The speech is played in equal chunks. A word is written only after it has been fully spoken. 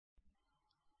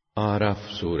Araf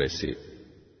suresi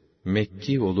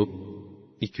Mekki olup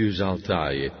 206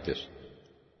 ayettir.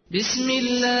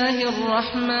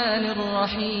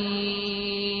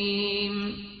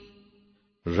 Bismillahirrahmanirrahim.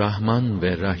 Rahman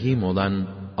ve Rahim olan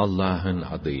Allah'ın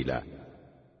adıyla.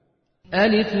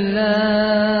 Elif Lam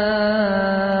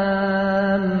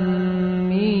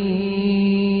Mim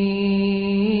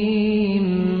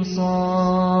Sad.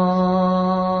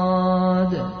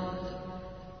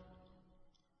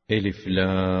 Elif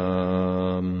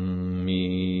Lam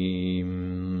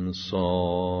Mim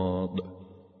Sad.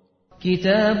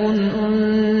 Kitabun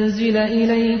unzile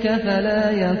ileyke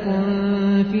felâ yekun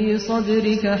fî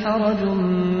sadrike haracun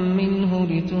minhu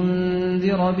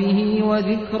litundira bihi ve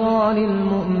zikrâ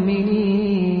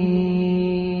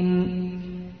lilmu'minîn.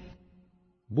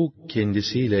 Bu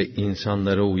kendisiyle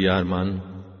insanları uyarman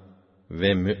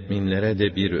ve müminlere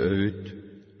de bir öğüt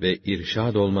ve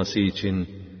irşad olması için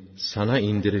sana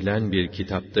indirilen bir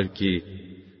kitaptır ki,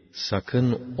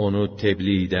 sakın onu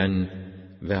tebliğden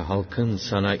ve halkın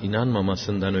sana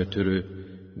inanmamasından ötürü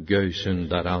göğsün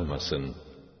daralmasın.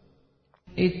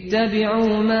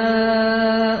 İttebi'û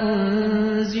mâ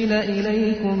unzile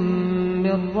ileykum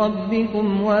min rabbikum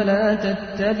ve lâ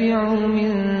tettebi'û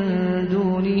min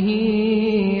dûnihi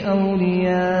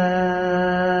evliyâe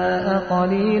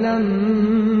qalîlen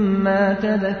mâ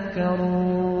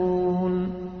tedekkerûn.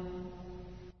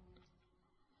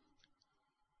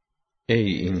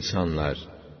 Ey insanlar!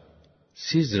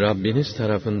 Siz Rabbiniz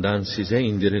tarafından size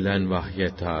indirilen vahye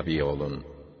tabi olun.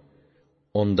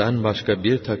 Ondan başka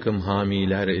bir takım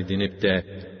hamiler edinip de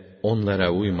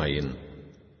onlara uymayın.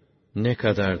 Ne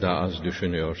kadar da az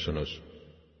düşünüyorsunuz.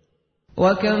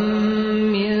 وَكَمْ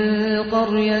مِنْ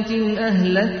قَرْيَةٍ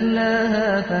أَهْلَكْنَاهَا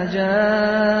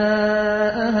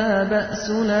فَجَاءَهَا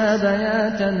بَأْسُنَا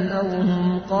بَيَاتًا أَوْ هُمْ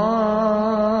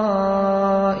قَائِلُونَ.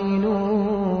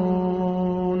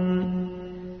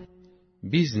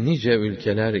 Biz nice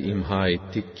ülkeler imha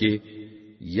ettik ki,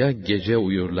 ya gece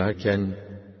uyurlarken,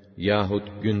 yahut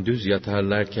gündüz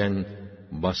yatarlarken,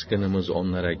 baskınımız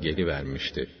onlara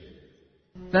gelivermişti.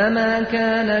 فَمَا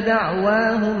كَانَ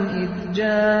دَعْوَاهُمْ إِذْ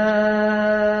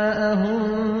جَاءَهُمْ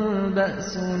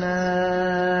بَأْسُنَا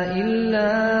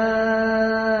إِلَّا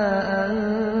أَنْ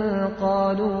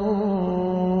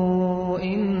قَالُوا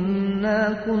إِنَّا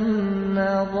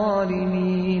كُنَّا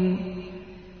ظَالِمِينَ.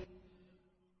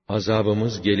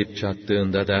 Azabımız gelip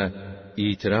çattığında da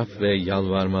itiraf ve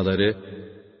yalvarmaları,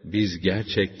 biz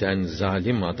gerçekten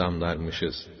zalim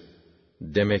adamlarmışız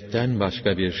demekten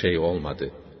başka bir şey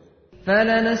olmadı.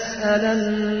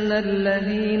 فَلَنَسْأَلَنَّ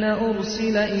الَّذ۪ينَ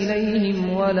أُرْسِلَ إِلَيْهِمْ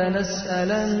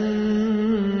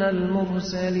وَلَنَسْأَلَنَّ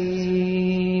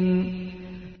الْمُرْسَلِينَ.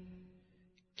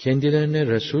 Kendilerine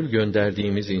Resul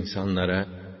gönderdiğimiz insanlara,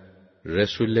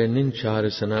 Resullerinin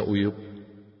çağrısına uyup,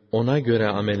 ona göre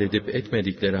amel edip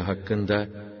etmedikleri hakkında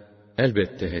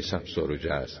elbette hesap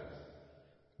soracağız.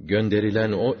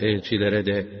 Gönderilen o elçilere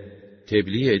de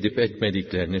tebliğ edip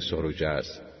etmediklerini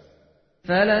soracağız.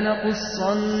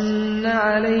 فَلَنَقُصَّنَّ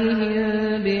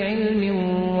عَلَيْهِمْ بِعِلْمٍ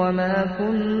وَمَا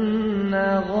كُنَّا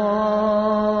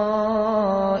غَائِبِينَ.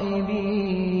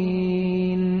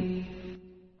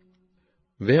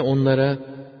 Ve onlara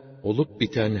olup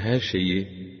biten her şeyi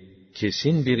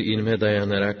kesin bir ilme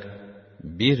dayanarak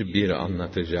bir bir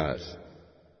anlatacağız.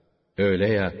 Öyle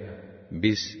ya,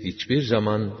 biz hiçbir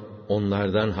zaman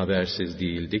onlardan habersiz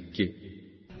değildik ki.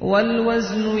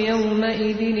 وَالْوَزْنُ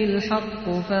يَوْمَئِذٍ الْحَقُّ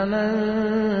فَمَنْ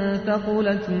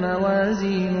ثَقُلَتْ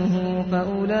مَوَازِينُهُ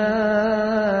فَأُولَٰئِكَ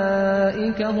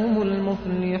هُمُ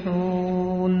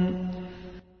الْمُفْلِحُونَ.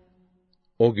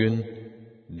 O gün,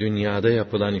 dünyada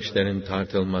yapılan işlerin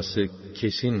tartılması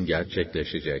kesin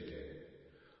gerçekleşecek.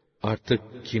 Artık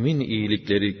kimin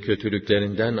iyilikleri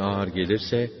kötülüklerinden ağır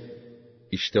gelirse,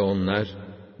 işte onlar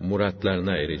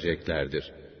muratlarına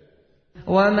ereceklerdir.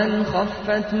 وَمَنْ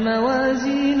خَفَّتْ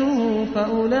مَوَازِينُهُ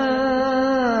فَأُولَٰئِكَ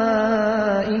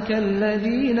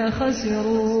الَّذ۪ينَ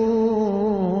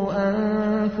خَسِرُوا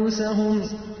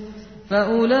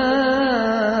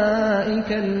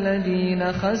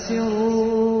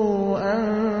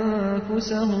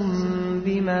أَنفُسَهُمْ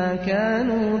بِمَا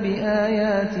كَانُوا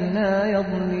بِآيَاتِنَا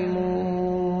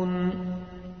يَظْلِمُونَ.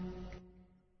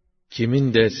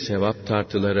 Kimin de sevap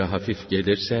tartıları hafif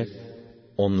gelirse,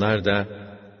 onlar da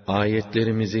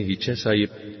ayetlerimizi hiçe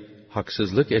sayıp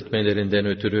haksızlık etmelerinden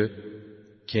ötürü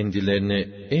kendilerini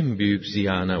en büyük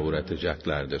ziyana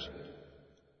uğratacaklardır.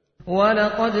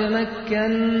 وَلَقَدْ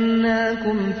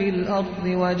مَكَّنَّاكُمْ فِي الْأَرْضِ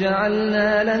وَجَعَلْنَا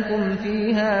لَكُمْ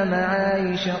فِيهَا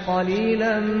مَعَايِشَ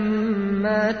قَلِيلًا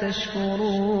مَا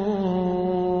تَشْكُرُونَ.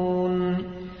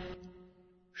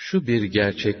 Şu bir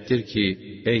gerçektir ki,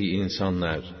 ey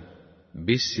insanlar!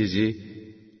 biz sizi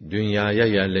dünyaya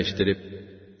yerleştirip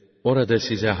orada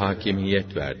size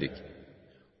hakimiyet verdik.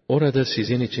 Orada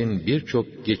sizin için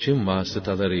birçok geçim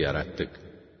vasıtaları yarattık.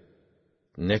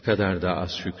 Ne kadar da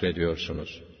az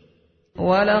şükrediyorsunuz.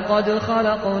 وَلَقَدْ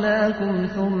خَلَقْنَاكُمْ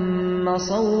ثُمَّ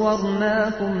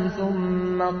صَوَّرْنَاكُمْ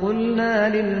ثُمَّ قُلْنَا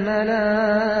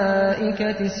لِلْمَلَائِكَةِ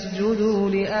اسْجُدُوا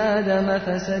لِآدَمَ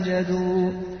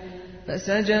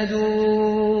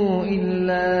فَسَجَدُوا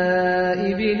إِلَّا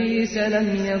إِبْلِيسَ لَمْ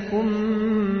يَكُنْ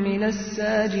مِنَ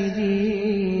السَّاجِدِينَ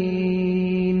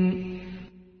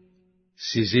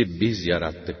Sizi biz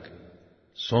yarattık.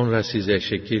 Sonra size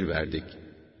şekil verdik.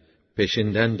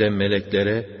 Peşinden de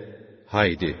meleklere,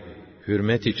 haydi,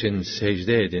 hürmet için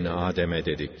secde edin Adem'e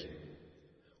dedik.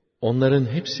 Onların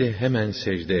hepsi hemen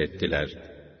secde ettiler.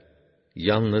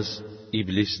 Yalnız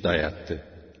iblis dayattı.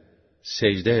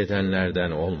 Secde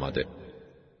edenlerden olmadı.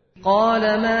 قَالَ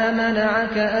مَا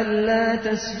مَنَعَكَ أَلَّا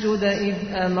تَسْجُدَ إِذْ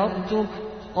أَمَرْتُكَ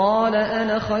قَالَ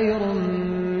أَنَا خَيْرٌ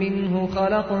مِّنْهُ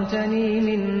خَلَقْتَنِي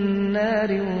مِنْ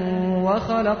نَارٍ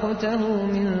وَخَلَقْتَهُ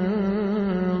مِنْ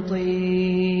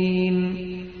طِينٍ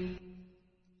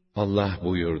Allah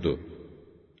buyurdu,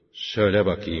 söyle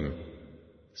bakayım,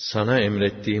 sana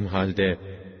emrettiğim halde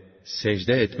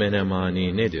secde etmene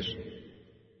mani nedir?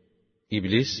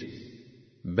 İblis,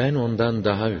 ben ondan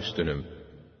daha üstünüm.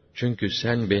 Çünkü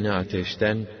sen beni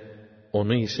ateşten,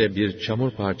 onu ise bir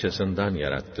çamur parçasından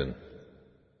yarattın.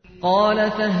 قَالَ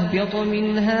فَاهْبِطْ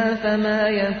مِنْهَا فَمَا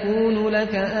يَكُونُ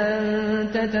لَكَ أَنْ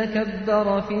تَتَكَبَّرَ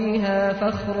فِيهَا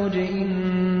فَاخْرُجْ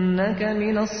إِنَّكَ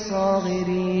مِنَ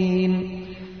الصَّاغِرِينَ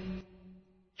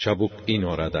Çabuk in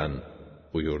oradan,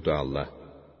 buyurdu Allah.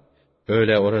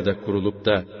 Öyle orada kurulup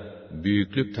da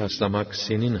büyüklük taslamak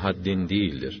senin haddin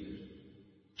değildir.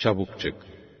 Çabuk çık.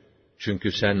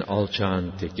 Çünkü sen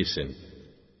alçağın tekisin.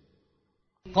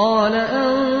 قَالَ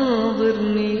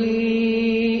أَنظِرْنِي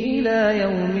إِلَى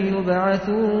يَوْمِ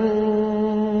يُبْعَثُونَ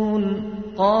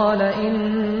قَالَ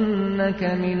إِنَّكَ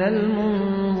مِنَ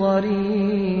الْمُنظَرِينَ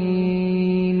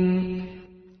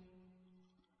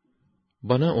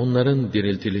Bana onların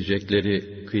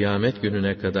diriltilecekleri kıyamet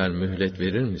gününe kadar mühlet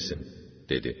verir misin?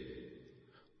 Dedi.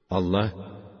 Allah,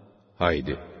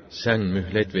 haydi sen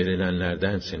mühlet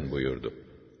verilenlerdensin buyurdu.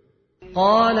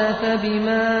 قَالَ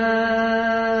فَبِمَا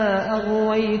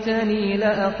أَغْوَيْتَنِي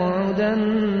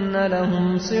لَأَقْعُدَنَّ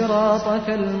لَهُمْ صِرَاطَكَ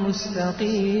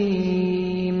الْمُسْتَقِيمَ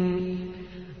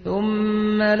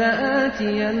ثُمَّ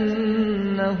لَآتِيَنَّهُمْ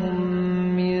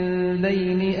مِنْ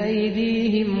بَيْنِ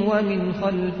أَيْدِيهِمْ وَمِنْ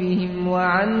خَلْفِهِمْ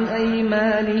وَعَنْ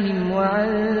أَيْمَانِهِمْ وَعَنْ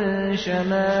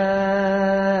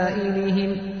شَمَائِلِهِمْ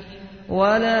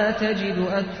وَلَا تَجِدُ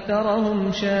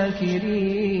أَكْثَرَهُمْ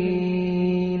شَاكِرِينَ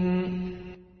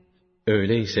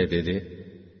Öyleyse dedi,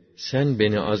 sen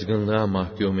beni azgınlığa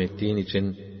mahkum ettiğin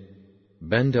için,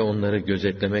 ben de onları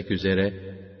gözetlemek üzere,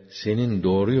 senin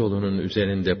doğru yolunun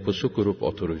üzerinde pusu kurup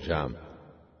oturacağım.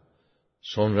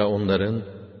 Sonra onların,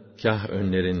 kâh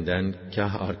önlerinden,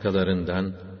 kâh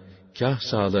arkalarından, kâh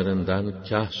sağlarından,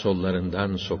 kâh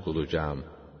sollarından sokulacağım.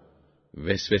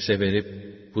 Vesvese verip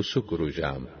pusu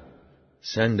kuracağım.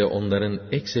 Sen de onların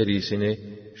ekserisini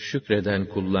şükreden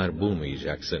kullar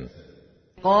bulmayacaksın.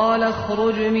 قَالَ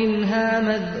اخْرُجْ مِنْهَا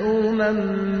مَذْءُومًا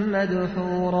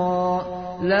مَدْحُورًا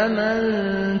لَمَنْ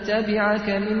تَبِعَكَ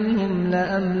مِنْهُمْ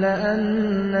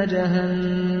لَأَمْلَأَنَّ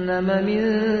جَهَنَّمَ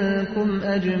مِنْكُمْ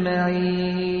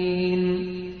أَجْمَعِينَ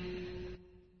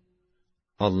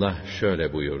Allah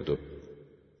şöyle buyurdu.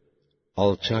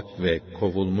 Alçak ve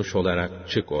kovulmuş olarak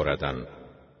çık oradan.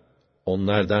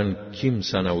 Onlardan kim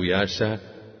sana uyarsa,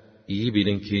 iyi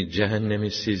bilin ki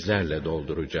cehennemi sizlerle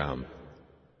dolduracağım.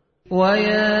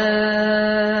 وَيَا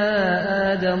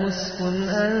آدَمُ اسْكُنْ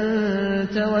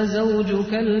أَنْتَ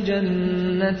وَزَوْجُكَ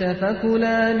الْجَنَّةَ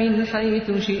فَكُلَا مِنْ حَيْثُ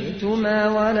شِئْتُمَا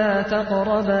وَلَا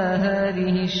تَقْرَبَا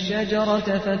هَذِهِ الشَّجَرَةَ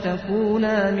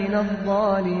فَتَكُونَا مِنَ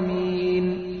الظَّالِمِينَ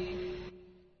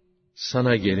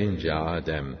Sana gelince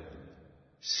Adem,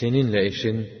 seninle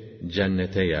eşin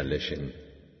cennete yerleşin.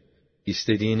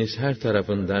 İstediğiniz her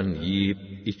tarafından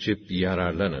yiyip içip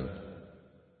yararlanın.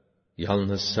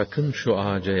 Yalnız sakın şu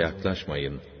ağaca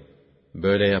yaklaşmayın.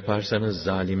 Böyle yaparsanız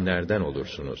zalimlerden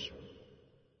olursunuz.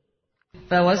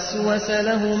 فَوَسْوَسَ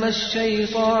لَهُمَا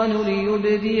الشَّيْطَانُ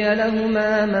لِيُبْدِيَ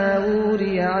لَهُمَا مَا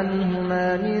وُورِيَ عَنْهُمَا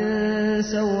مِنْ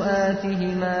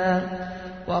سَوْآتِهِمَا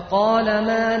وَقَالَ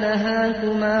مَا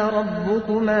نَهَاكُمَا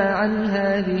رَبُّكُمَا عَنْ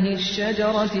هَذِهِ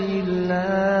الشَّجَرَةِ إِلَّا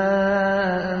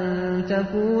أَنْ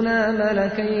تَكُونَا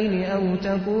مَلَكَيْنِ أَوْ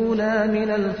تَكُونَا مِنَ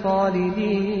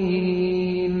الْخَالِدِينَ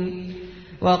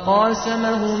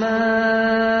وَقَاسَمَهُمَا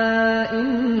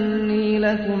إِنِّي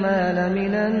لَكُمَا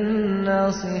لَمِنَ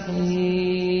النَّاصِحِينَ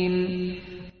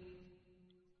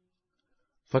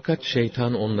Fakat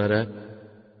şeytan onlara,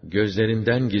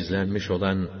 gözlerinden gizlenmiş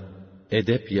olan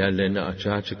edep yerlerini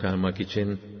açığa çıkarmak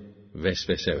için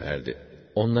vesvese verdi.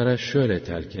 Onlara şöyle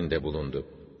telkinde bulundu: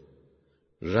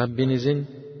 Rabbinizin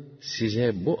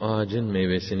size bu ağacın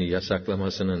meyvesini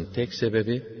yasaklamasının tek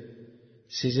sebebi,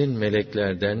 sizin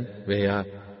meleklerden veya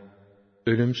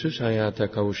ölümsüz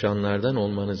hayata kavuşanlardan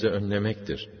olmanızı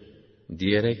önlemektir,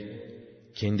 diyerek,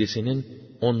 kendisinin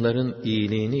onların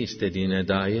iyiliğini istediğine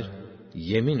dair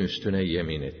yemin üstüne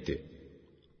yemin etti.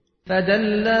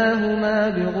 فَدَلَّاهُمَا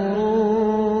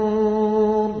بِغُرُورٍ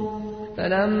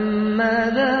فَلَمَّا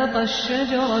ذَاقَا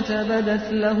الشَّجَرَةَ بَدَتْ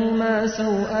لَهُمَا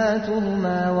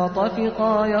سَوْآتُهُمَا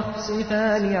وَطَفِقَا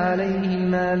يَخْصِفَانِ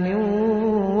عَلَيْهِمَا مِنْ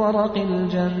وَرَقِ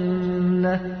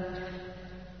الْجَنَّةِ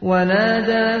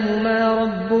وَنَادَاهُمَا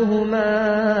رَبُّهُمَا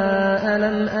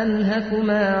أَلَمْ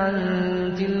أَنْهَكُمَا عَنْ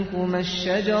تِلْكُمَا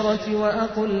الشَّجَرَةِ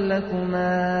وَأَقُلْ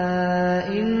لَكُمَا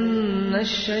إِنَّ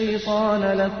الشَّيْطَانَ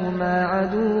لَكُمَا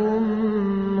عَدُوٌّ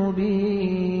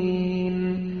مُّبِينٌ.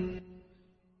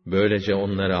 Böylece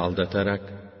onları aldatarak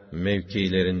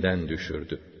mevkilerinden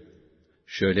düşürdü.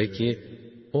 Şöyle ki,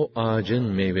 o ağacın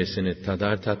meyvesini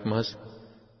tadar tatmaz,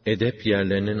 edep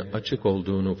yerlerinin açık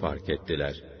olduğunu fark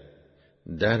ettiler.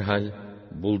 Derhal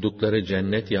buldukları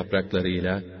cennet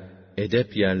yapraklarıyla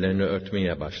edep yerlerini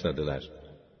örtmeye başladılar.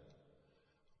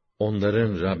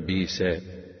 Onların Rabbi ise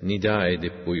nida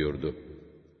edip buyurdu: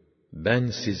 Ben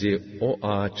sizi o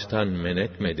ağaçtan men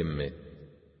etmedim mi?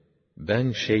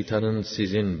 Ben şeytanın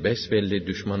sizin besbelli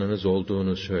düşmanınız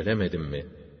olduğunu söylemedim mi?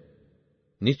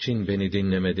 Niçin beni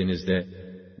dinlemediniz de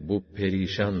bu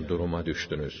perişan duruma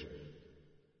düştünüz?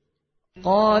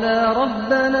 قَالَا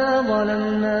رَبَّنَا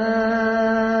ظَلَمْنَا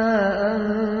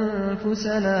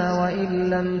أَنفُسَنَا وَإِنْ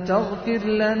لَمْ تَغْفِرْ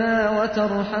لَنَا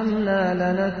وَتَرْحَمْنَا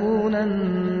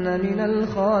لَنَكُونَنَّ مِنَ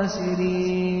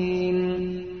الْخَاسِرِينَ.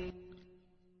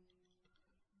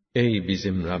 Ey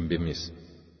bizim Rabbimiz!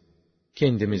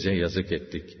 Kendimize yazık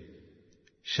ettik.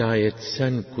 Şayet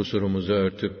sen kusurumuzu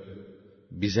örtüp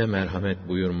bize merhamet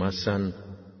buyurmazsan,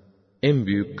 en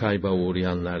büyük kayba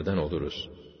uğrayanlardan oluruz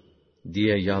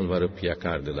diye yalvarıp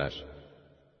yakardılar.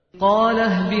 قَالَ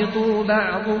اهْبِطُوا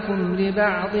بَعْضُكُمْ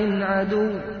لِبَعْضٍ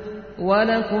عَدُوٌّ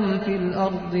وَلَكُمْ فِي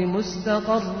الْأَرْضِ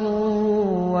مُسْتَقَرٌّ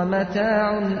وَمَتَاعٌ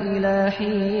إِلَى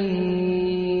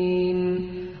حِينٍ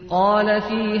قَالَ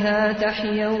فِيهَا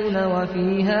تَحْيَوْنَ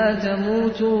وَفِيهَا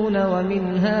تَمُوتُونَ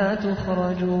وَمِنْهَا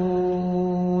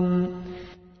تُخْرَجُونَ.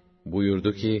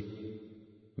 Buyurdu ki,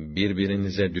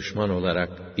 birbirinize düşman olarak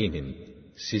inin.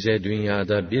 Size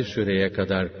dünyada bir süreye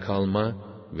kadar kalma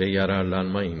ve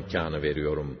yararlanma imkanı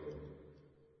veriyorum.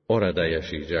 Orada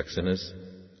yaşayacaksınız,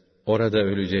 orada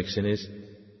öleceksiniz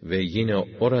ve yine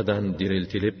oradan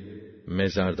diriltilip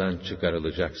mezardan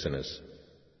çıkarılacaksınız.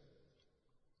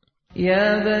 يَا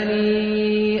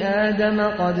بَنِي آدَمَ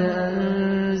قَدْ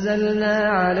أَنزَلْنَا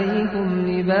عَلَيْكُمْ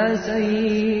لِبَاسًا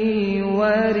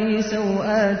يُوَارِي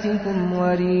سَوْآتِكُمْ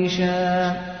وَرِيشًا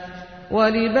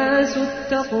وَلِبَاسُ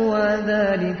التَّقْوَى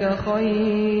ذَلِكَ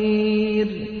خَيْرٌ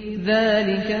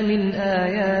ذَلِكَ مِنْ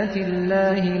آيَاتِ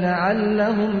اللّٰهِ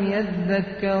لَعَلَّهُمْ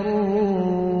يَذَّكَّرُونَ.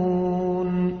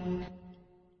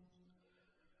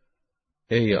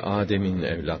 Ey Adem'in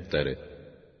evlatları!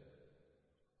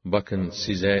 Bakın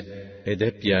size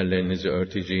edep yerlerinizi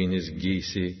örteceğiniz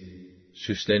giysi,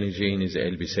 süsleneceğiniz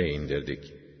elbise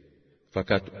indirdik.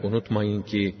 Fakat unutmayın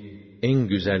ki en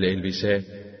güzel elbise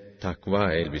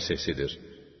takva elbisesidir.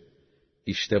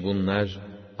 İşte bunlar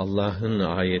Allah'ın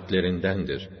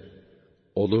ayetlerindendir.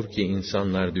 Olur ki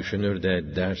insanlar düşünür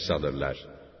de ders alırlar.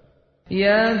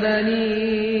 يَا بَنِي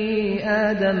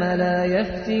آدَمَ لَا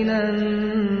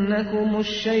يَفْتِنَنَّكُمُ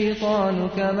الشَّيْطَانُ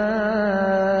كَمَا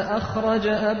أَخْرَجَ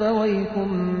أَبَوَيْكُمْ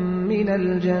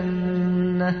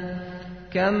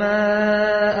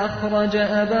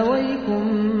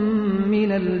مِنَ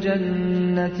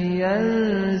الْجَنَّةِ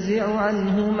يَنزِعُ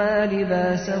عَنْهُمَا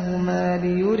لِبَاسَهُمَا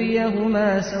لِيُرِيَهُمَا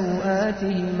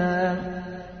سَوْآتِهِمَا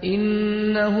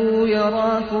إِنَّهُ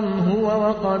يَرَاكُمْ هُوَ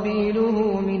وَقَبِيلُهُ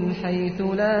مِنْ حَيْثُ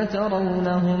لَا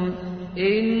تَرَوْنَهُمْ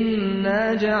إِنَّا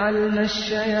جَعَلْنَا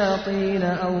الشَّيَاطِينَ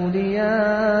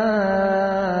أَوْلِيَاءَ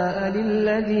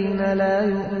لِلَّذِينَ لَا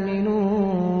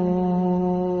يُؤْمِنُونَ.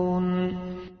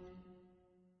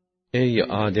 Ey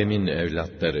Adem'in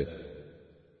evlatları!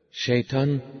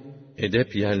 Şeytan,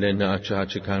 edep yerlerini açığa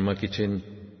çıkarmak için,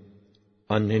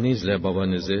 annenizle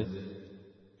babanızı,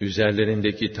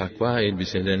 üzerlerindeki takva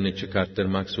elbiselerini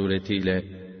çıkarttırmak suretiyle,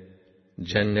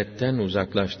 cennetten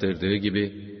uzaklaştırdığı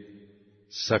gibi,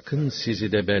 sakın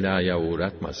sizi de belaya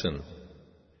uğratmasın.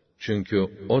 Çünkü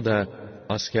o da,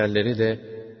 askerleri de,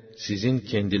 sizin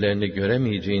kendilerini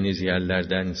göremeyeceğiniz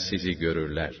yerlerden sizi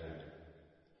görürler.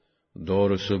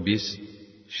 Doğrusu biz,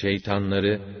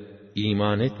 şeytanları,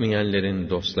 iman etmeyenlerin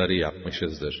dostları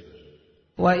yapmışızdır.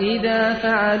 وَإِذَا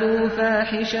فَعَلُوا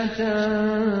فَاحِشَةً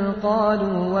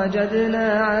قَالُوا وَجَدْنَا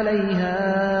عَلَيْهَا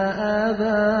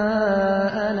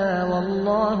آبَاءَنَا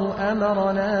وَاللَّهُ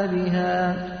أَمَرَنَا بِهَا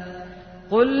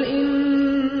قُلْ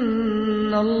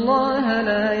إِنَّ اللَّهَ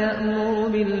لَا يَأْمُرُ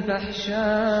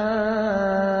بِالْفَحْشَاءِ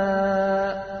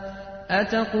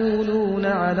أَتَقُولُونَ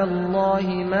عَلَى اللَّهِ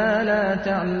مَا لَا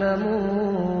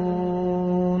تَعْلَمُونَ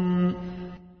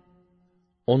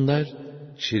Onlar,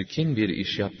 çirkin bir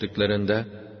iş yaptıklarında,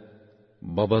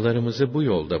 babalarımızı bu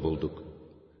yolda bulduk.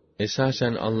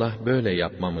 Esasen Allah böyle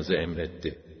yapmamızı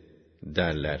emretti,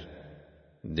 derler.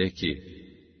 De ki,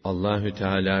 Allahü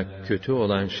Teala kötü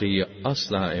olan şeyi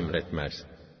asla emretmez.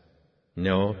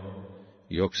 Ne o?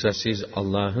 Yoksa siz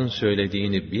Allah'ın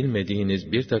söylediğini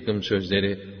bilmediğiniz bir takım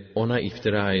sözleri ona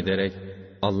iftira ederek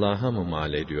Allah'a mı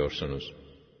mal ediyorsunuz?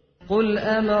 قُلْ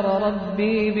أَمَرَ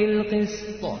رَبِّي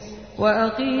بِالْقِسْطِ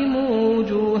وَأَقِيمُوا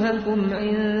وُجُوهَكُمْ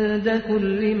عِندَ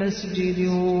كُلِّ مَسْجِدٍ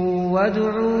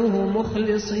وَادْعُوهُ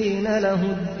مُخْلِصِينَ لَهُ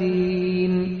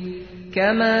الدِّينَ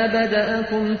كَمَا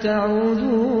بَدَأَكُمْ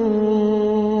تَعُودُونَ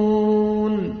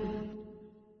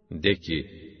De ki,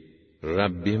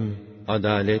 Rabbim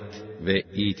adalet ve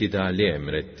itidali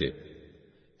emretti.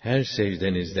 Her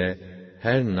secdenizde,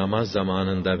 her namaz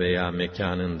zamanında veya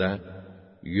mekanında,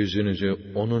 yüzünüzü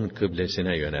onun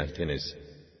kıblesine yöneltiniz.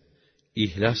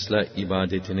 İhlasla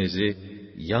ibadetinizi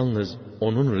yalnız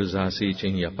onun rızası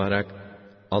için yaparak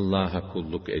Allah'a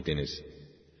kulluk ediniz.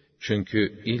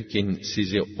 Çünkü ilkin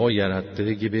sizi o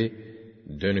yarattığı gibi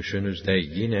dönüşünüzde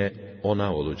yine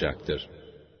ona olacaktır.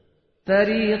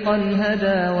 فَرِيقًا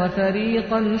هَدَى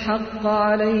وَفَرِيقًا حَقَّ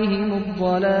عَلَيْهِمُ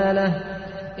الضَّلَالَةُ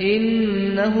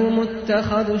إِنَّهُمُ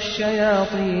اتَّخَذُوا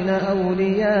الشَّيَاطِينَ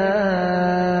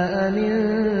أَوْلِيَاءَ مِن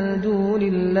دُونِ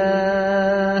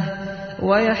اللَّهِ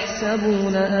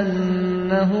وَيَحْسَبُونَ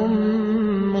أَنَّهُمْ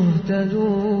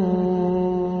مُهْتَدُونَ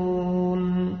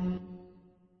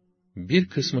Bir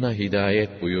kısmına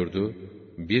hidayet buyurdu,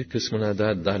 bir kısmına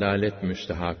da dalalet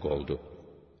müstehak oldu.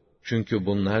 Çünkü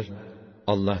bunlar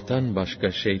Allah'tan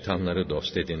başka şeytanları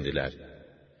dost edindiler.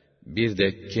 Bir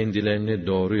de kendilerini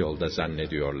doğru yolda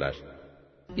zannediyorlar.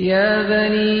 يَا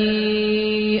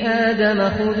بَنِي آدَمَ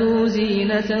خُذُوا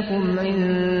زِينَتَكُمْ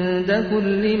عِندَ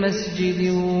كُلِّ مَسْجِدٍ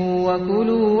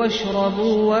وَكُلُوا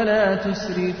وَاشْرَبُوا وَلَا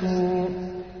تُسْرِفُوا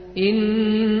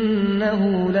إِنَّهُ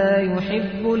لَا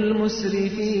يُحِبُّ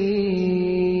الْمُسْرِفِينَ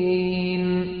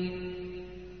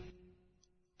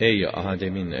Ey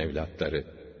Adem'in evlatları!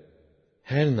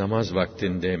 Her namaz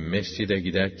vaktinde mescide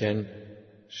giderken,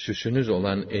 süsünüz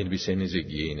olan elbisenizi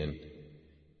giyinin.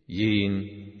 Yiyin,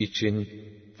 için,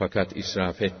 fakat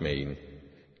israf etmeyin.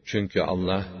 Çünkü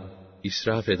Allah,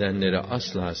 israf edenleri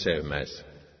asla sevmez.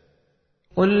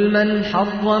 قُلْ مَنْ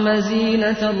حَرَّمَ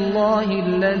زِينَةَ اللَّهِ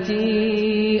الَّتِي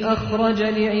أَخْرَجَ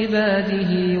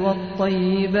لِعِبَادِهِ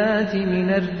وَالطَّيِّبَاتِ مِنَ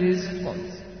الرِّزْقِ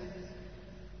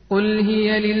قُلْ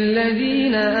هِيَ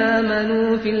لِلَّذِينَ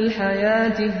آمَنُوا فِي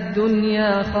الْحَيَاةِ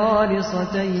الدُّنْيَا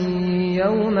خَالِصَةً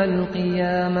يَوْمَ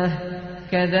الْقِيَامَةِ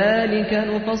كَذَٰلِكَ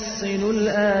نُفَصِّلُ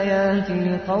الْآيَاتِ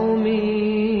لِقَوْمٍ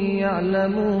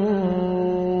يَعْلَمُونَ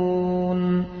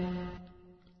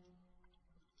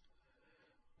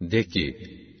De ki,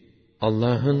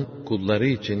 Allah'ın kulları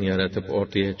için yaratıp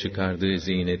ortaya çıkardığı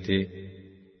zineti,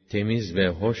 temiz ve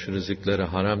hoş rızıkları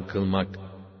haram kılmak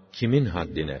kimin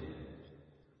haddine?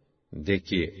 De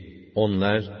ki,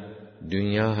 onlar,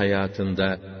 dünya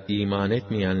hayatında iman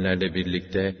etmeyenlerle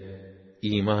birlikte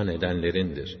iman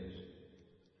edenlerindir.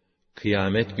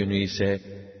 Kıyamet günü ise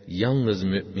yalnız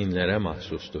müminlere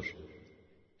mahsustur.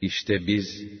 İşte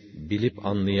biz, bilip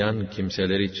anlayan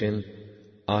kimseler için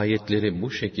ayetleri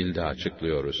bu şekilde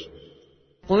açıklıyoruz.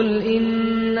 قُلْ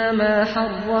إِنَّمَا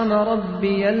حَرَّمَ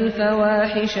رَبِّيَ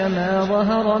الْفَوَاحِشَ مَا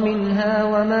ظَهَرَ مِنْهَا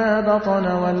وَمَا بَطَنَ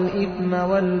وَالْإِثْمَ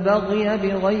وَالْبَغْيَ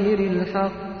بِغَيْرِ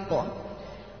الْحَقِّ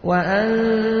وَأَن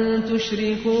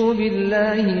تُشْرِكُوا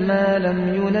بِاللَّهِ مَا لَمْ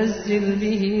يُنَزِّلْ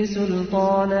بِهِ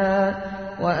سُلْطَانًا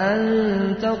وَأَن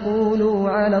تَقُولُوا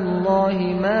عَلَى اللَّهِ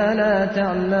مَا لَا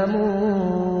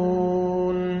تَعْلَمُونَ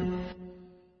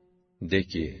De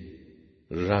ki,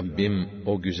 Rabbim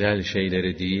o güzel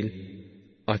şeyleri değil,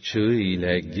 açığı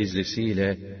ile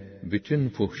gizlisiyle bütün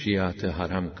fuhşiyatı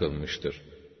haram kılmıştır.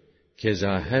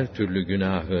 Keza her türlü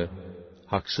günahı,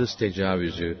 haksız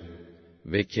tecavüzü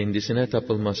ve kendisine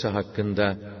tapılması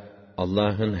hakkında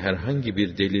Allah'ın herhangi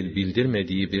bir delil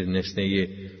bildirmediği bir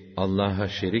nesneyi Allah'a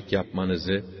şerik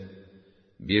yapmanızı,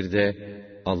 bir de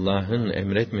Allah'ın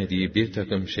emretmediği bir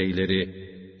takım şeyleri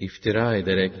iftira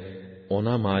ederek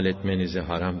ona mal etmenizi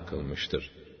haram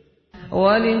kılmıştır.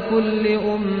 وَلِكُلِّ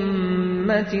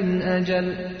أُمَّةٍ أَجَلٌ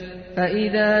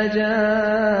فَإِذَا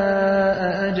جَاءَ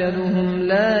أَجَلُهُمْ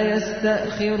لَا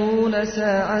يَسْتَأْخِرُونَ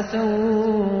سَاعَةً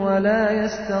وَلَا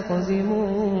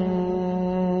يَسْتَقْدِمُونَ.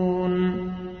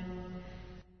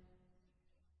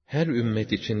 Her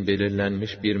ümmet için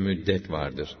belirlenmiş bir müddet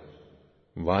vardır.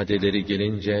 Vadeleri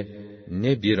gelince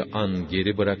ne bir an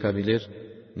geri bırakabilir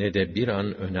ne de bir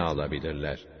an öne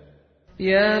alabilirler.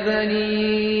 يَا بَنِي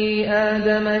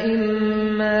آدَمَ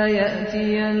إِمَّا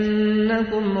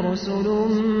يَأْتِيَنَّكُمْ رُسُلٌ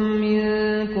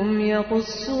مِّنكُمْ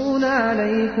يَقُصُّونَ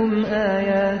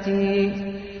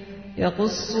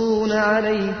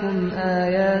عَلَيْكُمْ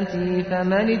آيَاتِي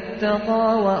فَمَنِ اتَّقَى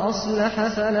وَأَصْلَحَ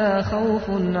فَلَا خَوْفٌ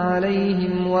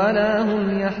عَلَيْهِمْ وَلَا هُمْ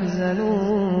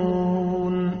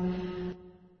يَحْزَنُونَ.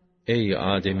 Ey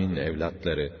Adem'in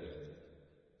evlatları!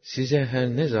 Size her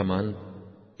ne zaman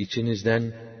içinizden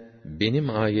benim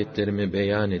ayetlerimi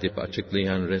beyan edip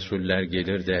açıklayan Resuller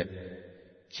gelir de,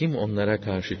 kim onlara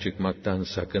karşı çıkmaktan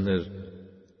sakınır,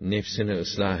 nefsini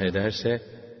ıslah ederse,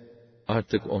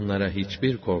 artık onlara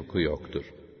hiçbir korku yoktur.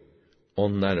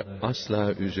 Onlar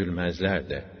asla üzülmezler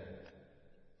de.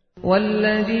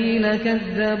 وَالَّذ۪ينَ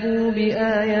كَذَّبُوا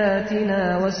بِآيَاتِنَا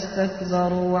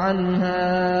وَاسْتَكْبَرُوا عَنْهَا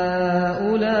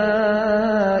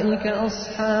أُولَٰئِكَ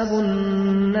أَصْحَابُ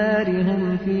النَّارِ هُمْ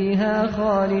ف۪يهَا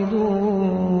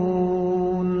خَالِدُونَ.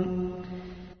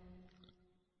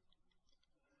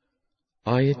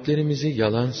 Ayetlerimizi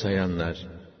yalan sayanlar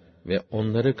ve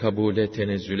onları kabule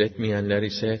tenezzül etmeyenler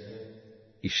ise,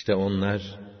 işte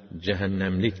onlar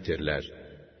cehennemliktirler.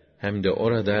 Hem de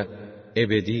orada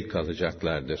ebedi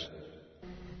kalacaklardır.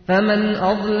 فَمَنْ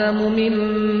أَظْلَمُ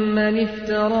مِمَّنِ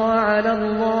افْتَرَى عَلَى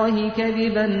اللّٰهِ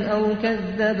كَذِبًا أَوْ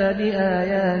كَذَّبَ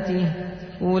بِآيَاتِهِ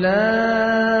أُولَٰئِكَ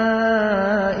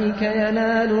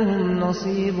يَنَالُهُمْ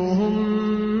نَصِيبُهُمْ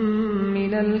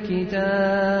مِنَ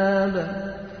الْكِتَابِ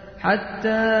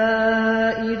حَتَّى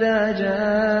إِذَا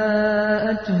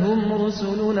جَاءَتْهُمْ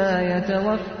رُسُلُنَا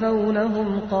يَتَوَفَّوْنَهُمْ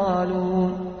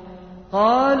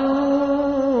قالوا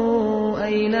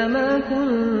أَيْنَ مَا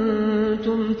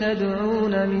كُنتُمْ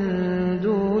تَدْعُونَ مِن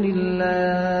دُونِ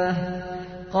اللّٰهِ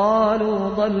قَالُوا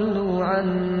ضَلُّوا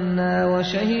عَنَّا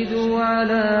وَشَهِدُوا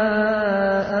عَلَى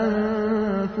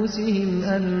أَنفُسِهِمْ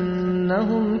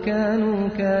أَنَّهُمْ كَانُوا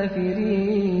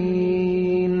كَافِرِينَ.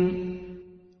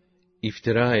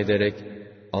 İftira ederek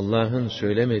Allah'ın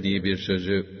söylemediği bir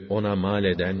sözü ona mal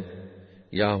eden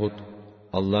yahut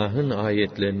Allah'ın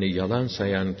ayetlerini yalan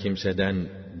sayan kimseden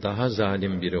daha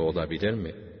zalim biri olabilir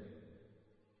mi?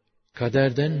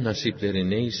 Kaderden nasipleri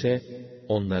neyse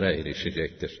onlara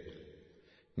erişecektir.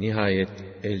 Nihayet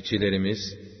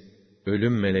elçilerimiz,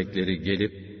 ölüm melekleri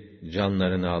gelip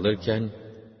canlarını alırken,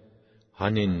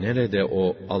 hani nerede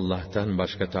o Allah'tan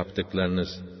başka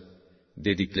taptıklarınız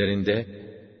dediklerinde,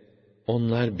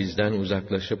 onlar bizden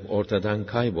uzaklaşıp ortadan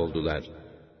kayboldular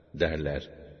derler.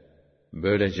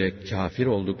 Böylece kafir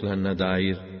olduklarına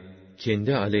dair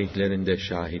kendi aleyhlerinde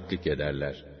şahitlik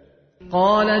ederler.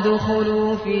 قَالَ ادْخُلُوا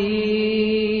فِي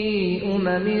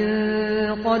أُمَمٍ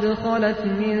قَدْ خَلَتْ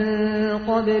مِن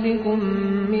قَبْلِكُم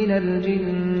مِّنَ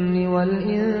الْجِنِّ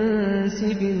وَالْإِنسِ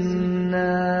فِي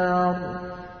النَّارِ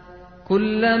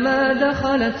كُلَّمَا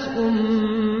دَخَلَتْ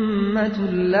أُمَّةٌ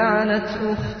لَّعَنَتْ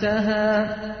أُخْتَهَا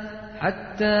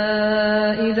حَتَّى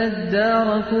إِذَا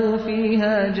ادَّارَكُوا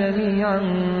فِيهَا جَمِيعًا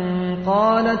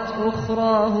قَالَتْ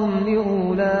أُخْرَاهُمْ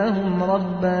لِأُولَاهُمْ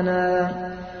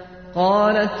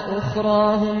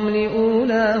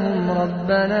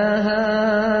رَبَّنَا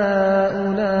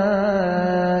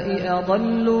هَٰؤُلَاءِ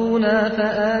أَضَلُّونَا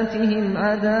فَآتِهِمْ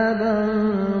عَذَابًا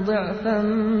ضِعْفًا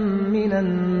مِّنَ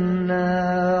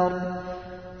النَّارِ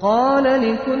قَالَ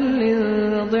لِكُلٍّ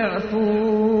ضِعْفٌ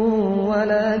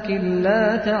وَلَٰكِنْ لَا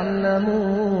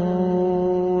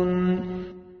تَعْلَمُونَ.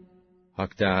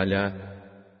 Hak Teâlâ,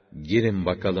 girin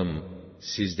bakalım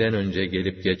sizden önce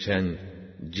gelip geçen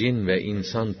cin ve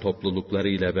insan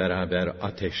topluluklarıyla beraber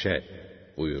ateşe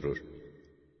buyurur.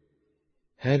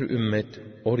 Her ümmet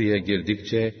oraya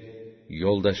girdikçe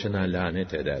yoldaşına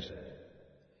lanet eder.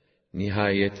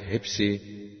 Nihayet hepsi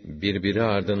birbiri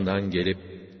ardından gelip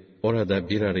orada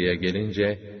bir araya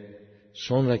gelince,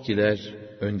 sonrakiler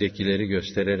öndekileri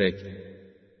göstererek,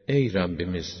 "Ey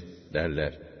Rabbimiz!"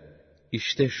 derler.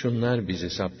 "İşte şunlar bizi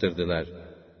saptırdılar.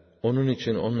 Onun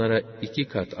için onlara 2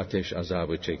 kat ateş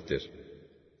azabı çektir."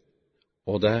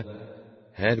 O da,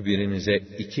 her birinize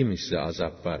 2 misli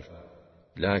azap var.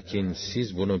 Lakin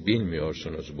siz bunu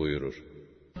bilmiyorsunuz buyurur.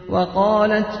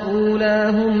 وَقَالَتْ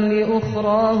أُولَاهُمْ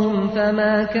لِأُخْرَاهُمْ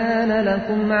فَمَا كَانَ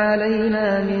لَكُمْ عَلَيْنَا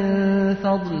مِنْ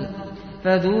فَضْلٍ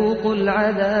فَذُوقُوا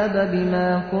الْعَذَابَ بِمَا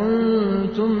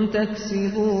كُنْتُمْ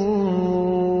تَكْسِبُونَ.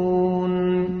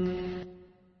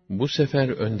 Bu sefer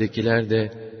öndekiler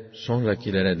de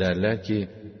sonrakilere derler ki,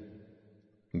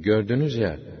 gördünüz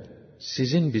ya,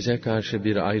 sizin bize karşı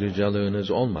bir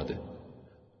ayrıcalığınız olmadı.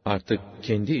 Artık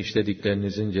kendi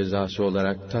işlediklerinizin cezası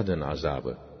olarak tadın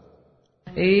azabı.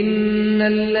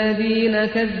 İnnellezîne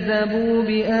kezzebû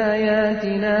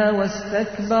biâyâtinâ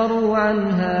vestekberû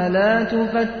anhâ lâ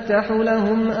tufettahu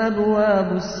lehum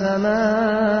ebvâbus semâ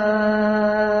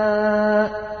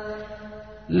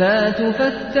لا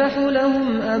تفتح لهم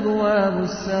أبواب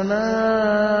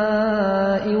السماء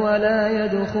ولا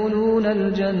يدخلون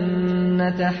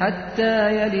الجنة حتى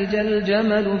يلج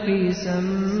الجمل في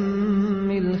سم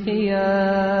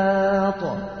الخياط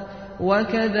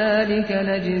وكذلك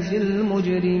نجزي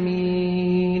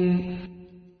المجرمين.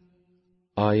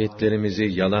 Ayetlerimizi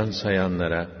yalan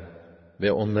sayanlara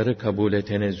ve onları kabule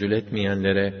tenezzül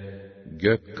etmeyenlere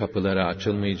gök kapıları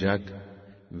açılmayacak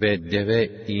ve deve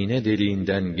iğne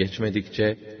deliğinden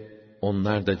geçmedikçe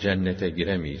onlar da cennete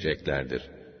giremeyeceklerdir.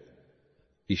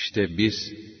 İşte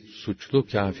biz suçlu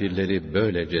kâfirleri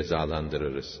böyle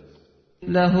cezalandırırız.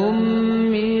 لَهُمْ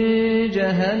مِنْ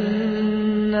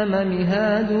جَهَنَّمَ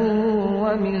مِهَادٌ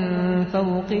وَمِنْ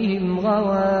فَوْقِهِمْ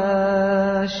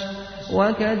غَوَاشٍ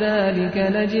وَكَذَلِكَ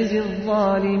نَجْزِي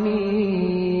الظَّالِمِينَ.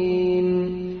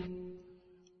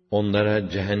 Onlara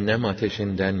cehennem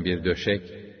ateşinden bir döşek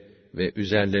ve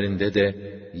üzerlerinde de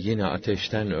yine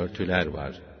ateşten örtüler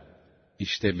var.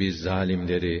 İşte biz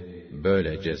zalimleri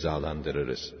böyle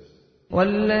cezalandırırız.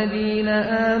 وَالَّذ۪ينَ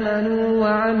آمَنُوا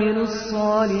وَعَمِلُوا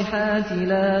الصَّالِحَاتِ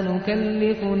لَا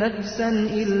نُكَلِّفُ نَفْسًا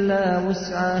إِلَّا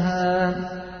وُسْعَهَا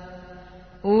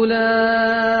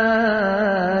أُولَٰئِكَ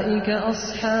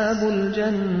أَصْحَابُ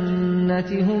الْجَنَّةِ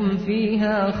هُمْ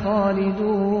ف۪يهَا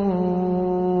خَالِدُونَ.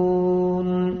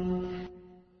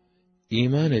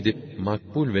 İman edip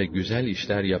makbul ve güzel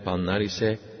işler yapanlar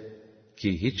ise,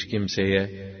 ki hiç kimseye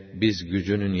biz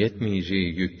gücünün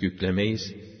yetmeyeceği yük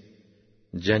yüklemeyiz,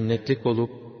 cennetlik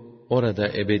olup orada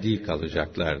ebedi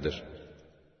kalacaklardır.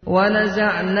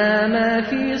 وَنَزَعْنَا مَا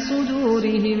فِي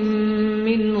صُدُورِهِمْ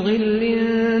مِنْ غِلٍّ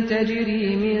تَجْرِي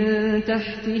مِنْ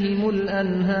تَحْتِهِمُ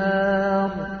الْأَنْهَارُ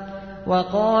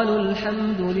وَقَالُوا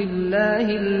الْحَمْدُ لِلَّهِ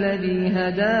الَّذِي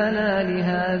هَدَانَا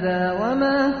لِهَذَا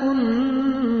وَمَا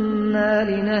كُنَّا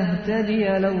لِنَهْتَدِيَ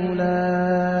لَوْلَا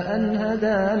أَنْ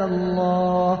هَدَانَا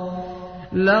اللَّهُ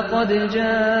لَقَدْ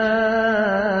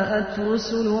جَاءَتْ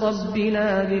رُسُلُ رَبِّنَا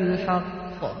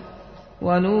بِالْحَقِّ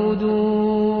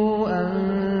وَنُودُوا أَنْ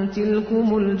تِلْكُمُ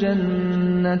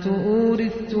الْجَنَّةُ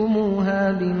أُورِثْتُمُوهَا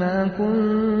بِمَا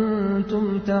كُنْتُمْ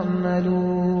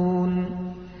تَعْمَلُونَ.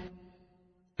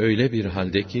 Öyle bir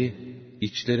halde ki,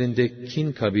 içlerinde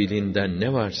kin kabiliğinden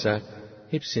ne varsa,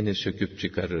 hepsini söküp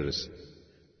çıkarırız.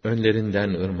 Önlerinden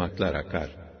ırmaklar akar.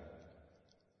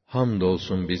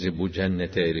 Hamdolsun bizi bu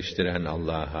cennete eriştiren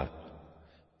Allah'a.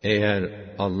 Eğer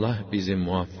Allah bizi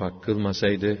muvaffak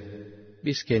kılmasaydı,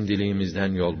 biz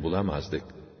kendiliğimizden yol bulamazdık.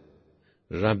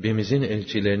 Rabbimizin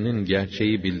elçilerinin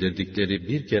gerçeği bildirdikleri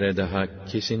bir kere daha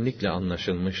kesinlikle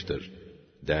anlaşılmıştır,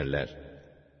 derler.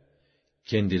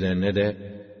 Kendilerine de,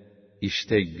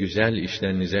 işte güzel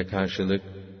işlerinize karşılık,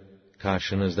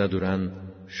 karşınızda duran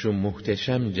şu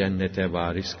muhteşem cennete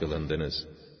varis kılındınız.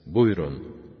 Buyurun,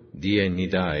 diye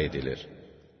nida edilir.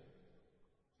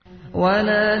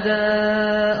 وَنَادَى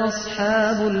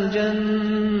أَصْحَابُ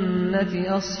الْجَنَّةِ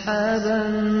أَصْحَابَ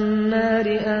النَّارِ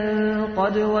أَنْ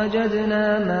قَدْ وَجَدْنَا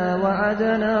مَا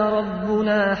وَعَدَنَا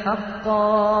رَبُّنَا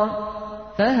حَقًّا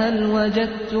فَهَلْ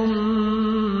وَجَدْتُمْ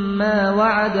مَا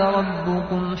وَعَدَ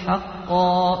رَبُّكُمْ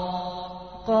حَقًّا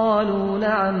قَالُوا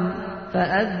نَعَمْ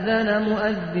فَأَذَّنَ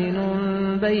مُؤَذِّنٌ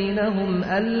بَيْنَهُمْ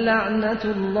اللَّعْنَةُ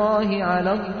اللّٰهِ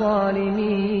عَلَى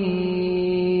الظَّالِمِينَ.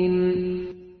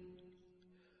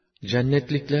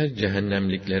 Cennetlikler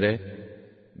cehennemliklere,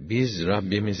 biz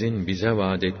Rabbimizin bize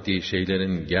vaat ettiği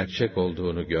şeylerin gerçek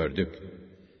olduğunu gördük.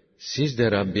 Siz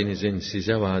de Rabbinizin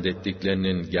size vaat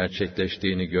ettiklerinin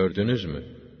gerçekleştiğini gördünüz mü?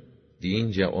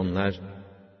 Deyince onlar,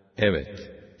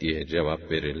 evet diye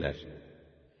cevap verirler.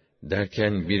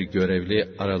 Derken bir görevli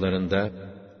aralarında,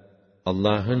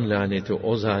 Allah'ın laneti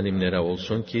o zalimlere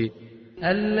olsun ki,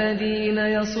 اَلَّذ۪ينَ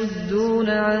يَصُدُّونَ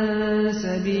عَنْ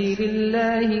سَب۪يلِ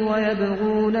اللّٰهِ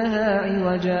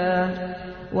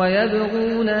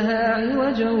وَيَبْغُونَهَا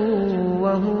عِوَجًا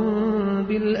وَهُمْ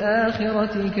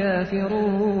بِالْآخِرَةِ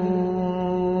كَافِرُونَ.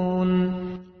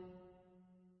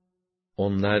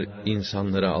 Onlar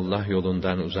insanları Allah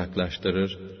yolundan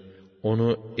uzaklaştırır,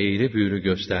 onu eğri büğrü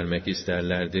göstermek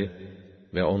isterlerdi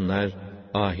ve onlar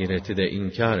ahireti de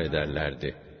inkar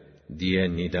ederlerdi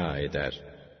diye nida eder.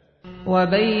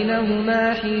 وَبَيْنَهُمَا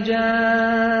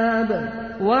حِجَابٌ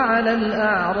وَعَلَى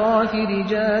الْأَعْرَافِ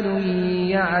رِجَالٌ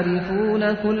يَعْرِفُونَ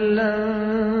كُلًّا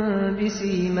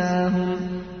بِسِيمَاهُمْ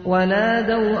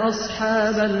وَنَادَوْا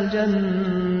أَصْحَابَ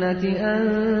الْجَنَّةِ أَنْ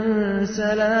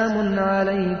سَلَامٌ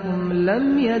عَلَيْكُمْ لَمْ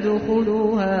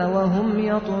يَدْخُلُوهَا وَهُمْ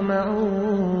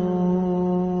يَطْمَعُونَ.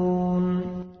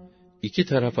 İki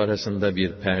taraf arasında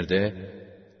bir perde,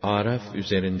 Araf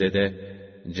üzerinde de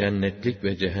cennetlik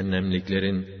ve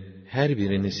cehennemliklerin her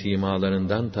birini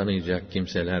simalarından tanıyacak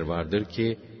kimseler vardır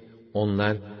ki,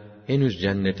 onlar henüz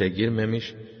cennete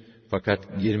girmemiş, fakat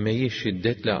girmeyi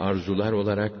şiddetle arzular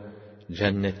olarak,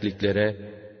 cennetliklere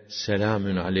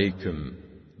selamün aleyküm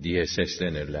diye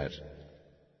seslenirler.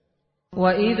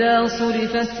 وَإِذَا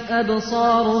صُرِفَتْ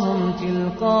أَبْصَارُهُمْ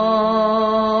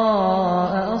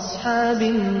تِلْقَاءَ أَصْحَابِ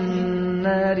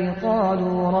النَّارِ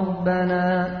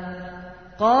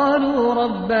قَالُوا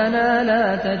رَبَّنَا لَا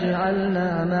تَجْعَلْنَا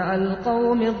مَعَ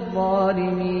الْقَوْمِ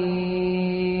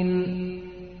الظَّالِمِينَ.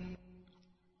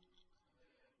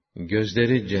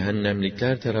 Gözleri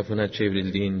cehennemlikler tarafına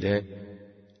çevrildiğinde,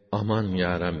 aman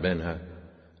ya Rabbena,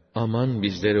 aman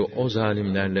bizleri o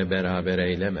zalimlerle beraber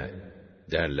eyleme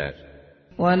derler.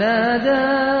 وَنَادَى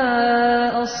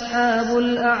أَصْحَابُ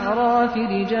الْأَعْرَافِ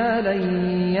رِجَالًا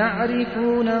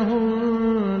يَعْرِفُونَهُم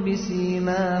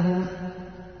بِسِيمَاهُمْ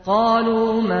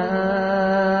قَالُوا مَا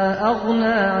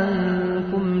أَغْنَى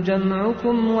عَنكُمْ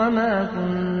جَمْعُكُمْ وَمَا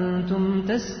كُنتُمْ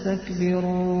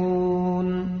تَسْتَكْبِرُونَ.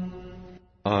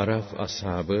 Araf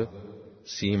ashabı,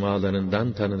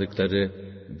 simalarından tanıdıkları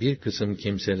bir kısım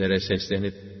kimselere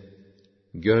seslenip,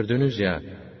 gördünüz ya,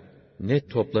 ne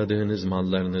topladığınız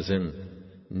mallarınızın,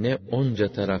 ne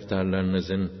onca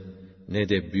taraftarlarınızın, ne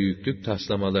de büyüklük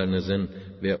taslamalarınızın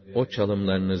ve o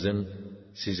çalımlarınızın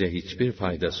size hiçbir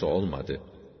faydası olmadı.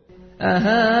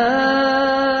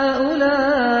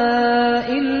 أَهَٰؤُلَاءِ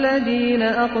الَّذ۪ينَ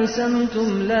أَقْسَمْتُمْ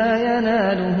لَا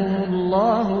يَنَالُهُمُ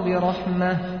اللّٰهُ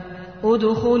بِرَحْمَةٍ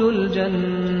اُدْخُلُوا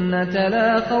الْجَنَّةَ لَا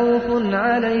خَوْفٌ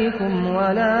عَلَيْكُمْ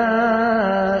وَلَا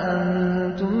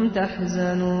أَنْتُمْ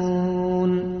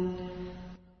تَحْزَنُونَ.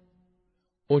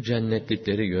 O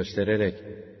cennetlikleri göstererek,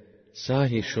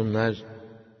 sahi şunlar,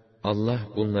 Allah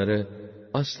bunları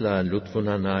asla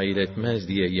lütfuna nail etmez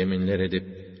diye yeminler edip,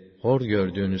 hor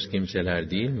gördüğünüz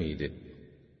kimseler değil miydi?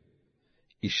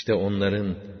 İşte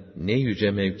onların ne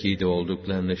yüce mevkide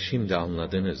olduklarını şimdi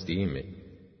anladınız değil mi?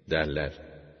 derler.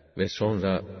 Ve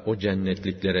sonra o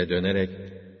cennetliklere dönerek,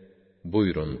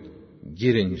 buyurun,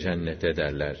 girin cennete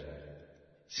derler.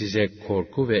 Size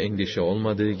korku ve endişe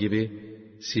olmadığı gibi,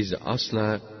 siz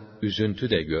asla üzüntü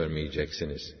de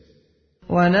görmeyeceksiniz.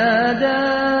 وَنَادَى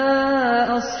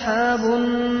أَصْحَابُ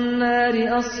النَّارِ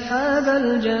أَصْحَابَ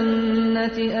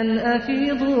الْجَنَّةِ أَنْ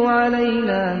أَفِيضُوا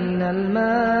عَلَيْنَا مِنَ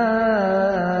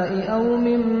الْمَاءِ أَوْ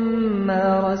مِمَّا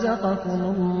رَزَقَكُمُ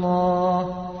اللَّهُ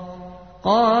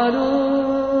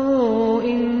قَالُوا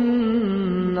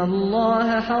إِنَّ اللَّهَ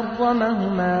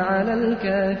حَرَّمَهُمَا عَلَى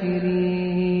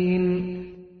الْكَافِرِينَ.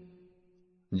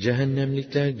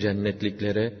 Cehennemlikler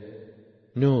cennetliklere,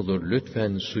 ne olur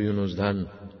lütfen suyunuzdan,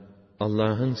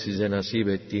 Allah'ın size nasip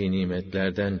ettiği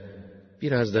nimetlerden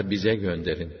biraz da bize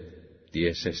gönderin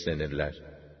diye seslenirler.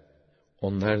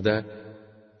 Onlar da,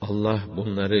 Allah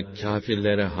bunları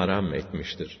kâfirlere haram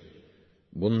etmiştir.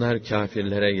 Bunlar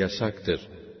kâfirlere yasaktır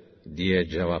diye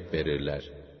cevap verirler.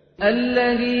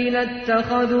 اَلَّذ۪ينَ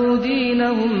اتَّخَذُوا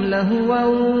د۪ينَهُمْ لَهُوًا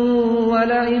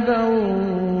وَلَعِبًا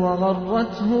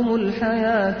وَغَرَّتْهُمُ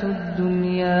الْحَيَاةُ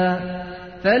الدُّنْيَا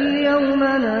فَالْيَوْمَ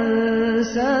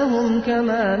نَنْسَاهُمْ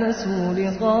كَمَا نَسُوا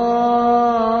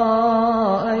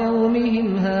لِقَاءَ يَوْمِهِمْ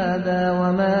هَذَا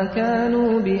وَمَا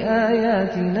كَانُوا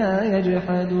بِآيَاتِنَا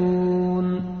يَجْحَدُونَ.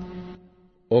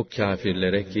 O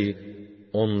kâfirlere ki,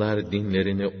 onlar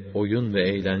dinlerini oyun ve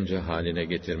eğlence haline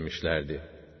getirmişlerdi.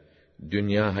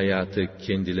 Dünya hayatı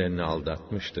kendilerini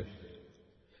aldatmıştı.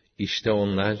 İşte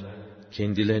onlar,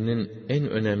 kendilerinin en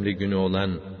önemli günü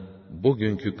olan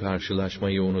bugünkü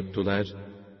karşılaşmayı unuttular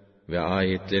ve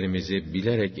ayetlerimizi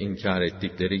bilerek inkar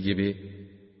ettikleri gibi,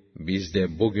 biz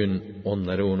de bugün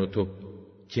onları unutup,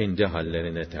 kendi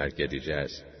hallerine terk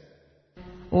edeceğiz.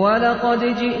 وَلَقَدْ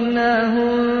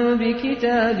جِئْنَاهُمْ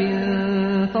بِكِتَابٍ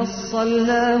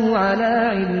فَصَّلْنَاهُ عَلَى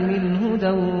عِلْمٍ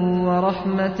هُدًى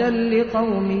وَرَحْمَةً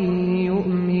لِقَوْمٍ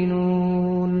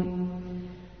يُؤْمِنُونَ.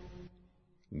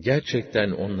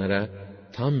 Gerçekten onlara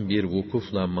tam bir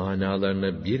vukufla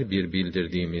manalarını bir bir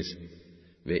bildirdiğimiz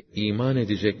ve iman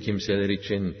edecek kimseler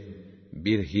için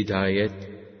bir hidayet,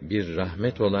 bir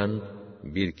rahmet olan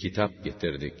bir kitap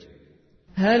getirdik.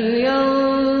 هَلْ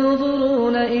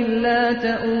يَنْظُرُونَ إِلَّا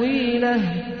تَأْوِيلَهُ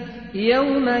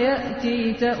يَوْمَ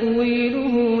يَأْتِي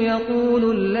تَأْوِيلُهُ يَقُولُ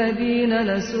الَّذِينَ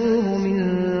نَسُوهُ مِنْ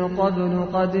قَبْلُ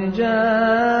قَدْ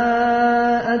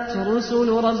جَاءَتْ رُسُلُ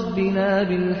رَبِّنَا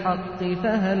بِالْحَقِّ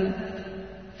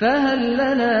فَهَلْ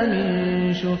لَنَا مِنْ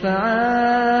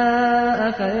شُفَعَاءَ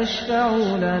فَيَشْفَعُوا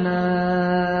لَنَا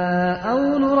أَوْ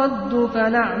نُرَدُّ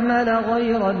فَنَعْمَلَ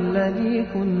غَيْرَ الَّذِي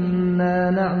كُنَّا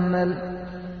نَعْمَلُ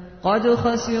قَدْ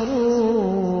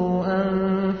خَسِرُوا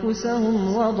أَنفُسَهُمْ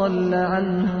وَضَلَّ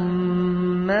عَنْهُمْ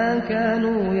مَا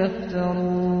كَانُوا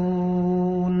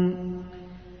يَفْتَرُونَ.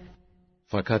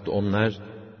 Fakat onlar,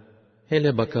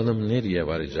 hele bakalım nereye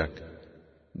varacak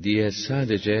diye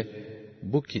sadece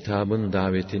bu kitabın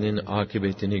davetinin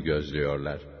akıbetini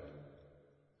gözlüyorlar.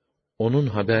 Onun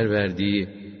haber verdiği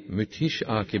müthiş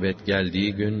akıbet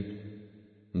geldiği gün,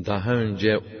 daha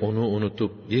önce onu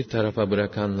unutup bir tarafa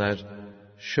bırakanlar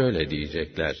şöyle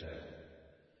diyecekler: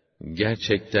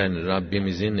 gerçekten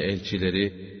Rabbimizin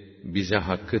elçileri bize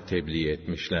hakkı tebliğ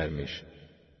etmişlermiş.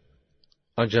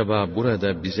 Acaba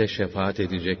burada bize şefaat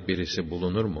edecek birisi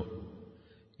bulunur mu?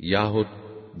 Yahut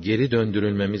geri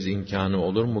döndürülmemiz imkânı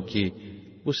olur mu ki,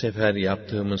 bu sefer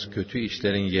yaptığımız kötü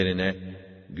işlerin yerine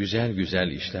güzel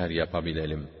güzel işler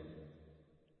yapabilelim?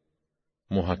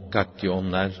 Muhakkak ki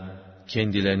onlar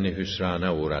kendilerini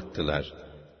hüsrana uğrattılar.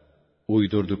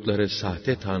 Uydurdukları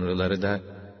sahte tanrıları da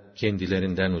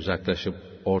kendilerinden uzaklaşıp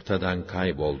ortadan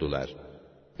kayboldular.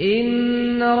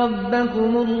 İnne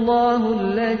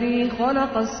rabbekumullâhu'llezî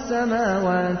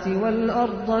halaqas-semâvâti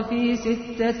vel-arda fî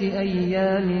sitteti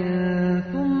eyyâmin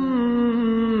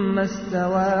thumme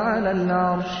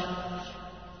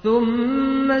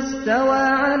istevâ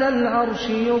alel-arş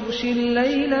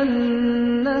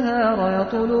yughşil-leylen-nehâra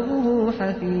yatlubuhu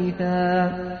hafîfâ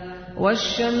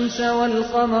وَالشَّمْسَ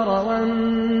وَالْقَمَرَ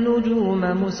وَالنُّجُومَ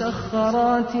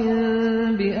مُسَخَّرَاتٍ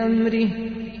بِأَمْرِهِ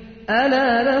أَلَا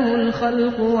لَهُ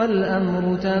الْخَلْقُ وَالْأَمْرُ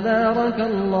تَبَارَكَ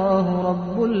اللّٰهُ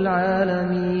رَبُّ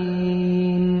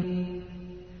الْعَالَمِينَ.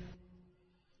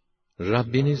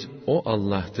 Rabbiniz o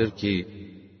Allah'tır ki,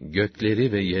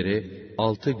 gökleri ve yeri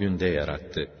 6 günde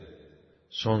yarattı.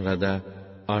 Sonra da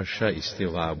arşa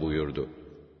istiva buyurdu.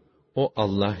 O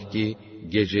Allah ki,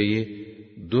 geceyi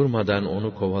durmadan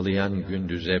onu kovalayan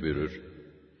gündüze bürür.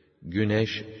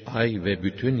 Güneş, ay ve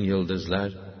bütün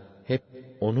yıldızlar hep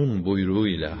onun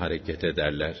buyruğuyla hareket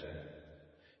ederler.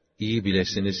 İyi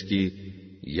bilesiniz ki,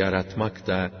 yaratmak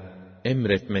da,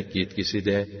 emretmek yetkisi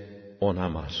de ona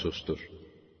mahsustur.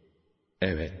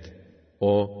 Evet,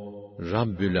 o,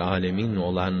 Rabbül Alemin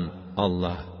olan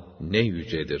Allah ne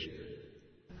yücedir.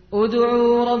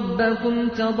 اُدْعُوا رَبَّكُمْ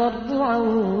تَضَرُّعًا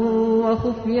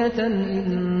وَخُفْيَةً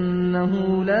إِنَّهُ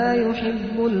لَا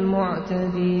يُحِبُّ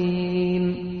الْمُعْتَدِينَ.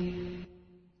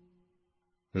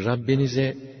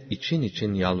 Rabbinize için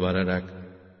için yalvararak,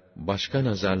 başka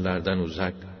nazarlardan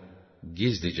uzak,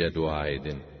 gizlice dua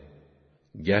edin.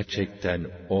 Gerçekten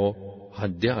o,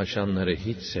 haddi aşanları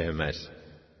hiç sevmez.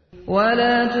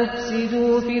 وَلَا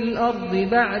تُفْسِدُوا فِي الْأَرْضِ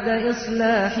بَعْدَ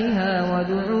إِصْلَاحِهَا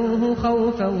وَادْعُوهُ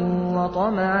خَوْفًا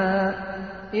وَطَمَعًا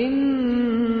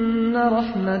إِنَّ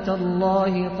رَحْمَةَ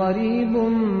اللّٰهِ قَرِيبٌ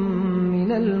مِنَ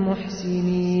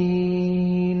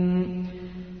الْمُحْسِنِينَ.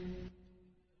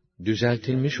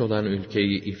 Düzeltilmiş olan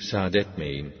ülkeyi ifsad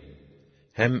etmeyin.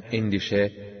 Hem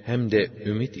endişe hem de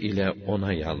ümit ile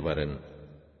ona yalvarın.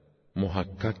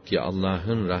 Muhakkak ki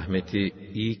Allah'ın rahmeti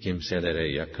iyi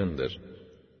kimselere yakındır.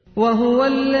 وَهُوَ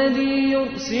الَّذ۪ي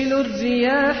يُرْسِلُ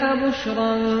الرِّيَاحَ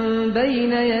بُشْرًا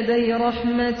بَيْنَ يَدَيْ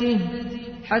رَحْمَتِهِ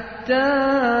حَتَّى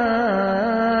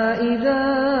إِذَا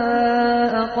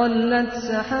أَقَلَّتْ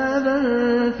سَحَابًا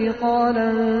ثِقَالًا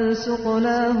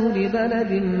سُقْنَاهُ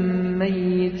لِبَلَدٍ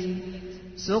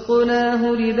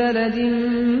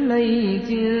مَّيِّتٍ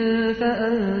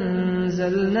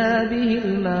فَأَنزَلْنَا بِهِ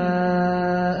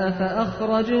الْمَاءَ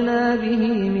فَأَخْرَجْنَا بِهِ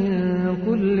مِن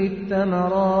كُلِّ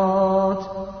الثَّمَرَاتِ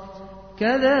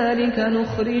كَذَٰلِكَ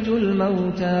نُخْرِجُ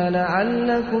الْمَوْتَىٰ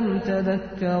لَعَلَّكُمْ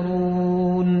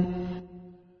تَذَكَّرُونَ.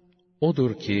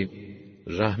 Odur ki,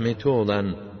 rahmeti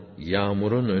olan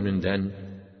yağmurun önünden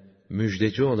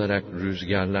müjdeci olarak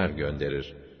rüzgarlar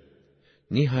gönderir.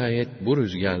 Nihayet bu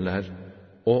rüzgarlar,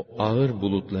 o ağır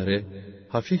bulutları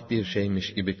hafif bir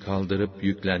şeymiş gibi kaldırıp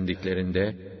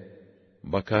yüklendiklerinde,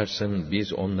 bakarsın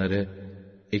biz onları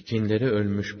ekinleri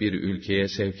ölmüş bir ülkeye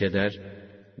sevk eder,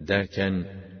 derken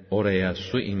oraya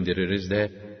su indiririz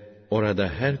de, orada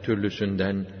her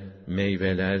türlüsünden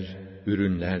meyveler,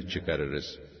 ürünler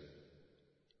çıkarırız.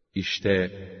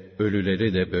 İşte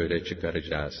ölüleri de böyle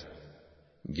çıkaracağız.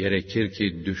 Gerekir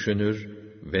ki düşünür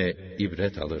ve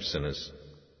ibret alırsınız.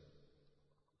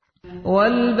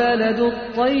 وَالْبَلَدُ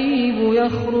الطَّيِّبُ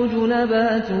يَخْرُجُ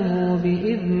نَبَاتُهُ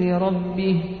بِإِذْنِ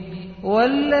رَبِّهِ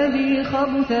وَالَّذ۪ي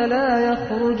خَبُثَ لَا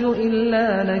يَخْرُجُ إِلَّا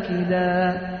نَكِدًا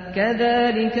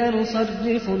كَذَٰلِكَ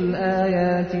نُصَرِّفُ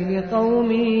الْآيَاتِ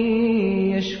لِقَوْمٍ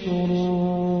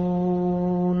يَشْكُرُونَ.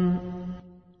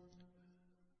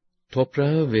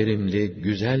 Toprağı verimli,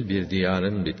 güzel bir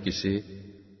diyarın bitkisi,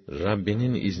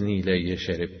 Rabbinin izniyle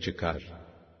yeşerip çıkar.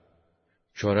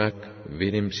 Çorak,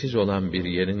 verimsiz olan bir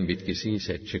yerin bitkisi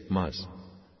ise çıkmaz.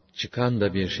 Çıkan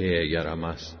da bir şeye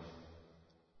yaramaz.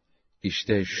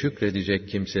 İşte şükredecek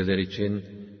kimseler için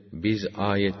biz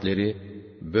ayetleri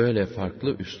böyle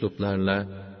farklı üsluplarla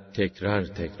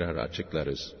tekrar tekrar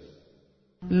açıklarız.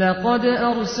 لَقَدْ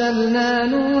أَرْسَلْنَا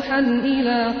نُوحًا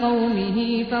إِلَى قَوْمِهِ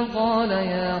فَقَالَ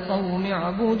يَا قَوْمِ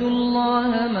اعْبُدُوا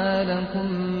اللَّهَ مَا لَكُمْ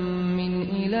مِنْ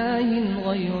إِلَٰهٍ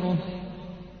غَيْرُهُ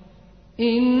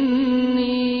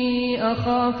إِنِّي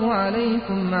أَخَافُ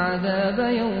عَلَيْكُمْ عَذَابَ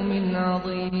يَوْمٍ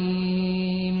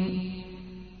عَظِيمٍ.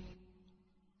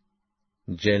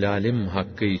 Celalim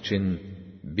hakkı için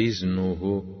biz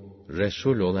Nuh'u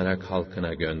Resul olarak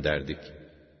halkına gönderdik.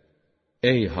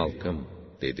 Ey halkım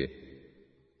dedi.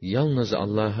 Yalnız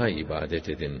Allah'a ibadet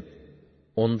edin.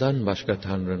 Ondan başka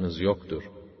tanrınız yoktur.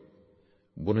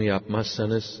 Bunu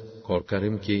yapmazsanız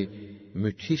korkarım ki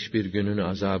müthiş bir günün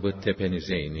azabı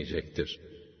tepenize inecektir.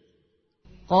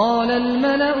 قَالَ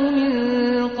الْمَلَأُ مِنْ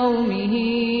قَوْمِهِ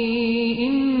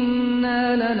إِنَّا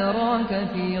لَنَرَاكَ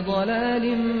فِي ضَلَالٍ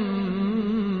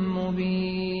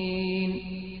مُبِينٍ.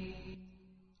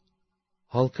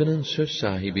 Halkının söz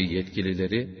sahibi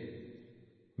yetkilileri,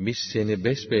 biz seni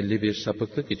besbelli bir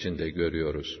sapıklık içinde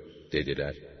görüyoruz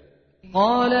dediler.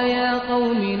 قَالَ يَا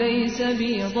قَوْمِ لَيْسَ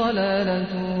بِي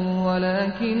ضَلَالَةٌ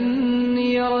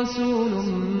وَلَكِنِّي رَسُولٌ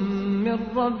مِّن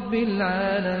رَّبِّ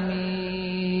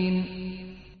الْعَالَمِينَ.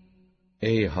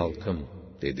 Ey halkım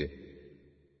dedi.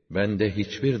 Bende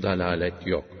hiçbir dalalet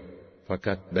yok.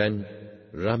 Fakat ben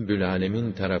Rabbül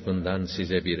Alemin tarafından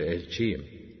size bir elçiyim.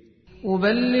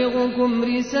 أُبَلِّغُكُمْ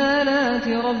رِسَالَاتِ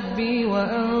رَبِّي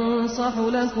وَأَنصَحُ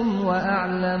لَكُمْ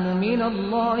وَأَعْلَمُ مِنَ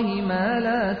اللّٰهِ مَا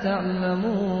لَا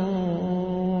تَعْلَمُونَ.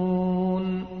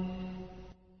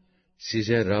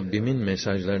 Size Rabbimin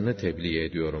mesajlarını tebliğ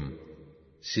ediyorum.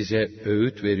 Size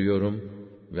öğüt veriyorum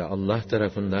ve Allah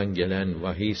tarafından gelen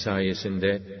vahiy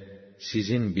sayesinde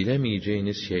sizin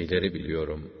bilemeyeceğiniz şeyleri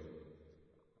biliyorum.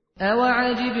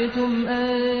 أَوَعَجِبْتُمْ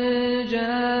أَنْ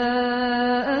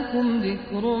جَاءَكُمْ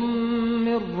ذِكْرٌ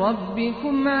مِّن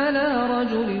رَّبِّكُمْ عَلَى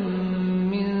رَجُلٍ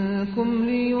مِّنكُمْ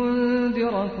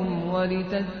لِيُنذِرَكُمْ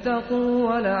وَلِتَتَّقُوا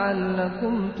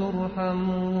وَلَعَلَّكُمْ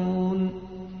تُرْحَمُونَ.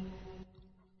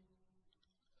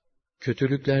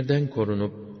 Kötülüklerden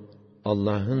korunup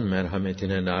Allah'ın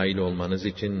merhametine nail olmanız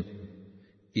için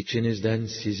içinizden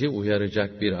sizi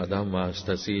uyaracak bir adam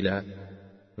vasıtasıyla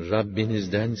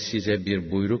Rabbinizden size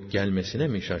bir buyruk gelmesine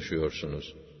mi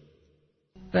şaşıyorsunuz?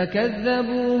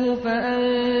 فَكَذَّبُوهُ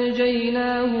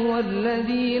فَأَنْجَيْنَاهُ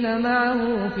وَالَّذ۪ينَ مَعَهُ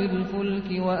فِي الْفُلْكِ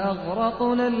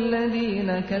وَأَغْرَقْنَا الَّذ۪ينَ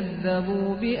كَذَّبُوا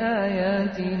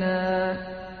بِآيَاتِنَا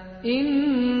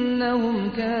إِنَّهُمْ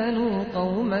كَانُوا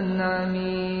قَوْمًا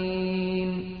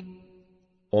عَمِينَ.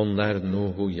 Onlar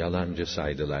Nuh'u yalancı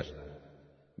saydılar.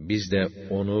 Biz de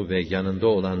onu ve yanında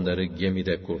olanları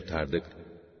gemide kurtardık.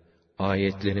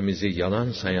 Ayetlerimizi yalan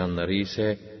sayanları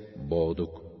ise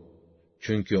boğduk.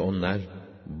 Çünkü onlar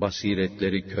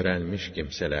basiretleri körelmiş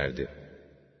kimselerdi.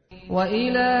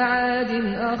 وَإِلَى عَادٍ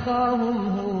أَخَاهُمْ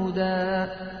هُودًا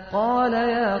قَالَ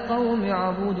يَا قَوْمِ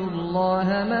اعْبُدُوا اللَّهَ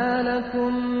مَا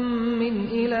لَكُمْ مِنْ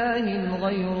إِلَٰهٍ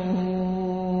غَيْرُهُ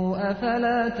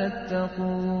أَفَلَا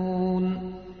تَتَّقُونَ.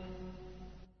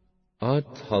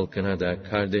 Ad halkına da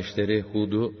kardeşleri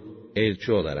Hud'u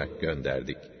elçi olarak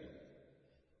gönderdik.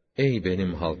 Ey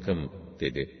benim halkım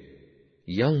dedi.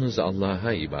 Yalnız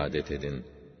Allah'a ibadet edin.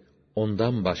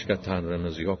 Ondan başka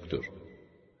tanrınız yoktur.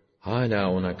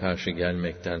 Hala ona karşı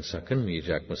gelmekten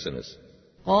sakınmayacak mısınız?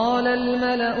 قَالَ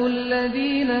الْمَلَأُ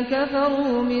الَّذ۪ينَ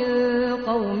كَفَرُوا مِنْ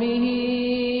قَوْمِهِ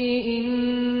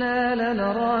إِنَّا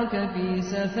لَنَرَاكَ ف۪ي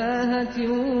سَفَاهَةٍ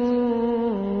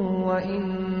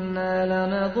وَإِنَّا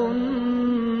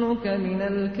لَنَظُنُّكَ مِنَ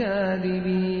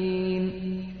الْكَاذِب۪ينَ.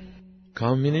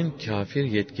 Kavminin kâfir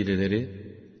yetkilileri,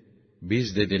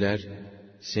 biz dediler,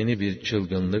 seni bir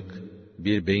çılgınlık,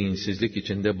 bir beyinsizlik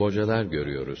içinde bocalar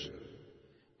görüyoruz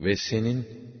ve senin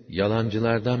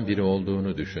yalancılardan biri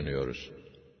olduğunu düşünüyoruz.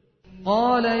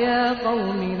 قَالَ يَا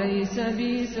قَوْمِ لَيْسَ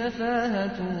بِي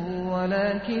سَفَاهَةٌ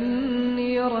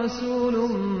وَلَكِنِّي رَسُولٌ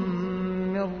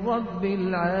مِّن رَّبِّ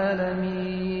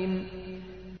الْعَالَمِينَ.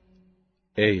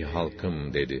 Ey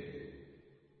halkım dedi.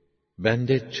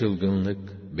 Bende çılgınlık,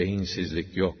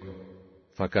 beyinsizlik yok.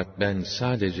 Fakat ben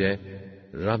sadece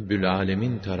Rabbül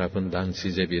Alemin tarafından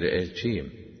size bir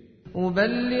elçiyim.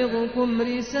 أُبَلِّغُكُمْ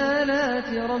رِسَالَاتِ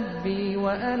رَبِّي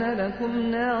وَأَنَا لَكُمْ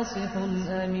نَاصِحٌ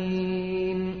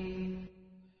أَمِينٌ.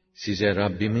 Size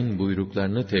Rabbimin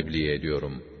buyruklarını tebliğ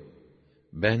ediyorum.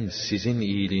 Ben sizin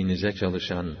iyiliğinize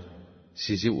çalışan,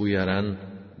 sizi uyaran,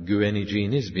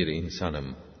 güveneceğiniz bir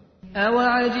insanım.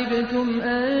 أَوَعَجِبْتُمْ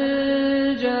أَنْ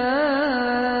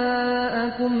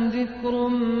جَاءَكُمْ ذِكْرٌ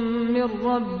مِّنْ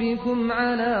رَبِّكُمْ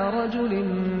عَلَى رَجُلٍ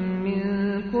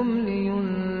مِّنْكُمْ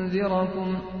لِيُنْذِرَكُمْ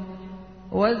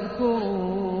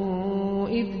وَاذْكُرُوا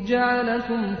إِذْ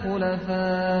جَعَلَكُمْ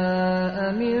خُلَفَاءَ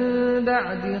مِنْ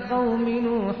بَعْدِ قَوْمِ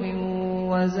نُوحٍ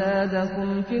وَزَادَكُمْ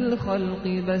فِي الْخَلْقِ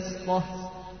بَسْطَةً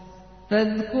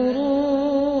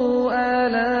فَاذْكُرُوا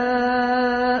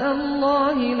آلَاءَ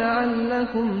اللّٰهِ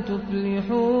لَعَلَّكُمْ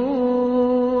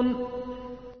تُفْلِحُونَ.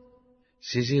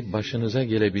 Sizi başınıza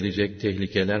gelebilecek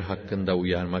tehlikeler hakkında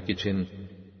uyarmak için,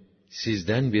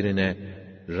 sizden birine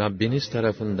Rabbiniz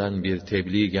tarafından bir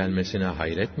tebliğ gelmesine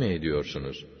hayret mi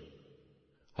ediyorsunuz?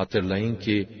 Hatırlayın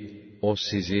ki, o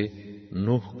sizi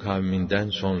Nuh kavminden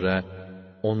sonra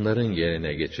onların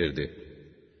yerine geçirdi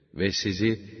ve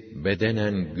sizi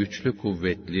bedenen güçlü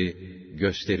kuvvetli,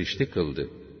 gösterişli kıldı.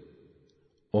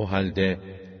 O halde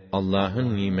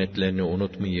Allah'ın nimetlerini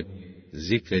unutmayıp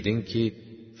zikredin ki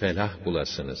felah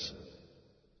bulasınız.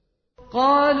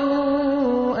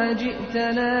 قَالُوا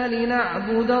أَجِئْتَنَا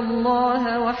لِنَعْبُدَ اللّٰهَ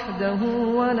وَحْدَهُ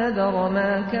وَنَذَرَ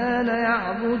مَا كَانَ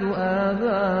يَعْبُدُ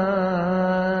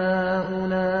آبَاؤُنَا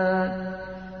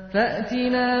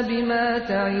فَأْتِنَا بِمَا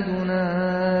تَعِدُنَا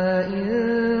إِن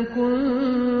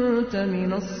كُنتَ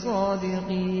مِنَ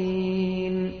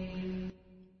الصَّادِقِينَ.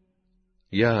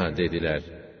 Ya dediler,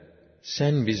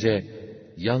 sen bize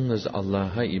yalnız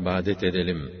Allah'a ibadet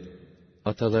edelim,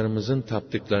 atalarımızın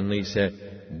taptıklarını ise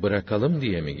bırakalım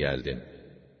diye mi geldin?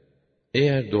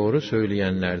 Eğer doğru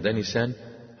söyleyenlerden isen,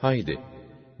 haydi,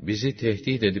 bizi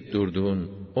tehdit edip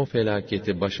durduğun o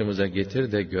felaketi başımıza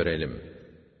getir de görelim.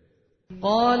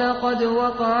 قَالَ قَدْ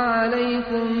وَقَعَ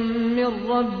عَلَيْكُمْ مِنْ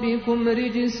رَبِّكُمْ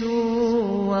رِجْسٌ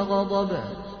وَغَضَبٌ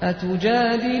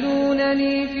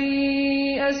أَتُجَادِلُونَنِي فِي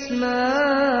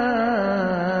أَسْمَاءٍ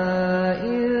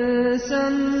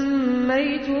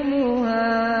سَمَّيْتُمُوهَا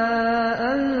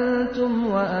أَنْتُمْ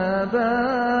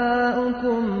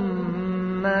وَآبَاؤُكُمْ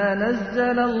مَا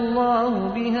نَزَّلَ اللّٰهُ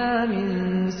بِهَا مِنْ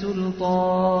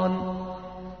سُلْطَانٍ.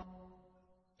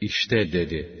 İşte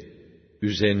dedi,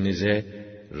 üzerinize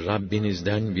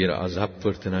Rabbinizden bir azap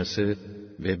fırtınası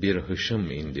ve bir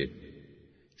hışım indi.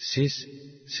 Siz,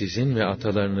 sizin ve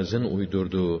atalarınızın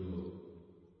uydurduğu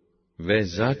ve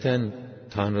zaten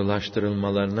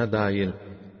tanrılaştırılmalarına dair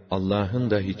Allah'ın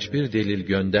da hiçbir delil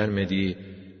göndermediği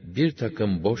bir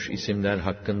takım boş isimler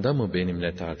hakkında mı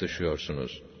benimle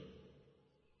tartışıyorsunuz?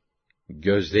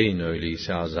 Gözleyin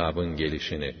öyleyse azabın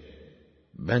gelişini.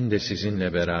 Ben de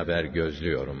sizinle beraber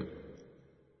gözlüyorum.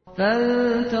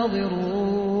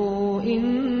 فَانْتَظِرُوا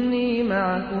إِنِّي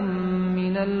مَعَكُمْ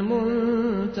مِنَ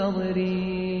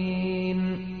الْمُنْتَظِرِينَ.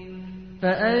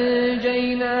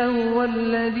 فَأَنْجَيْنَاهُ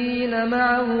وَالَّذِينَ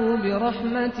مَعَهُ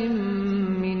بِرَحْمَةٍ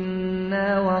مِنَّا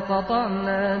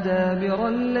وَقَطَعْنَا دَابِرَ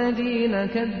الَّذِينَ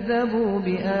كَذَّبُوا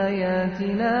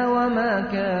بِآيَاتِنَا وَمَا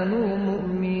كَانُوا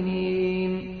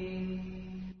مُؤْمِنِينَ.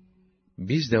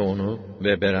 Biz de onu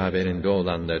ve beraberinde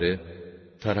olanları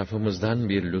tarafımızdan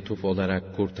bir lütuf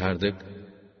olarak kurtardık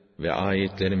ve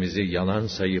ayetlerimizi yalan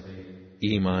sayıp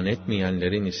iman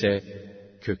etmeyenlerin ise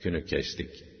kökünü kestik.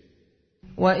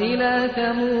 وَإِلَى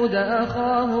ثَمُودَ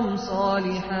أَخَاهُمْ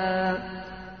صَالِحًا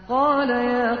قَالَ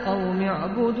يَا قَوْمِ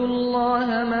اعْبُدُوا اللَّهَ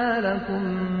مَا لَكُمْ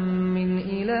مِنْ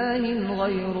إِلَٰهٍ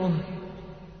غَيْرُهُ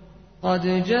قَدْ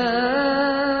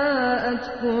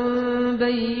جَاءَتْكُمْ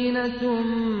بَيِّنَةٌ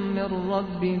مِّن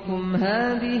رَّبِّكُمْ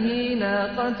هَٰذِهِ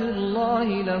نَاقَةُ اللَّهِ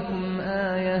لَكُمْ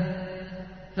آيَةً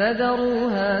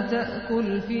فَذَرُوهَا تَأْكُلْ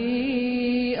فِي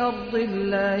أَرْضِ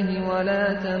اللَّهِ وَلَا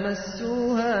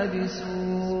تَمَسُّوهَا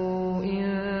بِسُوءٍ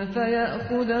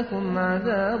فَيَأْخُذَكُمْ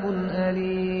عَذَابٌ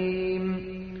أَلِيمٌ.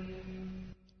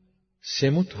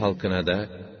 Semud halkına da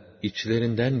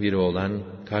içlerinden biri olan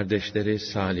kardeşleri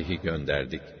Salih'i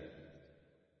gönderdik.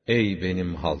 Ey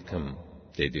benim halkım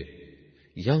dedi.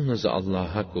 Yalnız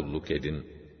Allah'a kulluk edin.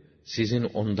 Sizin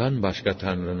ondan başka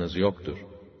tanrınız yoktur.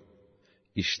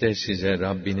 İşte size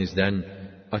Rabbinizden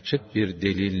açık bir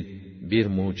delil, bir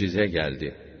mucize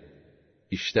geldi.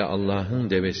 İşte Allah'ın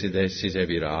devesi de size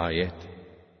bir ayet.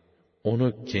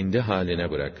 Onu kendi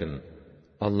haline bırakın.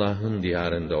 Allah'ın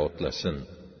diyarında otlasın.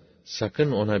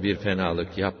 Sakın ona bir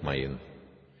fenalık yapmayın.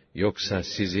 Yoksa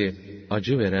sizi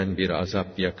acı veren bir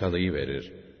azap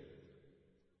yakalayıverir.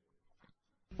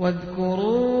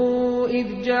 وَاذْكُرُوا إذ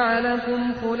جعلكم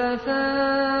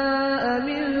خلفاء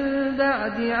من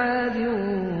بعد عاد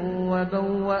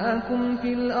وبوأكم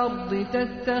في الأرض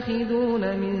تتخذون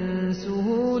من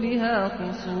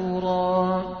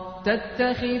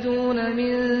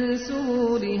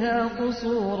سهولها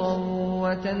قصورا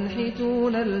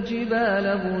وتنحتون الجبال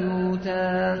بيوتا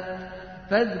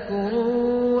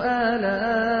فاذكروا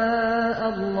آلاء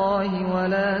الله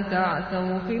ولا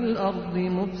تعثوا في الأرض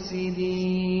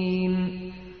مفسدين.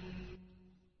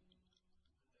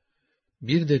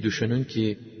 Bir de düşünün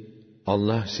ki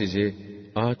Allah sizi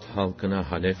Ad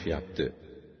halkına halef yaptı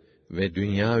ve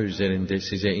dünya üzerinde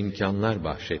size imkanlar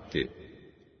bahşetti.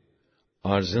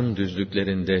 Arzın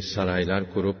düzlüklerinde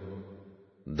saraylar kurup,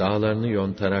 dağlarını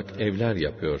yontarak evler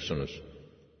yapıyorsunuz.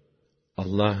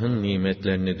 Allah'ın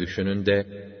nimetlerini düşünün de,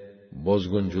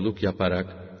 bozgunculuk yaparak,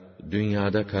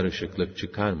 dünyada karışıklık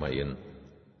çıkarmayın.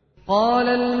 قال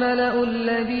الملأ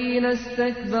الذين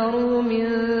استكبروا من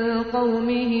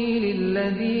قومه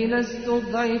للذين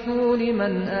استضعفوا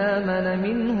لمن آمن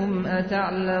منهم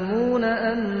أتعلمون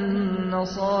أن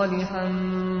صالحا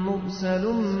مرسل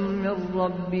من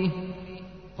ربه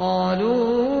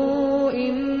قالوا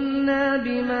إنا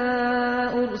بما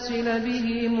أرسل به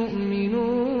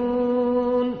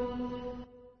مؤمنون.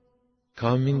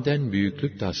 Kavminden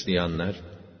büyüklük taslayanlar,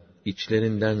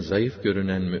 içlerinden zayıf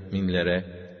görünen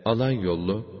müminlere, alay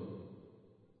yollu,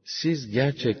 siz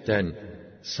gerçekten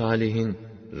Salih'in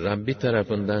Rabbi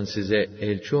tarafından size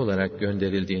elçi olarak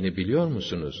gönderildiğini biliyor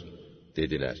musunuz?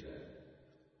 Dediler.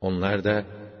 Onlar da,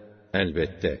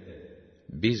 elbette,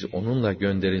 biz onunla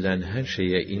gönderilen her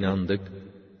şeye inandık,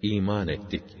 iman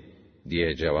ettik,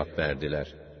 diye cevap verdiler.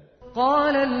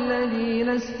 قَالَ الَّذ۪ينَ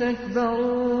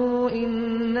اسْتَكْبَرُوا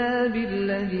اِنَّا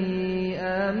بِالَّذ۪ي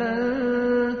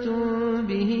آمَنْتُمْ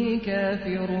بِهِ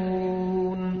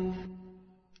كَافِرُونَ.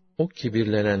 O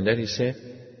kibirlenenler ise,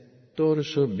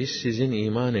 doğrusu biz sizin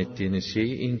iman ettiğiniz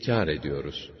şeyi inkar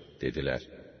ediyoruz, dediler.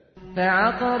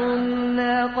 فَعَقَرُوا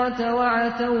النَّاقَةَ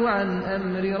وَعَتَوْا عَنْ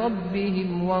أَمْرِ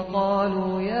رَبِّهِمْ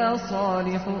وَقَالُوا يَا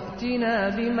صَالِحُ ائْتِنَا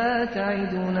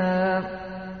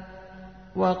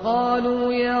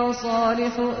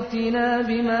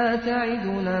بِمَا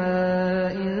تَعِدُنَا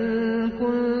إِن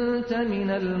كُنتَ مِنَ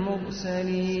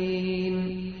الْمُرْسَلِينَ.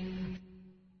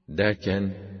 Derken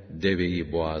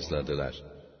deveyi boğazladılar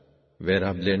ve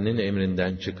Rablerinin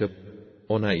emrinden çıkıp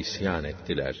ona isyan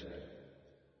ettiler.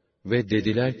 Ve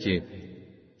dediler ki,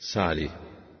 Salih,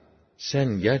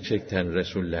 sen gerçekten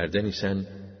Resullerden isen,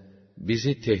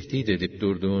 bizi tehdit edip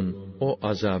durduğun o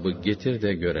azabı getir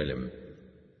de görelim.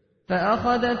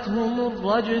 فَأَخَذَتْهُمُ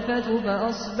الرَّجْفَةُ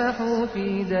فَأَصْبَحُوا فِي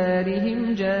دَارِهِمْ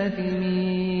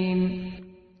جَاثِمِينَ.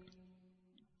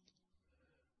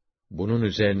 Bunun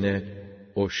üzerine,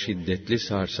 o şiddetli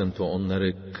sarsıntı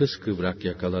onları kıskıvrak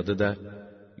yakaladı da,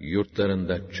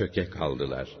 yurtlarında çöke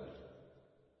kaldılar.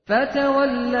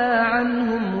 فَتَوَلَّى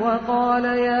عَنْهُمْ وَقَالَ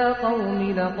يَا قَوْمِ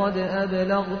لَقَدْ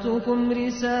أَبْلَغْتُكُمْ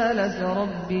رِسَالَةَ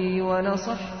رَبِّي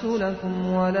وَنَصَحْتُ لَكُمْ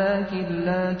وَلَكِنْ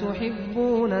لَا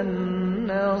تُحِبُّونَ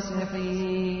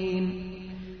النَّاصِحِينَ.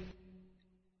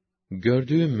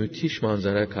 Gördüğü müthiş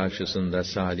manzara karşısında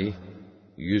Salih,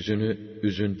 yüzünü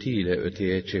üzüntüyle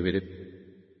öteye çevirip,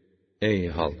 "Ey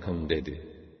halkım," dedi.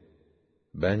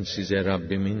 "Ben size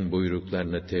Rabbimin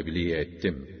buyruklarını tebliğ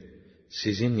ettim.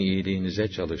 Sizin iyiliğinize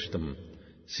çalıştım.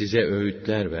 Size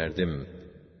öğütler verdim.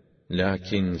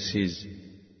 Lakin siz,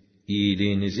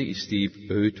 iyiliğinizi isteyip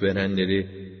öğüt verenleri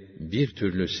bir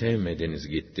türlü sevmediniz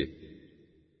gitti."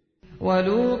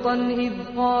 وَلُوطًا إِذْ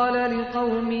قَالَ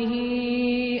لِقَوْمِهِ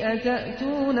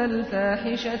أَتَأْتُونَ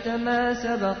الْفَاحِشَةَ مَا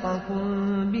سَبَقَكُمْ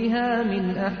بِهَا مِنْ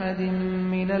أَحَدٍ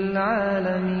مِنَ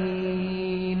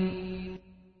الْعَالَمِينَ.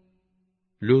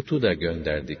 Lut'u da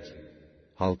gönderdik.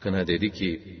 Halkına dedi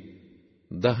ki,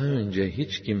 daha önce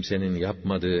hiç kimsenin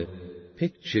yapmadığı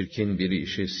pek çirkin bir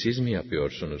işi siz mi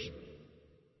yapıyorsunuz?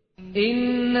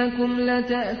 İnnekum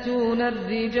leta'tun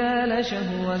er-ricale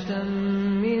şehveten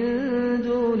min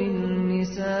dunin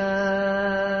nisaa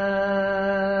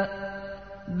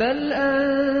bel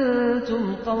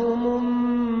entum kavmun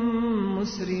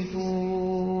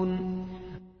musrifun.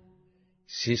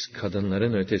 Siz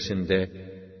kadınların ötesinde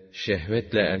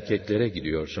şehvetle erkeklere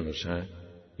gidiyorsunuz ha?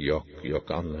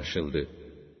 Yok anlaşıldı.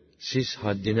 Siz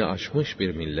haddini aşmış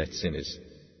bir milletsiniz.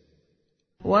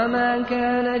 وَمَا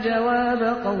كَانَ جَوَابَ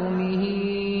قَوْمِهِ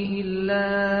إِلَّا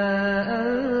أَنْ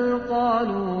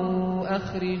قَالُوا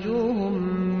أَخْرِجُوهُمْ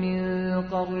مِنْ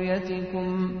قَرْيَتِكُمْ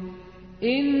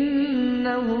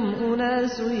إِنَّهُمْ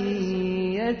أُنَاسٌ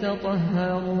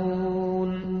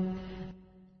يَتَطَهَّرُونَ.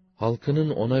 Halkının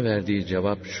ona verdiği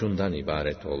cevap şundan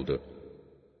ibaret oldu: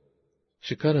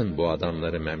 çıkarın bu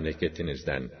adamları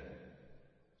memleketinizden.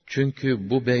 Çünkü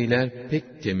bu beyler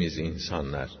pek temiz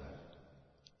insanlar.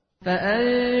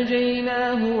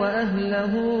 فَأَنْجَيْنَاهُ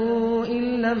وَأَهْلَهُ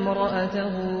إِلَّا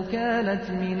امْرَأَتَهُ كَانَتْ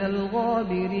مِنَ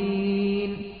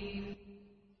الْغَابِرِينَ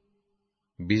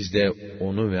Biz de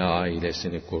onu ve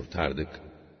ailesini kurtardık.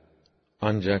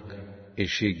 Ancak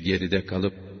eşi geride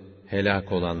kalıp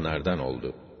helak olanlardan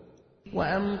oldu.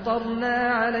 وَأَمْطَرْنَا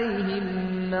عَلَيْهِمْ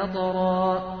مَطَرًا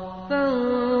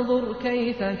فَانظُرْ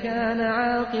كَيْفَ كَانَ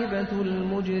عَاقِبَةُ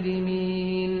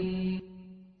الْمُجْرِمِينَ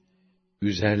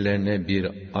Üzerlerine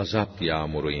bir azap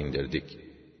yağmuru indirdik.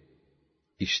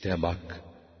 İşte bak,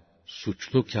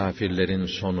 suçlu kâfirlerin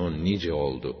sonu nice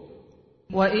oldu.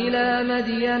 وَإِلَى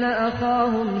مَدْيَنَ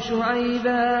أَخَاهُمْ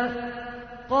شُعَيْبًا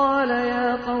قَالَ يَا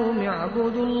قَوْمِ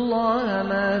اعْبُدُوا اللَّهَ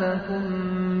مَا لَكُمْ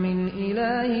مِنْ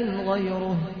إِلَٰهٍ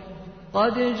غَيْرُهُ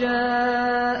قَدْ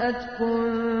جَاءَتْكُمْ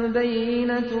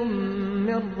بَيِّنَةٌ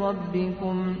مِّن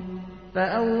رَّبِّكُمْ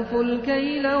فَأَوْفُوا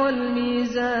الْكَيْلَ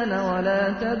وَالْمِيزَانَ وَلَا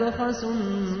تَبْخَسُوا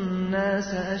النَّاسَ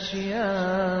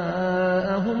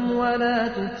أَشْيَاءَهُمْ وَلَا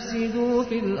تُفْسِدُوا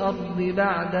فِي الْأَرْضِ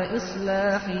بَعْدَ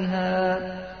إِصْلَاحِهَا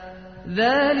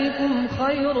ذَٰلِكُمْ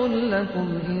خَيْرٌ لَّكُمْ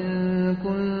إِن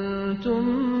كُنتُم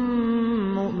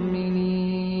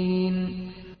مُّؤْمِنِينَ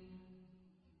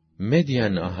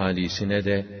Medyen ahalisine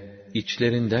de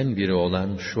içlerinden biri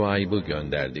olan Şuayb'ı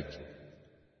gönderdik.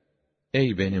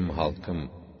 Ey benim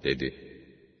halkım, dedi.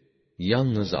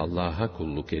 Yalnız Allah'a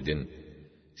kulluk edin.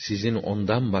 Sizin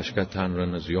ondan başka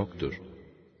tanrınız yoktur.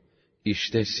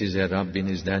 İşte size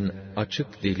Rabbinizden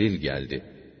açık delil geldi.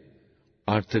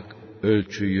 Artık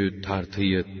ölçüyü,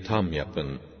 tartıyı tam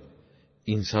yapın.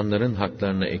 İnsanların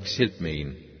haklarını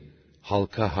eksiltmeyin.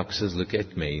 Halka haksızlık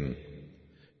etmeyin.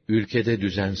 Ülkede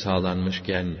düzen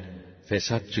sağlanmışken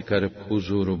fesat çıkarıp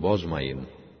huzuru bozmayın.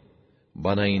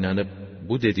 Bana inanıp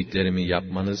bu dediklerimi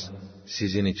yapmanız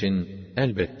sizin için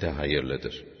elbette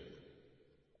hayırlıdır.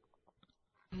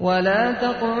 وَلَا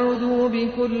تَقْعُدُوا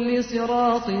بِكُلِّ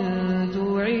صِرَاطٍ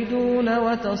تُوعِدُونَ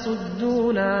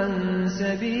وَتَصُدُّونَ عَن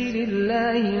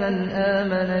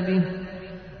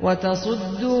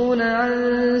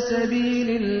سَبِيلِ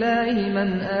اللَّهِ مَنْ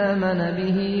آمَنَ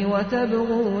بِهِ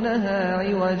وَتَبْغُونَهَا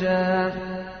عِوَجًا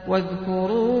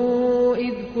وَاذْكُرُوا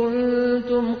إِذْ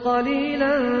كُنتُمْ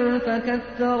قَلِيلًا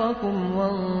فَكَثَّرَكُمْ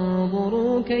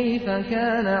وَانظُرُوا كَيْفَ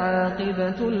كَانَ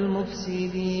عَاقِبَةُ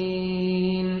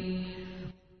الْمُفْسِدِينَ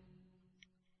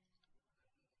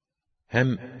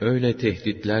Hem öyle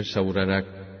tehditler savurarak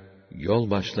yol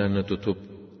başlarını tutup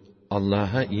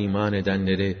Allah'a iman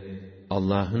edenleri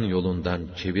Allah'ın yolundan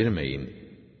çevirmeyin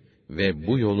ve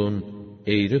bu yolun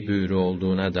eğri büğrü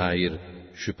olduğuna dair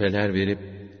şüpheler verip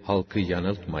halkı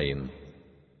yanıltmayın.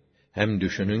 Hem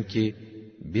düşünün ki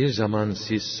bir zaman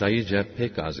siz sayıca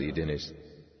pek az idiniz.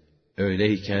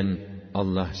 Öyleyken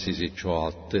Allah sizi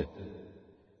çoğalttı.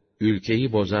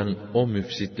 Ülkeyi bozan o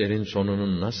müfsitlerin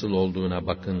sonunun nasıl olduğuna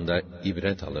bakın da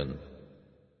ibret alın.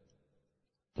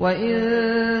 وَإِنْ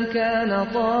كَانَ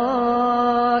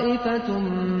طَائِفَةٌ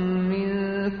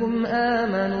مِّنكُمْ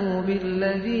آمَنُوا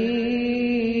بِالَّذِي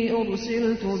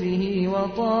أُرْسِلْتُ بِهِ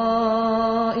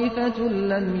وَطَائِفَةٌ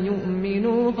لَّمْ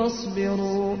يُؤْمِنُوا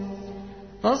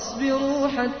فَاصْبِرُوا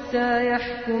حَتَّى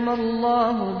يَحْكُمَ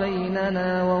اللَّهُ بَيْنَنَا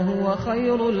وَهُوَ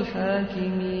خَيْرُ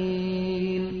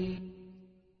الْحَاكِمِينَ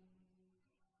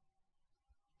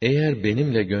Eğer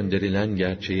benimle gönderilen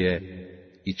gerçeğe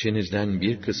içinizden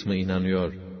bir kısmı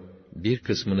inanıyor, bir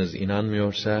kısmınız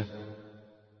inanmıyorsa,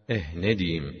 ne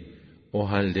diyeyim,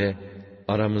 o halde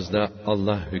aramızda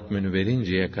Allah hükmünü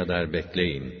verinceye kadar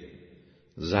bekleyin.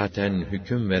 Zaten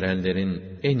hüküm verenlerin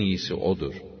en iyisi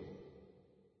O'dur.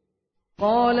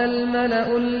 قَالَ الْمَلَأُ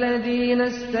الَّذ۪ينَ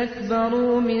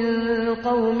اسْتَكْبَرُوا مِنْ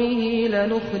قَوْمِهِ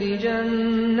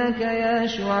لَنُخْرِجَنَّكَ يَا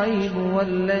شُعَيْبُ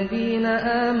وَالَّذ۪ينَ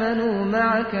آمَنُوا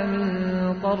مَعَكَ مِنْ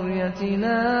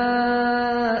قَرْيَتِنَا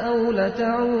أَوْ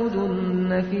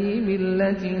لَتَعُودُنَّ ف۪ي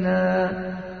مِلَّتِنَا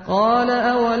قَالَ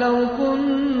أَوَلَوْ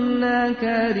كُنَّا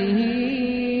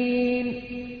كَارِهِينَ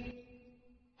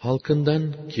Halkından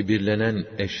kibirlenen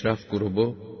eşraf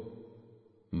grubu,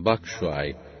 bak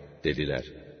Şuayb dediler.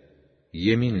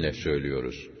 Yeminle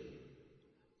söylüyoruz.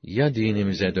 Ya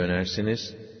dinimize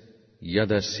dönersiniz, ya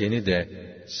da seni de,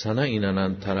 sana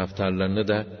inanan taraftarlarını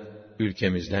da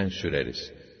ülkemizden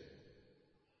süreriz.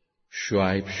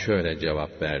 Şuayb şöyle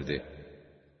cevap verdi.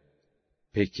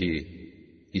 Peki,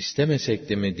 istemesek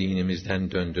de mi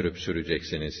dinimizden döndürüp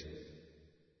süreceksiniz?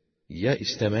 Ya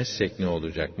istemezsek ne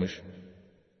olacakmış?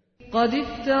 قَدِ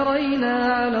افْتَرَيْنَا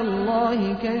عَلَى اللّٰهِ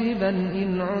كَذِبًا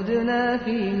إِنْ عُدْنَا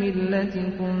فِي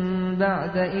مِلَّتِكُمْ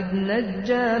بَعْدَ إِذْ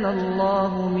نَجَّانَا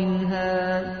اللّٰهُ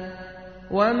مِنْهَا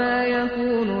وَمَا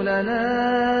يَكُونُ لَنَا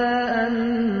أَنْ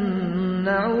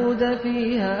نَعُودَ نرد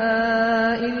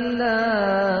فيها إلا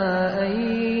أن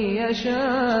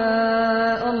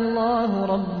يشاء الله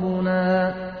ربنا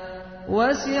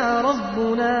وسع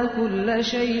ربنا كل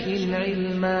شيء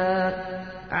علما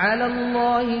على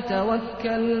الله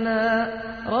توكلنا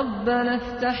ربنا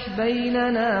افتح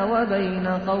بيننا وبين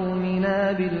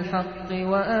قومنا بالحق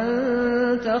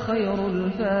وأنت خير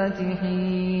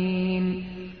الفاتحين.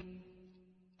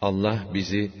 Allah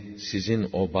bizi sizin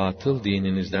o batıl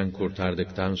dininizden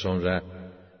kurtardıktan sonra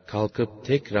kalkıp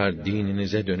tekrar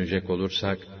dininize dönecek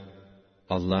olursak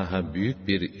Allah'a büyük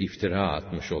bir iftira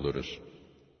atmış oluruz.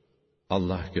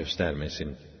 Allah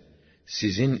göstermesin.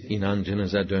 Sizin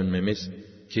inancınıza dönmemiz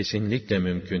kesinlikle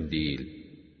mümkün değil.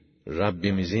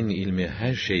 Rabbimizin ilmi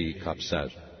her şeyi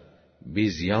kapsar.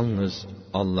 Biz yalnız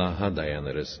Allah'a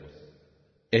dayanırız.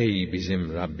 Ey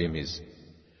bizim Rabbimiz!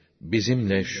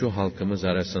 Bizimle şu halkımız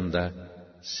arasında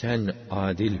sen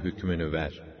adil hükmünü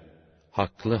ver.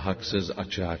 Haklı haksız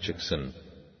açığa çıksın.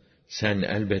 Sen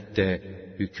elbette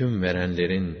hüküm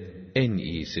verenlerin en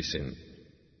iyisisin.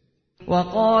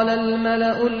 وَقَالَ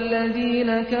الْمَلَأُ الَّذ۪ينَ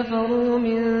كَفَرُوا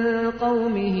مِنْ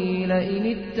قَوْمِهِ لَئِنِ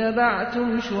اتَّبَعْتُمْ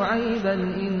شُعَيْبًا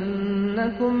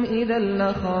إِنَّكُمْ اِذًا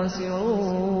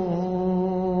لَخَاسِرُونَ.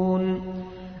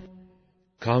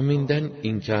 Kavminden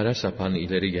inkara sapan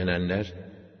ileri gelenler,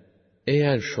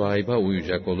 eğer Şuayb'a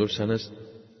uyacak olursanız,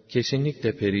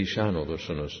 kesinlikle perişan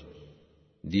olursunuz,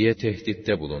 diye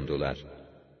tehditte bulundular.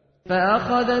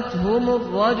 فَأَخَذَتْهُمُ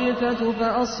الرَّجْفَةُ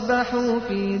فَأَصْبَحُوا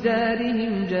فِي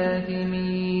دَارِهِمْ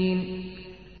جَاثِمِينَ.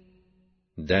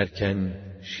 Derken,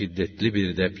 şiddetli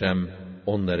bir deprem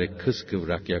onları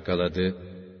kıskıvrak yakaladı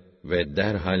ve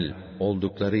derhal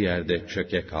oldukları yerde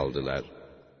çöke kaldılar.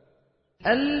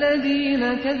 الَّذ۪ينَ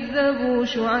كَذَّبُوا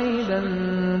شُعَيْبًا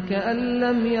كَأَنْ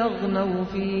لَمْ يَغْنَوْا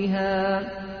ف۪يهَا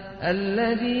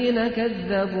الَّذ۪ينَ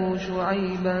كَذَّبُوا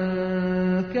شُعَيْبًا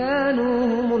كَانُوا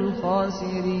هُمُ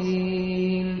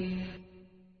الْخَاسِرِينَ.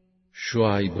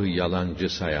 Şuayb'ı yalancı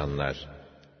sayanlar,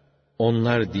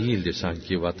 onlar değildi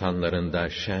sanki vatanlarında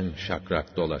şen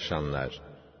şakrak dolaşanlar.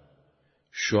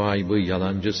 Şuayb'ı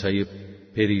yalancı sayıp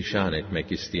perişan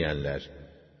etmek isteyenler,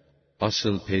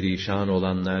 asıl perişan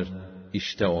olanlar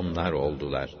işte onlar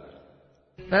oldular.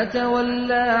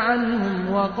 فَتَوَلَّى عَنْهُمْ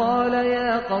وَقَالَ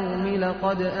يَا قَوْمِ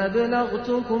لَقَدْ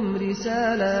أَبْلَغْتُكُمْ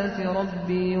رِسَالَاتِ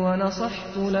رَبِّي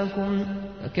وَنَصَحْتُ لَكُمْ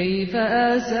فَكَيْفَ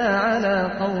آسَى عَلَى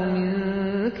قَوْمٍ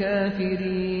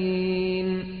كَافِرِينَ.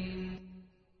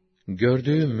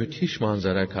 Gördüğü müthiş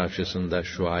manzara karşısında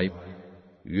Şuayb,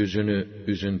 yüzünü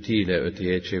üzüntüyle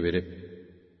öteye çevirip,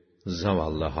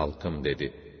 "Zavallı halkım"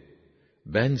 dedi.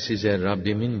 "Ben size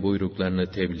Rabbimin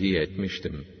buyruklarını tebliğ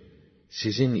etmiştim.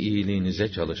 Sizin iyiliğinize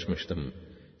çalışmıştım.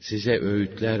 Size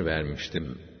öğütler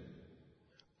vermiştim.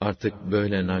 Artık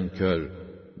böyle nankör,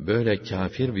 böyle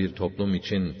kâfir bir toplum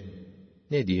için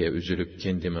ne diye üzülüp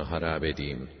kendimi harap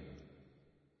edeyim?"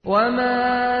 وَمَا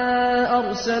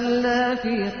أَرْسَلْنَا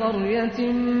فِي قَرْيَةٍ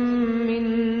مِّن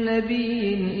نَّبِيٍّ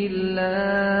إِلَّا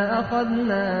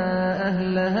أَخَذْنَا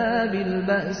أَهْلَهَا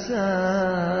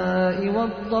بِالْبَأْسَاءِ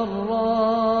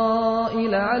وَالضَّرَّاءِ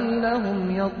لَعَلَّهُمْ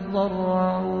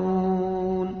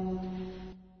يَضَّرَّعُونَ.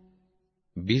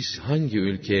 Biz hangi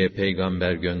ülkeye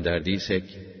peygamber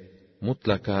gönderdiysek,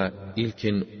 mutlaka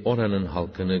ilkin oranın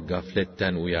halkını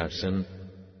gafletten uyarsın,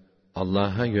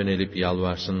 Allah'a yönelip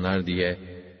yalvarsınlar diye,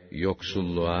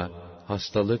 yoksulluğa,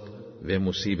 hastalık ve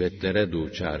musibetlere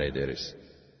duçar ederiz.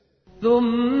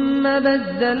 ثُمَّ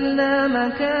بَدَّلْنَا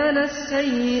مَكَانَ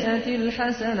السَّيِّئَةِ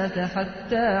الْحَسَنَةَ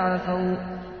حَتَّى عَفَوْا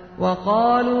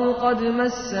وَقَالُوا قَدْ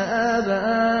مَسَّ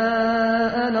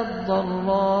آبَاءَنَا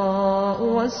الضَّرَّاءُ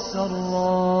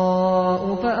وَالسَّرَّاءُ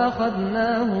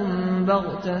فَأَخَذْنَاهُمْ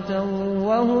بَغْتَةً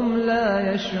وَهُمْ لَا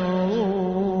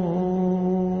يَشْعُرُونَ.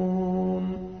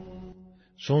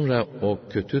 Sonra o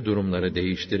kötü durumları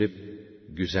değiştirip,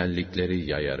 güzellikleri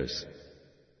yayarız.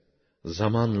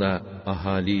 Zamanla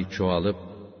ahali çoğalıp,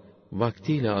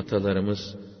 vaktiyle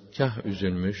atalarımız kah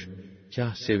üzülmüş,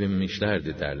 kah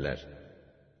sevinmişlerdi derler.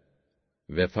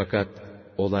 Ve fakat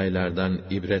olaylardan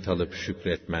ibret alıp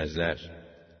şükretmezler.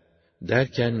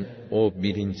 Derken o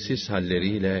bilinçsiz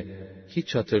halleriyle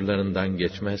hiç hatırlarından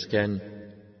geçmezken,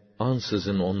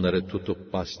 ansızın onları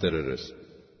tutup bastırırız.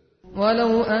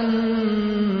 وَلَوْ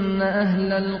أَنَّ أَهْلَ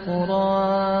الْقُرَىٰ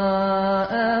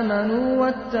آمَنُوا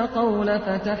وَاتَّقَوْا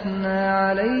لَفَتَحْنَا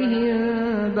عَلَيْهِم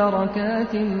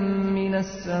بَرَكَاتٍ مِّنَ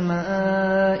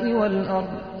السَّمَاءِ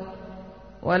وَالْأَرْضِ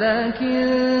وَلَٰكِن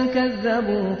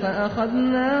كَذَّبُوا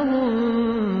فَأَخَذْنَاهُم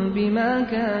بِمَا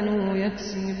كَانُوا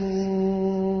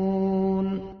يَكْسِبُونَ.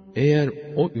 Eğer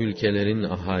o ülkelerin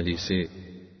ahalisi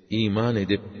iman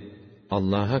edip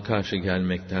Allah'a karşı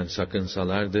gelmekten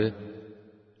sakınsalardı,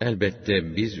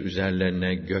 elbette biz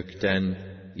üzerlerine gökten,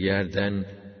 yerden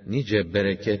nice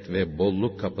bereket ve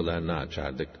bolluk kapılarını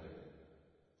açardık.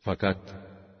 Fakat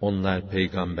onlar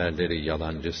peygamberleri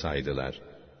yalancı saydılar.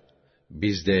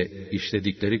 Biz de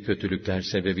işledikleri kötülükler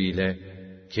sebebiyle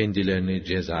kendilerini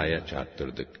cezaya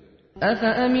çarptırdık.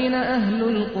 أَفَأَمِنَ أَهْلُ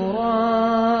الْقُرَىٰ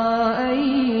أَن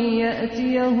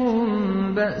يَأْتِيَهُم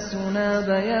بَأْسُنَا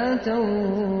بَيَاتًا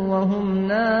وَهُمْ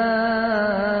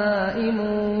نَائِمُونَ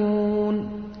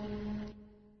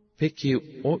Peki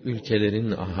o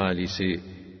ülkelerin ahalisi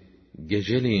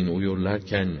geceleyin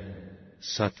uyurlarken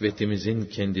satvetimizin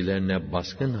kendilerine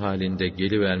baskın halinde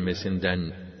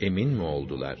gelivermesinden emin mi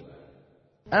oldular?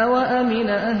 أَوَأَمِنَ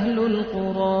أَهْلُ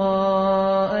الْقُرَىٰ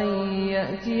أَن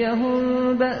يَأْتِيَهُم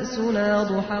بَأْسُنَا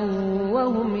ضُحًى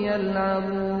وَهُمْ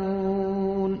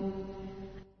يَلْعَبُونَ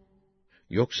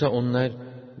Yoksa onlar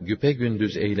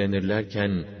güpegündüz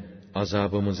eğlenirlerken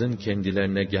azabımızın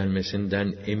kendilerine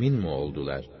gelmesinden emin mi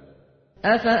oldular?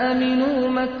 أَفَأَمِنُوا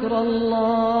مَكْرَ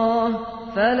اللّٰهِ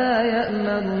فَلَا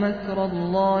يَأْمَنُ مَكْرَ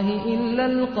اللّٰهِ إِلَّا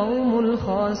الْقَوْمُ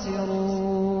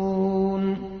الْخَاسِرُونَ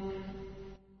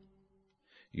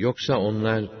Yoksa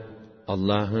onlar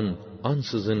Allah'ın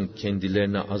ansızın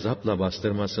kendilerine azapla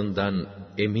bastırmasından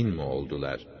emin mi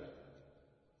oldular?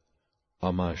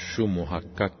 Ama şu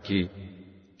muhakkak ki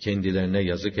kendilerine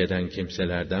yazık eden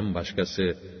kimselerden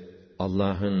başkası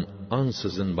Allah'ın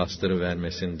ansızın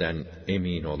bastırıvermesinden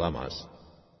emin olamaz.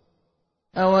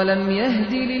 أَوَلَمْ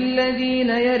يَهْدِ لِلَّذ۪ينَ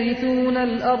يَرِثُونَ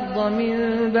الْأَرْضَ مِنْ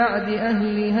بَعْدِ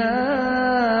أَهْلِهَا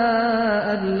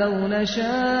أَنْ لَوْ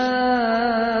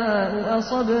نَشَاءُ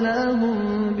أَصَبْنَاهُمْ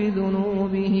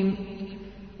بِذُنُوبِهِمْ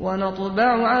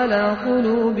وَنَطْبَعُ عَلَى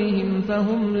قُلُوبِهِمْ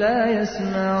فَهُمْ لَا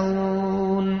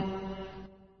يَسْمَعُونَ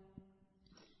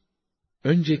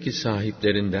Önceki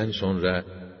sahiplerinden sonra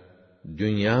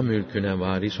dünya mülküne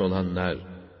varis olanlar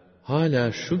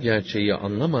hala şu gerçeği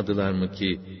anlamadılar mı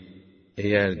ki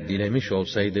eğer dilemiş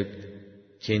olsaydık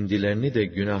kendilerini de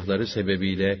günahları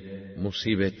sebebiyle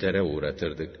musibetlere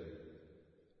uğratırdık.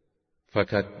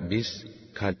 Fakat biz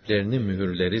kalplerini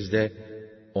mühürleriz de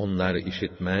onlar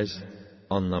işitmez,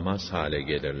 anlamaz hale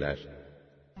gelirler.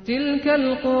 تِلْكَ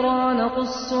الْقُرَى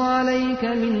نَقُصُّ عَلَيْكَ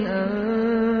مِنْ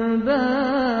أَنْبَائِهَا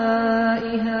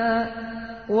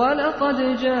وَلَقَدْ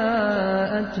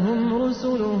جَاءَتْهُمْ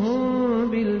رُسُلُهُم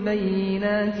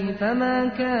بِالْبَيِّنَاتِ فَمَا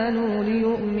كَانُوا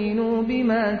لِيُؤْمِنُوا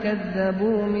بِمَا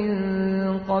كَذَّبُوا مِن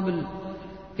قَبْلُ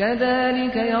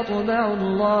كَذَٰلِكَ يَطْبَعُ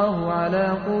اللّٰهُ عَلَى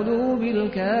قُلُوبِ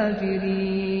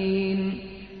الْكَافِرِينَ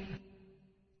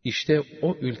İşte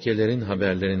o ülkelerin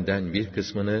haberlerinden bir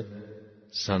kısmını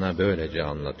sana böylece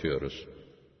anlatıyoruz.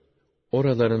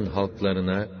 Oraların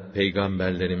halklarına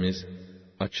peygamberlerimiz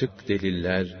açık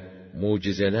deliller,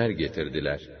 mucizeler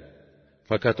getirdiler.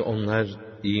 Fakat onlar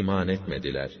iman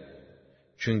etmediler.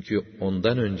 Çünkü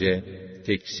ondan önce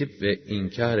tekzip ve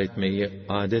inkar etmeyi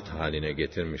adet haline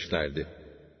getirmişlerdi.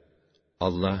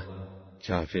 Allah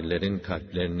kâfirlerin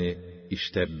kalplerini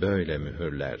işte böyle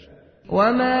mühürler.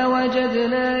 وَمَا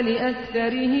وَجَدْنَا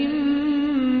لِأَكْثَرِهِم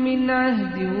مِّنْ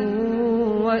عَهْدٍ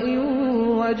وَإِنْ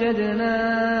وَجَدْنَا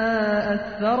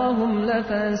أَكْثَرَهُمْ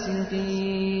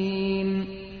لَفَاسِقِينَ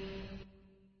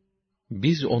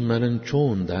Biz onların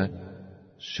çoğunda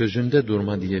sözünde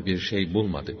durma diye bir şey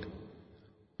bulmadık.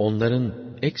 Onların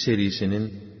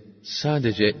ekserisinin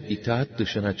sadece itaat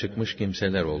dışına çıkmış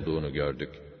kimseler olduğunu gördük.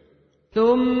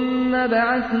 ثُمَّ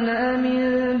بَعَثْنَا مِنْ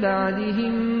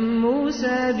بَعْدِهِمْ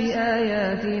مُوسَى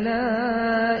بِآيَاتِنَا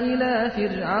إِلَى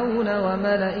فِرْعَوْنَ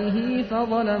وَمَلَئِهِ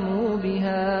فَظَلَمُوا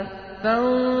بِهَا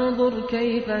فَانظُرْ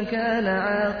كَيْفَ كَانَ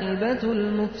عَاقِبَةُ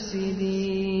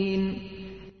الْمُفْسِدِينَ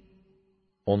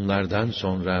Onlardan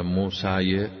sonra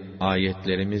Musa'yı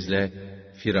ayetlerimizle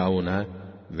Firavun'a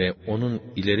ve onun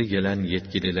ileri gelen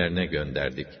yetkililerine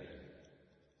gönderdik.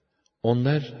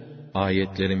 Onlar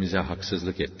ayetlerimize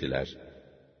haksızlık ettiler.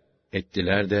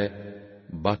 Ettiler de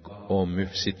bak o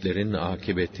müfsitlerin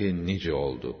akıbeti nice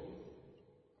oldu.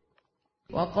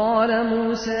 وَقَالَ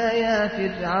مُوسَى يَا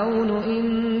فِرْعَوْنُ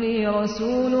إِنِّي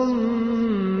رَسُولٌ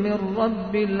مِّن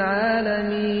رَّبِّ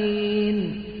الْعَالَمِينَ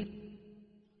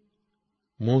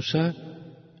Musa,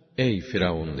 ey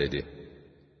Firavun dedi,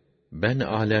 ben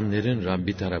alemlerin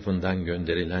Rabbi tarafından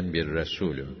gönderilen bir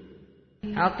Resulüm.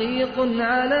 حَقِيقٌ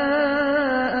عَلَى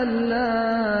أَنْ لَا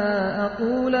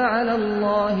أَقُولَ عَلَى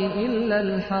اللّٰهِ إِلَّا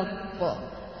الْحَقَّ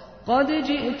قَدْ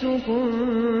جِئْتُكُمْ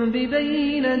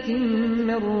بِبَيِّنَةٍ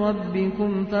مِّن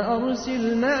رَّبِّكُمْ فَأَرْسِلْ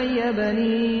مَعِيَ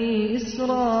بَنِي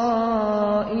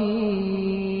إِسْرَائِيلَ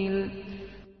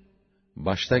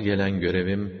Başta gelen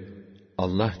görevim,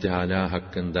 Allah Teâlâ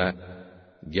hakkında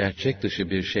gerçek dışı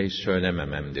bir şey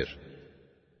söylemememdir.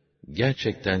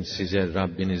 gerçekten size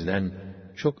Rabbinizden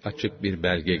çok açık bir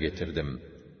belge getirdim.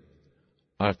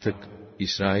 Artık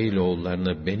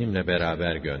İsrailoğullarını benimle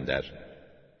beraber gönder.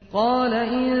 قَالَ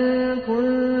إِن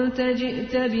كُنتَ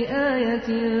جِئْتَ بِآيَةٍ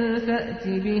فَأْتِ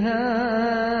بِهَا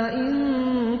إِن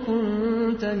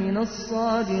كُنتَ مِنَ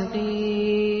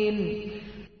الصَّادِقِينَ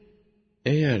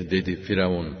Eğer dedi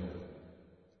Firavun,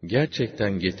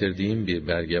 gerçekten getirdiğin bir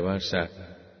belge varsa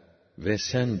ve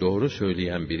sen doğru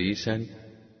söyleyen biriysen,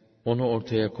 onu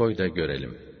ortaya koy da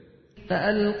görelim.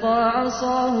 فَأَلْقَى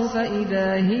عَصَاهُ فَإِذَا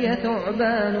هِيَ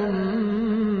ثُعْبَانٌ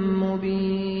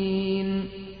مُّبِينٌ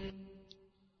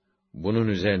Bunun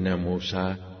üzerine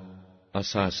Musa,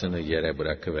 asasını yere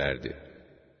bırakıverdi.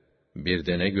 Bir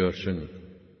de ne görsün,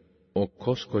 o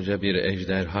koskoca bir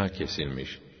ejderha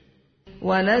kesilmiş.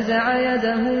 وَنَزَعَ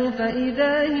يَدَهُ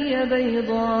فَإِذَا هِيَ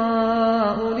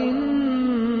بَيْضَاءُ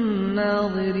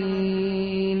لِلنَّاظِرِينَ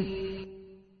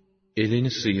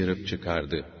Elini sıyırıp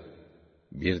çıkardı.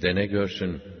 Bir de ne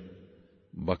görsün,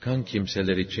 bakan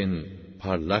kimseler için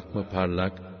parlak mı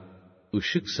parlak,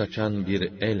 ışık saçan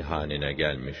bir el haline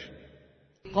gelmiş.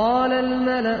 قَالَ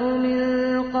الْمَلَأُ مِنْ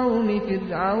قَوْمِ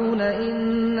فِرْعَوْنَ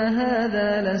إِنَّ هَذَا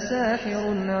لَسَاحِرٌ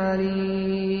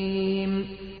عَلِيمٌ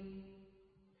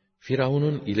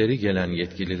Firavun'un ileri gelen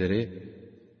yetkilileri,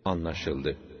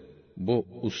 anlaşıldı, bu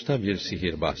usta bir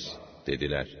sihirbaz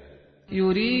dediler.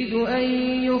 يُرِيدُ أَنْ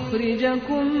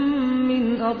يُخْرِجَكُمْ مِنْ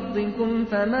أَرْضِكُمْ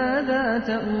فَمَاذَا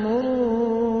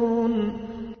تَأْمُرُونَ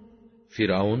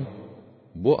Firavun,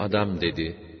 bu adam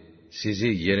dedi, sizi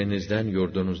yerinizden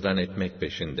yurdunuzdan etmek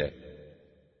peşinde.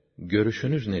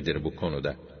 Görüşünüz nedir bu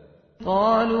konuda?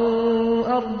 قَالُوا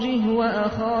أَرْجِهْ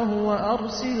وَأَخَاهُ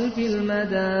وَأَرْسِلْ فِي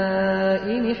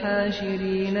الْمَدَائِنِ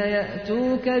حَاشِرِينَ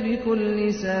يَأْتُوكَ بِكُلِّ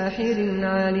سَاحِرٍ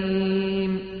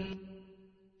عَلِيمٍ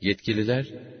Yetkililer,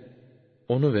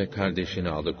 onu ve kardeşini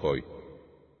alıkoy.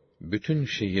 Bütün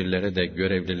şehirlere de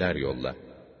görevliler yolla.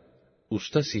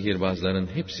 Usta sihirbazların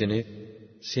hepsini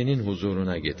senin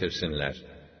huzuruna getirsinler,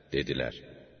 dediler.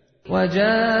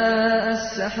 وَجَاءَ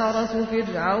السَّحَرَةُ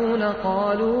فِرْعَوْنَ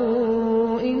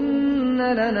قَالُوا إِنَّ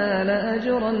لَنَا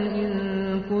لَأَجْرًا إِن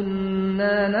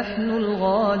كُنَّا نَحْنُ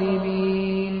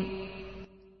الْغَالِبِينَ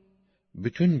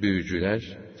Bütün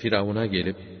büyücüler Firavun'a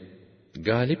gelip,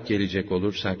 galip gelecek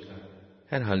olursak,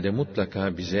 herhalde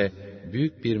mutlaka bize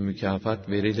büyük bir mükafat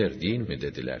verilir değil mi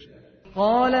dediler.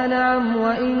 قَالَ نَعَمْ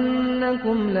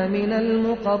وَإِنَّكُمْ لَمِنَ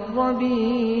الْمُقَرَّبِينَ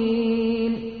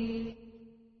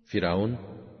Firavun,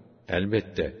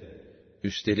 elbette,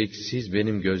 üstelik siz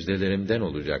benim gözdelerimden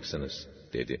olacaksınız,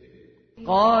 dedi.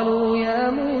 قَالُوا يَا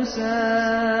مُوسَى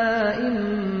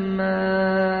إِمَّا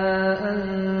أَن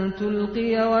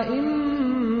تُلْقِيَ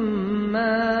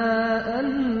وَإِمَّا أَن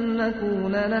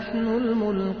نَّكُونَ نَحْنُ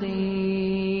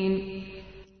الْمُلْقِينَ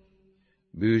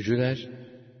Büyücüler,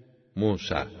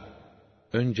 Musa,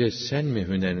 önce sen mi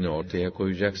hünerini ortaya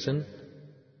koyacaksın,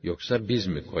 yoksa biz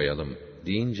mi koyalım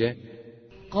deyince,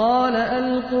 قَالَ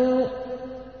أَلْقُوا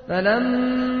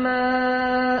فَلَمَّا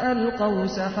أَلْقَوْا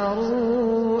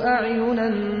سَحَرُوا أَعْيُنَ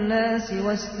النَّاسِ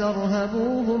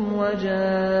وَاسْتَرْهَبُوهُمْ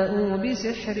وَجَاءُوا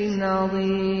بِسِحْرٍ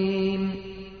عَظِيمٍ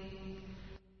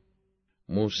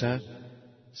Musa,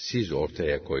 siz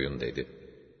ortaya koyun dedi.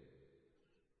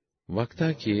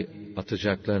 Vaktaki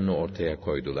atacaklarını ortaya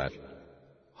koydular.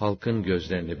 Halkın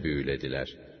gözlerini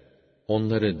büyülediler.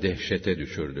 Onları dehşete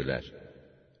düşürdüler.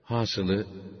 Hasılı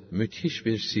müthiş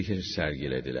bir sihir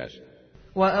sergilediler.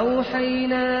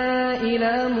 وَأَوْحَيْنَا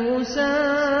إِلَى مُوسَى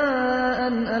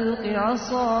أَنْ أَلْقِ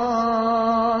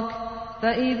عَصَاكَ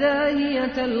فَإِذَا هِيَ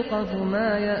تَلْقَفُ مَا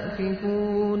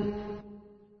يَأْفِكُونَ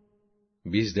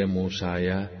Biz de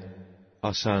Musa'ya,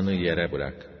 asanı yere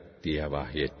bırak diye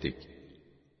vahyettik.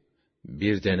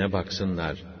 Bir de ne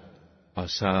baksınlar,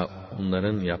 asa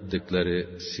onların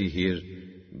yaptıkları sihir,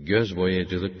 göz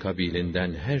boyacılık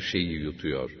kabilinden her şeyi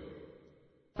yutuyor.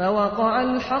 فَوَقَعَ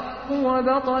الْحَقُّ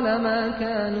وَبَطَلَ مَا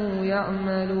كَانُوا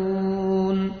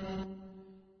يَعْمَلُونَ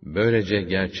Böylece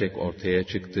gerçek ortaya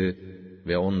çıktı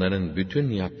ve onların bütün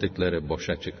yaptıkları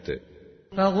boşa çıktı.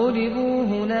 فَغُلِبُوا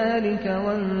هُنَالِكَ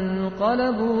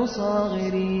وَانْقَلَبُوا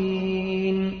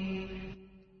صَاغِرِينَ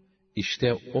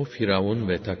İşte o Firavun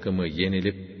ve takımı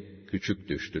yenilip küçük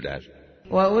düştüler.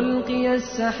 وَأُلْقِيَ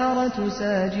السَّحَرَةُ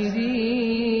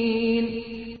سَاجِدِينَ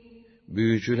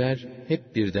Büyücüler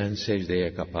hep birden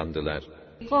secdeye kapandılar.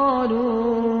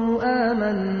 قَالُوا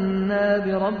آمَنَّا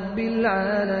بِرَبِّ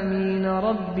الْعَالَمِينَ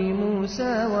رَبِّ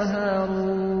مُوسَى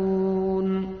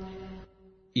وَهَارُونَ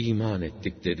İman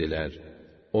ettik dediler.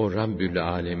 O Rabbül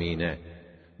Alemine,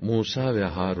 Musa ve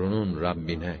Harun'un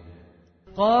Rabbine.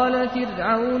 قَالَ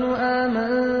فِرْعَوْنُ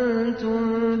آمَنْتُمْ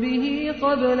بِهِ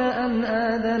قَبْلَ أَنْ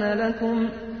آذَنَ لَكُمْ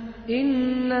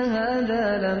إن هذا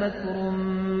لمكر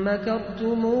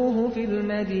مكرتموه في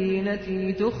المدينة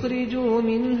لتخرجوا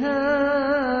منها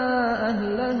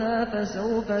أهلها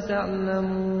فسوف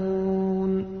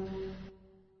تعلمون.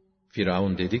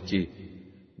 Firavun dedi ki,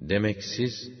 demek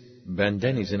siz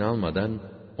benden izin almadan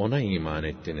ona iman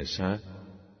ettiniz ha?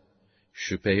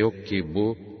 Şüphe yok ki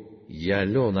bu,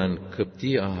 yerli olan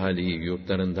Kıpti ahaliyi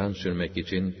yurtlarından sürmek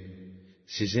için,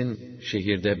 sizin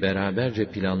şehirde beraberce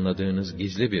planladığınız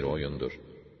gizli bir oyundur.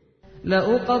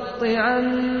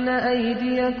 لَأُقَطِّعَنَّ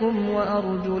أَيْدِيَكُمْ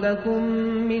وَأَرْجُلَكُمْ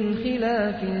مِنْ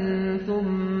خِلَافٍ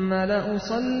ثُمَّ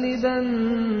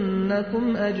لَأُصَلِّبَنَّكُمْ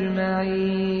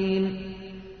أَجْمَعِينَ.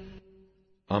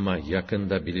 Ama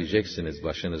yakında bileceksiniz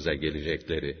başınıza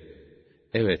gelecekleri.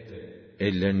 Evet,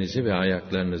 ellerinizi ve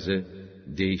ayaklarınızı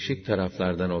değişik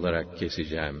taraflardan olarak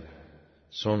keseceğim.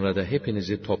 Sonra da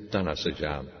hepinizi toptan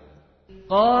asacağım.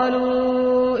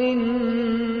 قَالُوا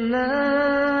إِنَّا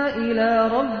إِلَى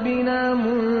رَبِّنَا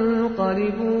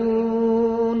مُنْقَلِبُونَ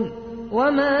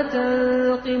وَمَا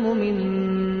تَنْقِمُ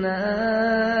مِنَّا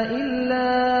إِلَّا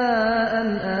أَنْ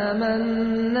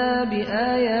آمَنَّا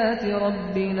بِآيَاتِ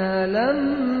رَبِّنَا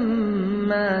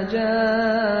لَمَّا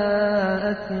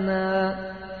جَاءَتْنَا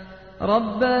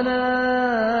رَبَّنَا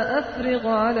أَفْرِغْ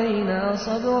عَلَيْنَا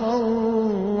صَبْرًا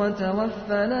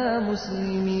وَتَوَفَّنَا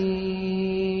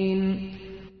مُسْلِمِينَ.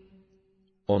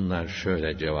 Onlar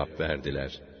şöyle cevap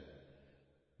verdiler: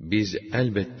 Biz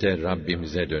elbette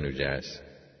Rabbimize döneceğiz.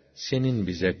 Senin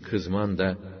bize kızman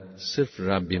da sırf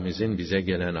Rabbimizin bize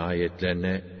gelen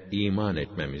ayetlerine iman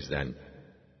etmemizden.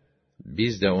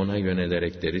 Biz de ona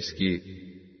yönelerek deriz ki,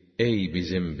 ey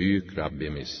bizim büyük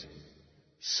Rabbimiz!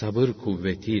 Sabır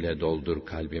kuvvetiyle doldur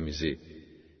kalbimizi,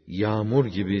 yağmur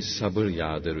gibi sabır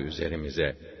yağdır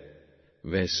üzerimize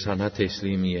ve sana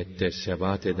teslimiyette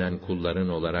sebat eden kulların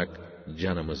olarak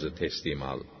canımızı teslim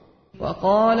al.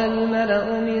 وَقَالَ الْمَلَأُ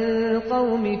مِنْ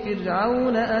قَوْمِ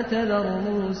فِرْعَوْنَ أَتَذَرُ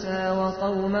مُوسَى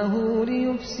وَقَوْمَهُ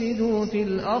لِيُفْسِدُوا فِي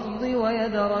الْأَرْضِ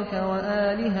وَيَذَرَكَ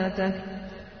وَآلِهَتَكَ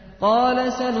قَالَ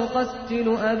سَنُقَتِّلُ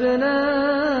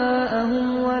أَبْنَاءَهُمْ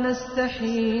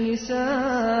وَنَسْتَحْيِي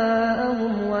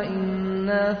نِسَاءَهُمْ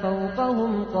وَإِنَّا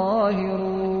فَوْقَهُمْ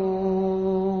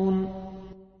قَاهِرُونَ.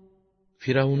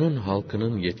 Firavun'un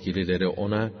halkının yetkilileri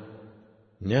ona,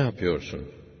 ne yapıyorsun?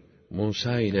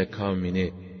 Musa ile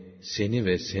kavmini, seni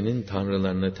ve senin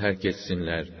tanrılarını terk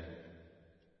etsinler,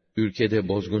 ülkede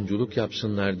bozgunculuk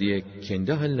yapsınlar diye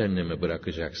kendi hallerine mi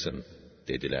bırakacaksın?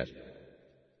 Dediler.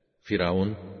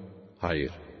 Firavun,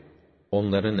 hayır,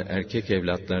 onların erkek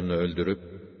evlatlarını öldürüp,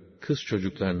 kız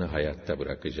çocuklarını hayatta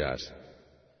bırakacağız.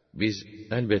 Biz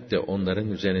elbette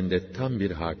onların üzerinde tam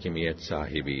bir hakimiyet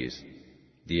sahibiyiz,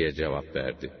 diye cevap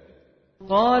verdi.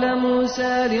 قَالَ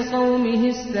مُوسَى لِقَوْمِهِ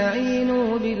اسْتَعِينُوا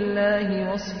بِاللَّهِ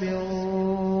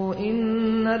وَاصْبِرُوا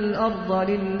إِنَّ الْأَرْضَ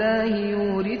لِلَّهِ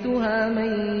يُورِثُهَا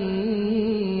مَن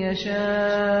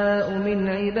يَشَاءُ مِنْ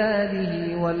عِبَادِهِ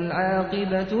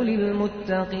وَالْعَاقِبَةُ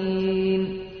لِلْمُتَّقِينَ.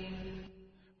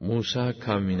 Musa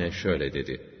kavmine şöyle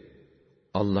dedi: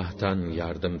 Allah'tan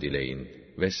yardım dileyin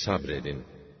ve sabredin.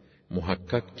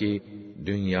 Muhakkak ki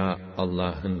dünya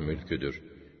Allah'ın mülküdür.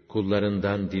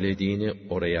 Kullarından dilediğini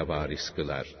oraya varis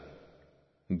kılar.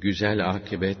 Güzel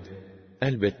akibet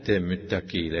elbette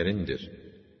müttakilerindir.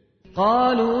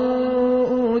 قَالُوا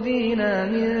أُوذِينَا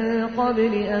مِنْ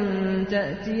قَبْلِ أَنْ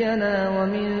تَأْتِيَنَا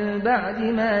وَمِنْ بَعْدِ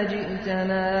مَا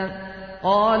جِئْتَنَا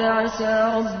قَالَ عَسَى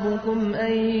رَبُّكُمْ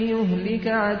أَنْ يُهْلِكَ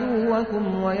عَدُوَّكُمْ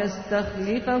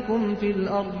وَيَسْتَخْلِفَكُمْ فِي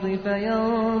الْأَرْضِ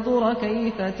فَيَنْظُرَ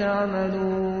كَيْفَ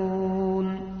تَعْمَلُونَ.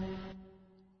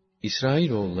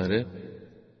 İsrailoğulları,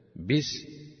 biz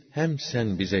hem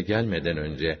sen bize gelmeden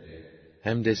önce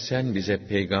hem de sen bize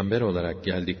peygamber olarak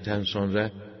geldikten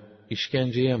sonra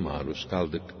işkenceye maruz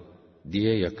kaldık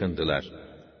diye yakındılar.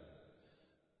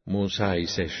 Musa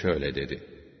ise şöyle dedi: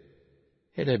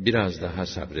 Hele biraz daha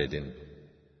sabredin.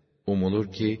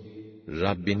 Umulur ki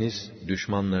Rabbiniz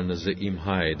düşmanlarınızı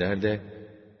imha eder de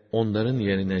onların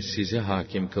yerine sizi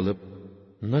hakim kılıp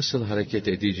nasıl hareket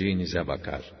edeceğinize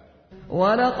bakar.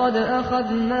 وَلَقَدْ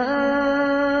أَخَذْنَا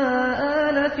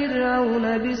آلَ فِرْعَوْنَ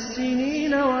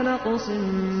بِالسِّنِينَ وَنَقْصٍ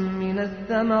مِّنَ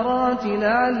الثَّمَرَاتِ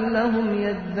لَعَلَّهُمْ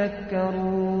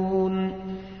يَذَّكَّرُونَ.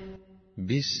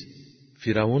 Biz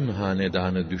Firavun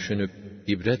hanedanı düşünüp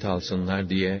ibret alsınlar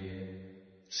diye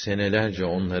senelerce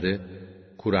onları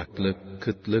kuraklık,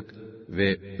 kıtlık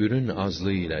ve ürün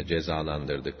azlığıyla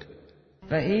cezalandırdık.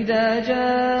 فَإِذَا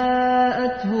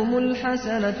جَاءَتْهُمُ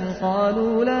الْحَسَنَةُ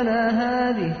قَالُوا لَنَا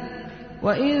هَٰذِهِ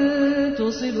وَإِن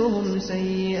تُصِبْهُمْ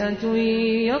سَيِّئَةٌ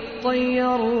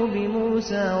يَطَّيَّرُوا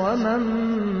بِمُوسَىٰ وَمَن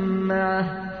مَّعَهُ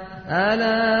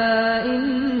أَلَا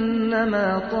إِنَّمَا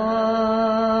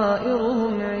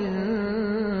طَائِرُهُمْ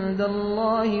عِندَ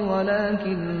اللّٰهِ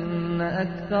وَلَكِنَّ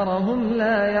أَكْثَرَهُمْ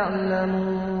لَا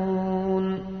يَعْلَمُونَ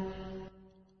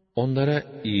Onlara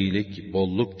iyilik,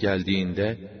 bolluk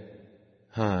geldiğinde,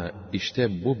 ha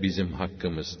işte bu bizim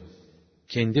hakkımız,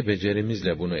 kendi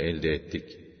becerimizle bunu elde ettik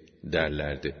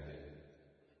derlerdi.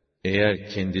 Eğer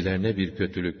kendilerine bir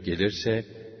kötülük gelirse,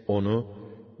 onu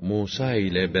Musa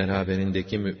ile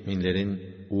beraberindeki müminlerin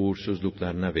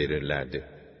uğursuzluklarına verirlerdi.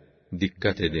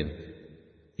 Dikkat edin!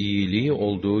 İyiliği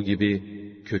olduğu gibi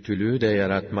kötülüğü de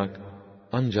yaratmak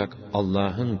ancak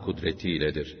Allah'ın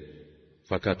kudretiyledir.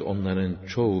 Fakat onların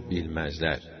çoğu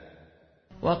bilmezler.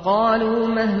 وَقَالُوا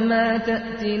مَهْمَا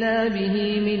تَأْتِنَا بِهِ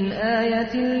مِنْ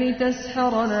آيَةٍ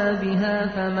لِتَسْحَرَنَا بِهَا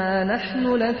فَمَا نَحْنُ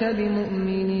لَكَ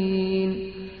بِمُؤْمِنِينَ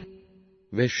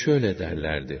Ve şöyle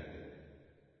derlerdi: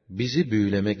 bizi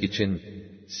büyülemek için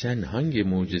sen hangi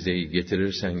mucizeyi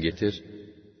getirirsen getir,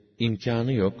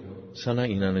 imkanı yok, sana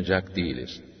inanacak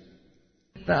değiliz.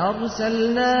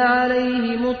 فَأَرْسَلْنَا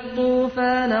عَلَيْهِمُ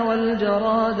الطُّوفَانَ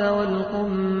وَالْجَرَادَ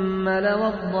وَالْقُمَّلَ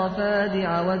وَالضَّفَادِعَ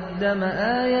وَالدَّمَ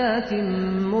آيَاتٍ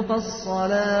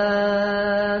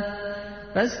مُفَصَّلَاتٍ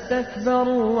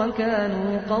فَاسْتَكْبَرُوا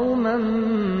وَكَانُوا قَوْمًا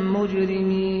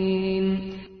مُجْرِمِينَ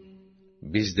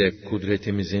Biz de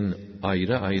kudretimizin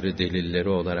ayrı ayrı delilleri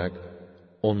olarak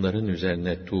onların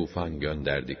üzerine tufan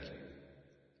gönderdik.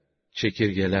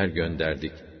 Çekirgeler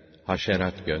gönderdik,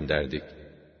 haşerat gönderdik,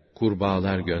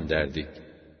 kurbağalar gönderdik,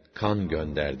 kan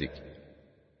gönderdik.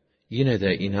 Yine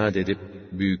de inat edip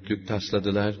büyüklük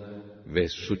tasladılar ve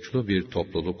suçlu bir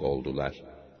topluluk oldular.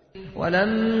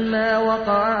 وَلَمَّا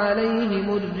وَقَعَ عَلَيْهِمُ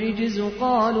الرِّجْزُ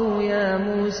قَالُوا يَا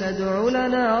مُوسَى ادْعُ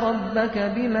لَنَا رَبَّكَ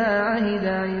بِمَا عَهِدَ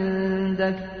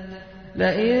عِندَكَ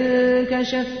لَئِن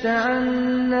كَشَفْتَ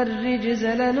عَنَّا الرِّجْزَ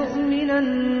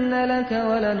لَنُؤْمِنَنَّ لَكَ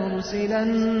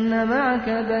وَلَنُرْسِلَنَّ مَعَكَ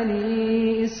بَنِي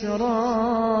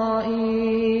إِسْرَائِيلَ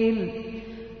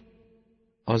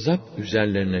Azap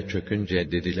üzerlerine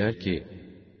çökünce dediler ki,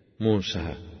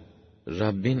 Musa,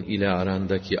 Rabbin ile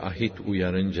arandaki ahit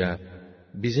uyarınca,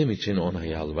 bizim için ona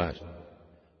yalvar.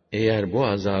 Eğer bu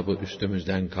azabı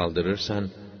üstümüzden kaldırırsan,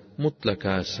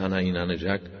 mutlaka sana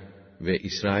inanacak ve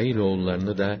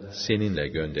İsrailoğullarını da seninle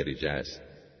göndereceğiz.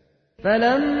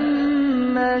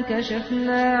 فَلَمَّا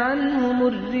كَشَفْنَا عَنْهُمُ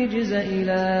الرِّجْزَ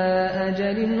إِلَى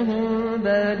أَجَلٍ هُمْ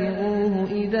بَالِغُوهُ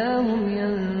إِذَا هُمْ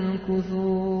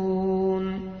يَنكُثُونَ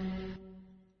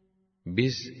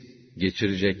Biz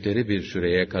geçirecekleri bir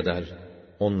süreye kadar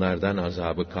onlardan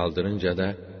azabı kaldırınca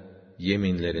da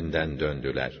yeminlerinden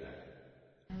döndüler.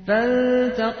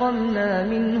 فَانْتَقَمْنَا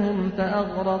مِنْهُمْ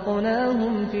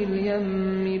فَأَغْرَقْنَاهُمْ فِي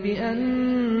الْيَمِّ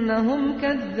بِأَنَّهُمْ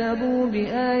كَذَّبُوا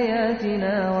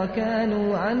بِآيَاتِنَا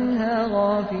وَكَانُوا عَنْهَا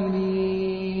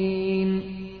غَافِلِينَ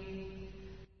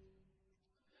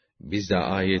Biz de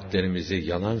ayetlerimizi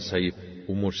yalan sayıp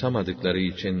umursamadıkları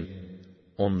için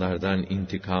onlardan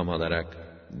intikam alarak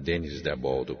denizde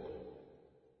boğduk.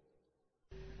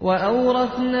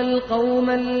 وَأَوْرَثْنَا الْقَوْمَ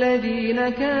الَّذِينَ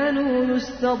كَانُوا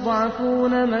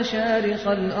يُسْتَضْعَفُونَ مَشَارِقَ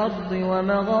الْأَرْضِ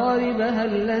وَمَغَارِبَهَا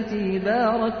الَّتِي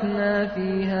بَارَكْنَا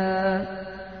فِيهَا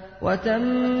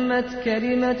وَتَمَّتْ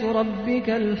كَلِمَةُ رَبِّكَ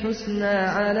الْحُسْنَى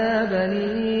عَلَى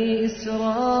بَنِي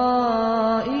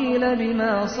إِسْرَائِيلَ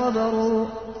بِمَا صَبَرُوا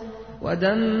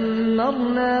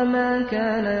وَدَمَّرْنَا مَا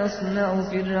كَانَ يَصْنَعُ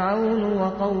فِرْعَوْنُ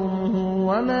وَقَوْمُهُ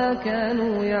وَمَا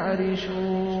كَانُوا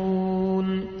يَعْرِشُونَ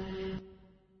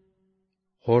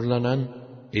Horlanan,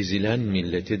 ezilen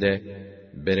milleti de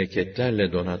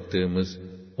bereketlerle donattığımız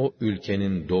o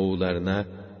ülkenin doğularına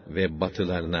ve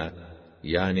batılarına,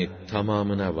 yani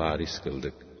tamamına varis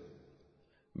kıldık.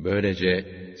 Böylece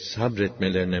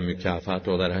sabretmelerine mükafat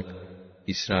olarak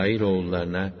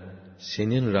İsrailoğullarına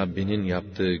senin Rabbinin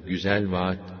yaptığı güzel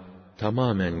vaat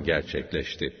tamamen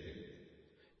gerçekleşti.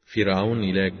 Firavun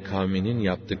ile kavminin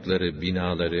yaptıkları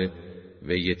binaları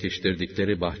ve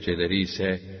yetiştirdikleri bahçeleri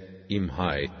ise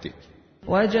imha ettik.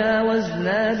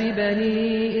 وَجَاوَزْنَا بِبَنِي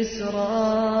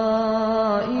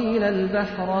إِسْرَائِيلَ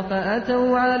الْبَحْرَ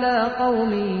فَأَتَوْا عَلَى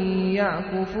قَوْمٍ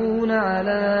يَعْكُفُونَ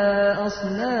عَلَى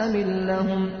أَصْنَامٍ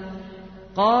لَهُمْ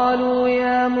قَالُوا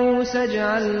يَا مُوسَى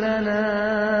اجْعَل لَّنَا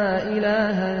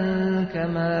إِلَٰهًا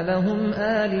كَمَا لَهُمْ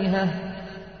آلِهَةٌ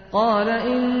قَالَ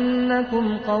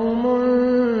إِنَّكُمْ قَوْمٌ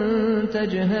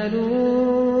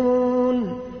تَجْهَلُونَ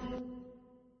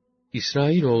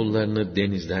İsrailoğullarını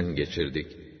denizden geçirdik.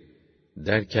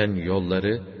 Derken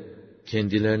yolları,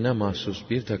 kendilerine mahsus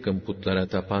bir takım putlara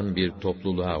tapan bir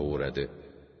topluluğa uğradı.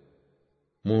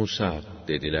 Musa,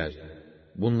 dediler,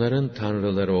 bunların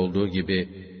tanrıları olduğu gibi,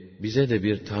 bize de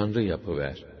bir tanrı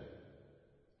yapıver.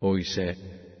 O ise,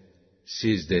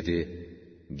 siz dedi,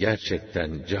 gerçekten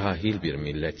cahil bir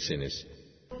milletsiniz.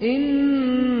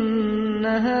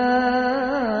 İnne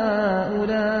hâulâi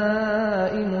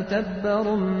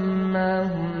mutebberun mâ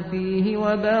hum fîhi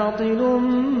ve bâtilun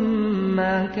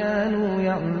mâ kânû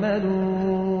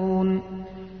ya'melûn.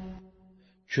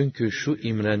 Çünkü şu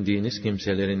imrendiğiniz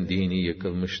kimselerin dini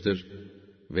yıkılmıştır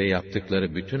ve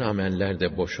yaptıkları bütün ameller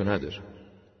de boşunadır.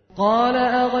 قَالَ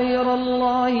أَغَيْرَ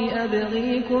اللّٰهِ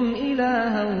أَبْغِيكُمْ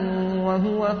إِلَٰهًا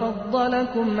وَهُوَ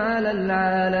فَضَّلَكُمْ عَلَى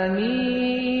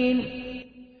الْعَالَمِينَ.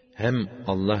 Hem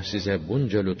Allah size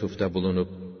bunca lütufta bulunup,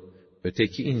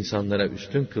 öteki insanlara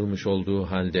üstün kılmış olduğu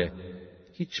halde,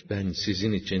 hiç ben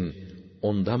sizin için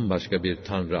ondan başka bir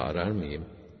tanrı arar mıyım?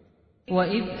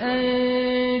 وَإِذْ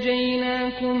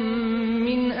أَنْجَيْنَاكُمْ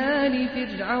مِنْ آلِ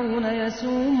فِرْعَوْنَ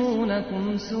يَسُومُونَكُمْ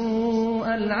سُوءَ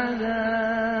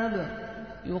الْعَذَابِ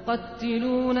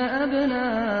يُقَتِّلُونَ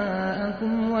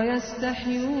أَبْنَاءَكُمْ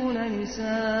وَيَسْتَحْيُونَ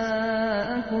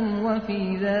نِسَاءَكُمْ وَفِي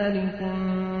ذَلِكُمْ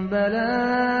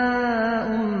بَلَاءٌ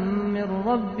مِّن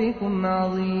رَّبِّكُمْ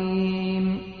عَظِيمٌ.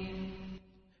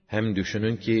 Hem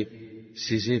düşünün ki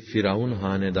sizi Firavun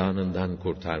hanedanından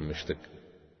kurtarmıştık.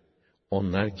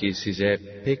 Onlar ki size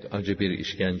pek acı bir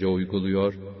işkence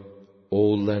uyguluyor,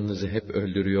 oğullarınızı hep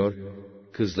öldürüyor,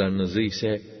 kızlarınızı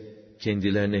ise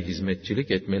kendilerine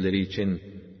hizmetçilik etmeleri için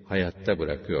hayatta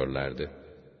bırakıyorlardı.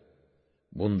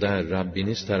 Bunda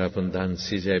Rabbiniz tarafından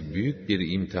size büyük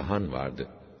bir imtihan vardı.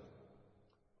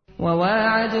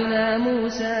 وَوَاعَدْنَا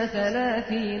مُوسَى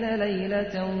 30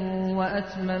 لَيْلَةً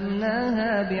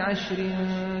وَأَتْمَمْنَاهَا بِعَشْرٍ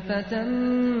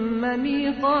فَتَمَّ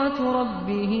مِيقَاتُ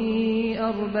رَبِّهِ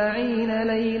 40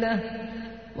 لَيْلَةً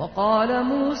وَقَالَ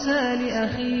مُوسَى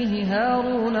لِأَخِيهِ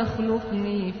هَارُونَ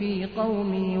اخْلُفْنِي فِي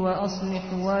قَوْمِي وَأَصْلِحْ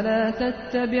وَلَا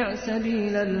تَتَّبِعْ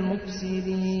سَبِيلَ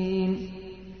الْمُفْسِدِينَ.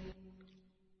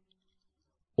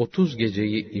 30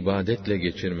 geceyi ibadetle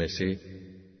geçirmesi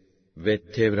ve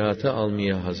Tevrat'ı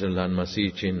almaya hazırlanması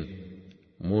için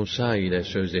Musa ile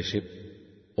sözleşip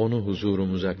onu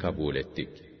huzurumuza kabul ettik.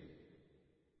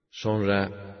 Sonra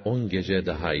 10 gece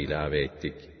daha ilave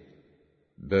ettik.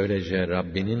 Böylece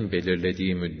Rabbinin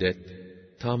belirlediği müddet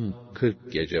tam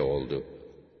 40 gece oldu.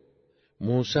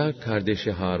 Musa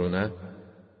kardeşi Harun'a,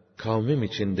 kavmim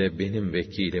içinde benim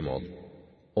vekilim ol.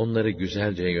 Onları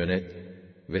güzelce yönet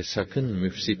ve sakın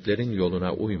müfsitlerin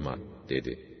yoluna uyma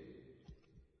dedi.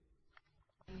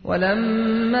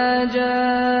 وَلَمَّا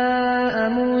جَاءَ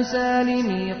مُوسَى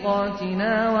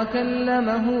لِمِيقَاتِنَا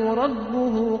وَكَلَّمَهُ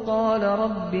رَبُّهُ قَالَ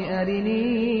رَبِّ أَرِنِي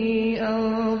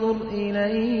أَنظُرْ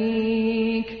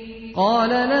إِلَيْكَ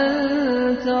قَالَ لَن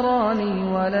تَرَانِي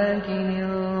وَلَكِنِ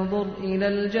انظُرْ إِلَى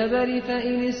الْجَبَلِ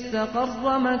فَإِنِ اسْتَقَرَّ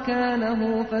مَكَانَهُ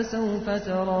فَسَوْفَ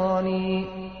تَرَانِي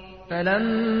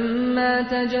فَلَمَّا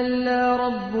تَجَلَّى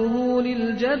رَبُّهُ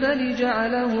لِلْجَبَلِ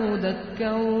جَعَلَهُ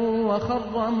دَكًّا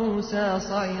وَخَرَّ مُوسَى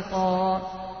صَعِقًا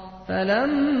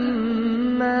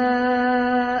فَلَمَّا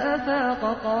أَفَاقَ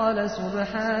قَالَ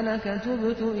سُبْحَانَكَ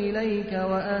تُبْتُ إِلَيْكَ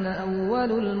وَأَنَا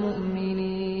أَوَّلُ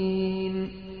الْمُؤْمِنِينَ.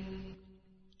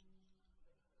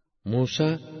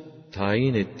 Musa,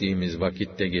 tayin ettiğimiz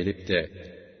vakitte gelip de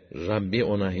Rabbi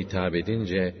ona hitap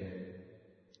edince,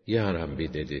 "Ya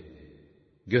Rabbi," dedi,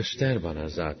 "göster bana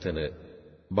zatını,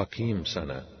 bakayım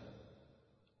sana."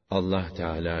 Allah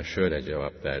Teala şöyle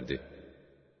cevap verdi: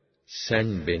 "Sen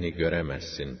beni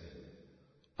göremezsin.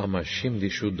 Ama şimdi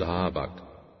şu dağa bak.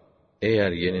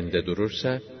 Eğer yerinde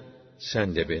durursa,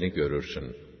 sen de beni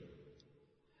görürsün."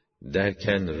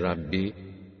 Derken Rabbi,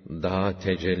 dağa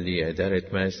tecelli eder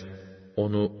etmez,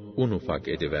 onu un ufak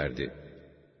ediverdi.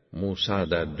 Musa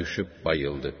da düşüp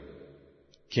bayıldı.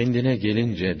 Kendine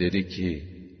gelince dedi ki,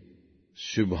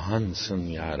 "Sübhansın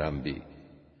ya Rabbi!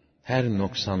 Her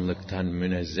noksanlıktan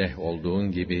münezzeh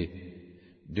olduğun gibi,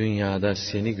 dünyada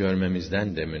seni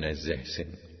görmemizden de münezzehsin.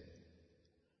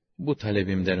 Bu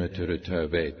talebimden ötürü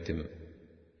tövbe ettim.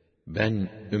 Ben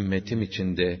ümmetim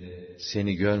içinde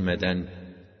seni görmeden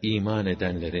iman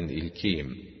edenlerin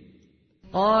ilkiyim."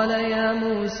 قَالَ يَا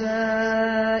مُوسَى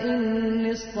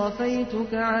إِنِّي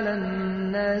اصْطَفَيْتُكَ عَلَى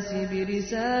النَّاسِ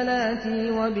بِرِسَالَاتِي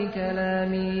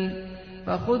وَبِكَلَامِي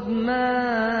فَخُذْ مَا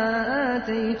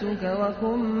آتَيْتُكَ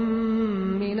وَكُنْ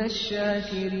مِنَ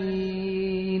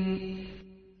الشَّاكِرِينَ.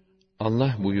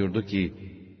 Allah buyurdu ki,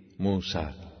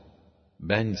 Musa,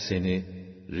 ben seni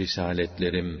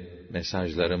risaletlerim,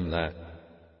 mesajlarımla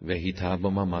ve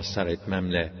hitabıma mazhar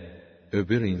etmemle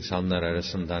öbür insanlar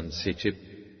arasından seçip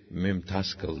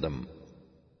mümtaz kıldım.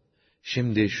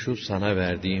 Şimdi şu sana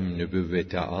verdiğim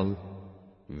nübüvveti al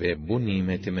ve bu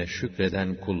nimetime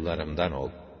şükreden kullarımdan ol.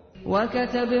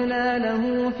 وَكَتَبْنَا لَهُ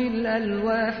فِي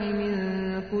الْأَلْوَاحِ مِنْ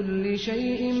كُلِّ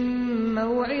شَيْءٍ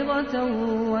مَوْعِظَةً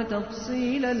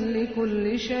وَتَفْصِيلًا لِكُلِّ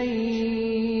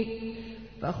شَيْءٍ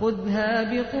فَخُذْهَا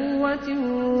بِقُوَّةٍ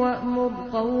وَأْمُرْ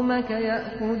قَوْمَكَ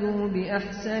يَأْخُذُوا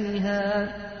بِأَحْسَنِهَا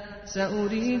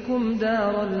سَأُرِيكُمْ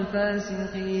دَارَ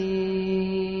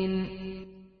الْفَاسِقِينَ.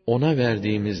 Ona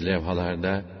verdiğimiz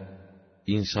levhalarda,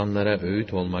 insanlara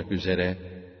öğüt olmak üzere,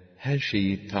 her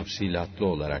şeyi tafsilatlı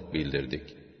olarak bildirdik.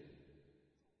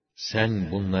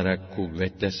 Sen bunlara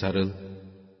kuvvetle sarıl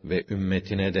ve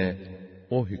ümmetine de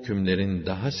o hükümlerin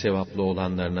daha sevaplı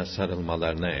olanlarına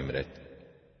sarılmalarına emret.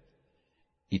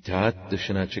 İtaat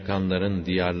dışına çıkanların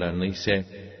diyarlarını ise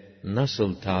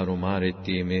nasıl tarumar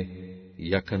ettiğimi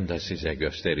yakında size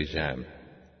göstereceğim.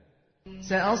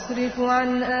 سَأَصْرِفُ عَنْ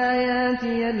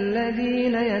آيَاتِيَ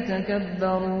الَّذ۪ينَ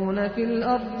يَتَكَبَّرُونَ فِي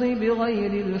الْأَرْضِ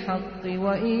بِغَيْرِ الْحَقِّ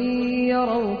وَاِنْ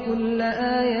يَرَوْا كُلَّ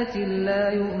آيَةٍ لَا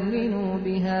يُؤْمِنُوا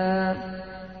بِهَا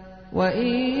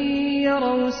وَاِنْ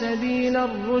يَرَوْا سَب۪يلَ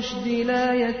الرُّشْدِ لَا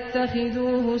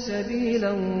يَتَّخِذُوهُ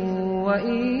سَب۪يلًا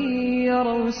وَاِنْ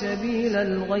يَرَوْا سَب۪يلَ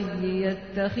الْغَيِّ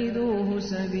يَتَّخِذُوهُ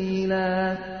سَب۪يلًا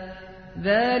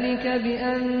ذَٰلِكَ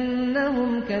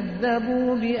بِأَنَّهُمْ كَذَّبُوا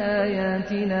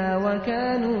بِآيَاتِنَا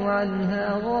وَكَانُوا عَنْهَا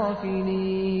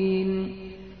غَافِلِينَ.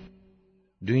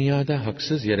 Dünyada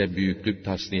haksız yere büyüklük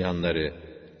taslayanları,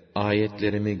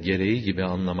 ayetlerimi gereği gibi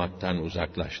anlamaktan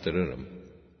uzaklaştırırım.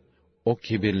 O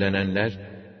kibirlenenler,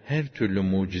 her türlü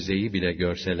mucizeyi bile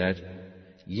görseler,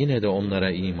 yine de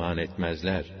onlara iman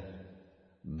etmezler.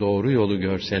 Doğru yolu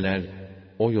görseler,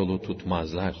 o yolu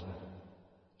tutmazlar.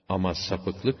 Ama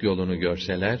sapıklık yolunu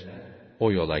görseler,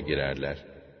 o yola girerler.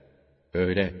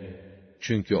 Öyle,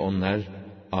 çünkü onlar,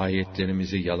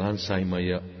 ayetlerimizi yalan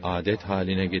saymayı adet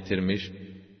haline getirmiş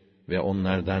ve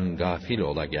onlardan gafil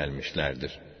ola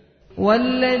gelmişlerdir.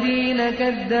 وَالَّذ۪ينَ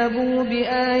كَذَّبُوا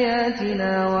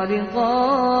بِآيَاتِنَا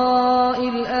وَلِقَاءِ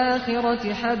الْآخِرَةِ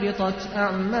حَبِطَتْ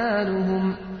أَعْمَالُهُمْ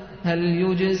هَلْ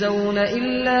يُجْزَوْنَ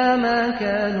إِلَّا مَا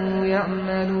كَانُوا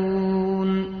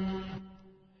يَعْمَلُونَ.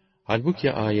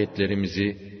 Halbuki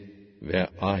ayetlerimizi ve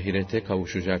ahirete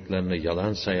kavuşacaklarını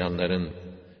yalan sayanların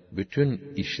bütün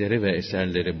işleri ve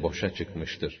eserleri boşa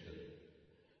çıkmıştır.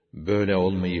 Böyle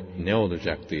olmayıp ne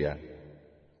olacaktı ya?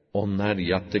 Onlar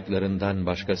yaptıklarından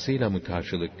başkasıyla mı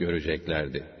karşılık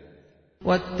göreceklerdi?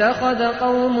 وَاتَّخَذَ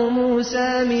قَوْمُ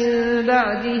مُوسَى مِنْ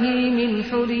بَعْدِهِ مِنْ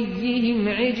حُلِيِّهِمْ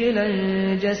عِجْلًا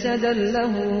جَسَدًا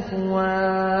لَهُ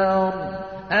خُوَارٌ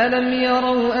أَلَمْ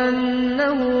يَرَوْا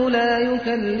أَنَّهُ لَا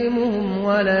يُكَلِّمُهُمْ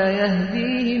وَلَا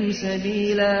يَهْدِيهِمْ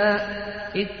سَبِيلًا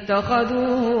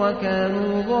اتَّخَذُوهُ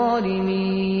وَكَانُوا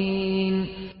ظَالِمِينَ.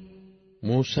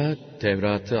 Musa,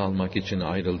 Tevrat'ı almak için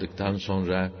ayrıldıktan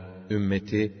sonra,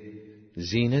 ümmeti,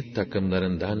 zinet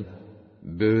takımlarından,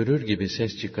 böğürür gibi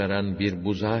ses çıkaran bir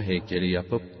buzağı heykeli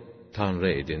yapıp,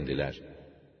 tanrı edindiler.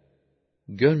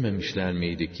 Görmemişler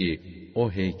miydi ki,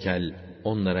 o heykel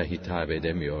onlara hitap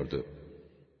edemiyordu?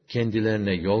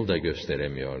 Kendilerine yol da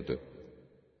gösteremiyordu.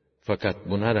 Fakat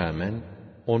buna rağmen,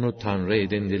 onu tanrı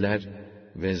edindiler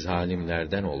ve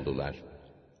zalimlerden oldular.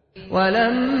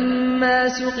 وَلَمَّا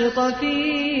سُقِطَ فِي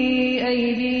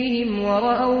أَيْدِيهِمْ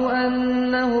وَرَأَوْا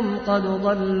أَنَّهُمْ قَدْ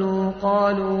ضَلُّوا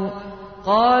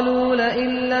قَالُوا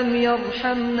لَئِن لَّمْ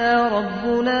يَرْحَمْنَا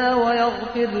رَبُّنَا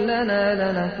وَيَغْفِرْ لَنَا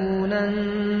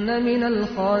لَنَكُونَنَّ مِنَ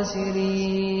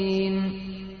الْخَاسِرِينَ.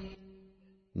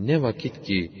 Ne vakit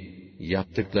ki,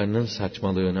 yaptıklarının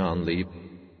saçmalığını anlayıp,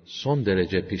 son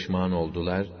derece pişman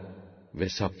oldular ve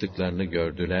saptıklarını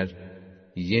gördüler,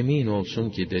 yemin olsun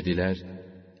ki dediler,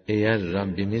 eğer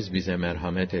Rabbimiz bize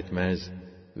merhamet etmez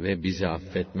ve bizi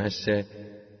affetmezse,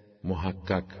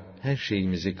 muhakkak her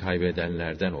şeyimizi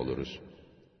kaybedenlerden oluruz.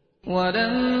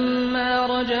 وَلَمَّا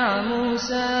رَجَعَ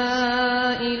مُوسَى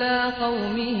إِلَى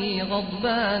قَوْمِهِ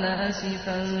غَضْبَانَ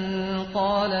أَسِفًا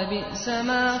قَالَ بِئْسَ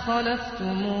مَا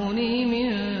خَلَفْتُمُونِي مِنْ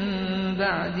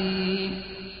بَعْدِي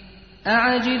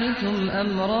أَعَجِلْتُمْ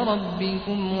أَمْرَ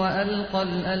رَبِّكُمْ وَأَلْقَى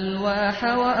الْأَلْوَاحَ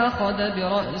وَأَخَذَ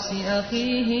بِرَأْسِ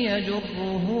أَخِيهِ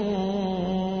يَجُرُّهُ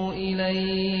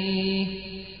إِلَيْهِ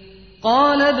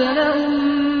قَالَ ابْنَ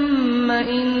أُمَّ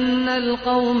إِنَّ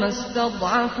الْقَوْمَ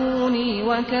اسْتَضْعَفُونِي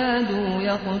وَكَادُوا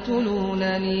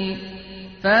يَقْتُلُونَنِي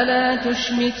فَلَا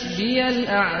تُشْمِتْ بِيَ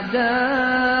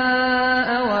الْأَعْدَاءَ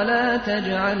وَلَا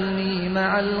تَجْعَلْنِي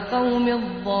مَعَ الْقَوْمِ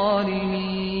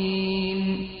الظَّالِمِينَ.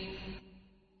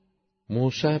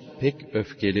 Musa pek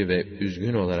öfkeli ve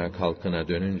üzgün olarak halkına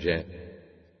dönünce,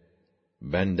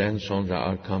 benden sonra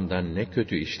arkamdan ne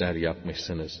kötü işler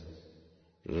yapmışsınız,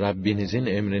 Rabbinizin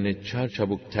emrini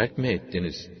çarçabuk terk mi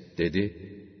ettiniz, dedi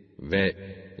ve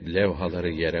levhaları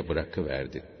yere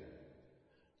bırakıverdi.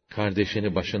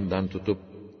 Kardeşini başından tutup,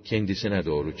 kendisine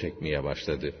doğru çekmeye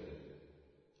başladı.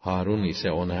 Harun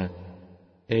ise ona,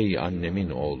 "Ey annemin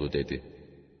oğlu," dedi.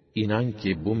 "İnan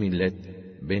ki bu millet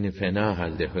beni fena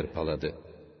halde hırpaladı.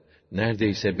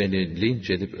 Neredeyse beni linç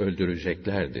edip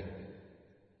öldüreceklerdi.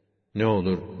 Ne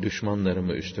olur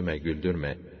düşmanlarımı üstüme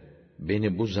güldürme.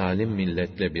 Beni bu zalim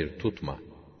milletle bir tutma."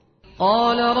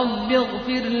 قال رب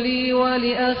اغفر لي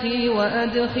ولأخي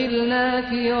وأدخلنا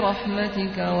في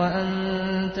رحمتك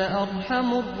وأنت أرحم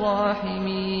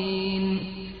الراحمين.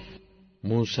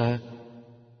 Musa,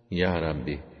 "Ya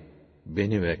Rabbi,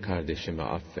 beni ve kardeşimi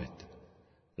affet.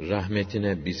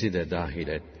 Rahmetine bizi de dahil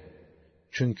et.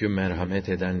 Çünkü merhamet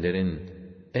edenlerin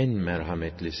en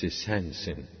merhametlisi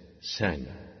sensin, sen."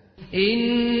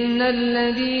 إن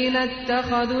الذين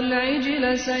اتخذوا العجل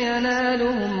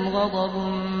سينالهم غضب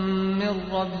من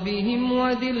ربهم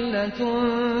وذلة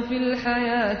في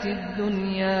الحياة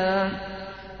الدنيا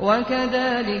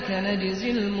وكذلك نجزي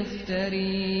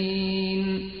المفترين.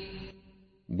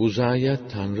 Buzaya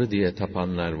Tanrı diye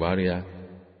tapanlar var ya,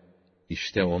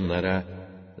 işte onlara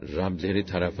Rableri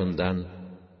tarafından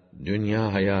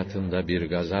dünya hayatında bir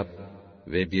gazap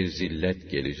ve bir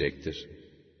zillet gelecektir.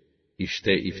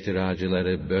 İşte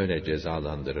iftiracıları böyle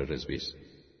cezalandırırız biz.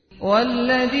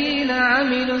 وَالَّذ۪ينَ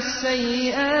عَمِلُوا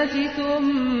السَّيِّئَاتِ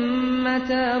ثُمَّ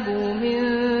تَابُوا مِنْ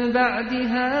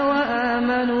بَعْدِهَا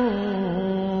وَآمَنُوا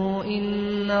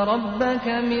إِنَّ رَبَّكَ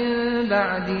مِنْ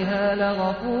بَعْدِهَا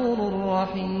لَغَفُورٌ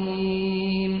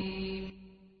رَحِيمٌ.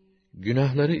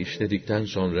 Günahları işledikten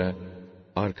sonra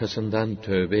arkasından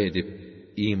tövbe edip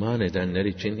iman edenler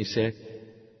için ise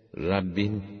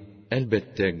Rabbin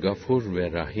elbette gafur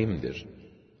ve rahimdir.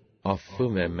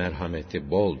 Affı ve merhameti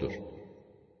boldur.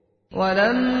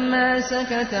 وَلَمَّا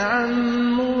سَكَتَ عَنْ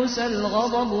مُوسَى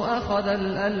الْغَضَبُ أَخَذَ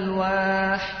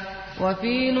الْأَلْوَاحَ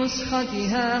وَفِي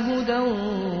نُسْخَتِهَا هُدًى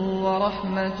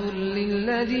وَرَحْمَةٌ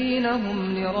لِلَّذ۪ينَ هُمْ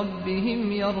لِرَبِّهِمْ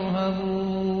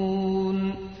يَرْهَبُونَ.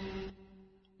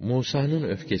 Musa'nın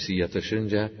öfkesi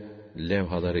yatışınca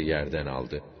levhaları yerden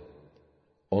aldı.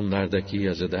 Onlardaki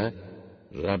yazıda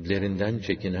Rablerinden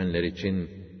çekinenler için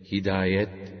hidayet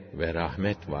ve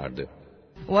rahmet vardı.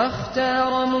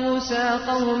 وَاخْتَارَ مُوسَى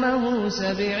قَوْمَهُ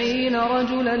 70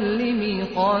 رَجُلًا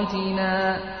لِمِيقَاتِنَا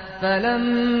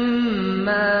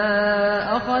فَلَمَّا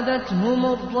أَخَذَتْهُمُ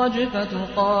الرَّجْفَةُ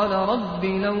قَالَ رَبِّ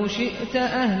لَوْ شِئْتَ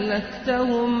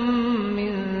أَهْلَكْتَهُمْ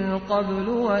مِنْ قَبْلُ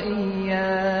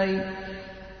وَإِيَّايَ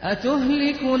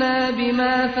أَتُهْلِكُنَا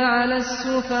بِمَا فَعَلَ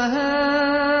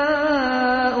السُّفَهَاءُ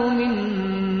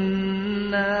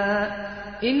مِنَّا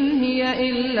إِنْ هِيَ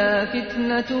إِلَّا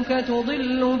فِتْنَتُكَ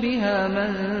تُضِلُّ بِهَا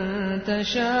مَنْ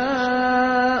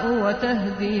تَشَاءُ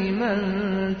وَتَهْدِي مَنْ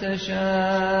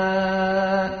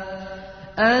تَشَاءُ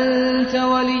أَنْتَ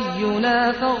وَلِيُّنَا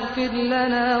فَاغْفِرْ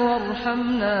لَنَا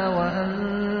وَارْحَمْنَا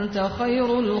وَأَنْتَ خَيْرُ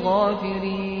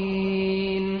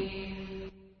الْغَافِرِينَ.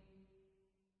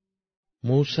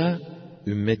 Musa,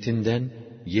 ümmetinden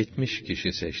 70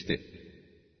 kişi seçti.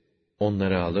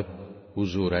 Onları alıp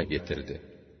huzura getirdi.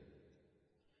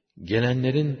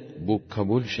 Gelenlerin bu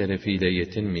kabul şerefiyle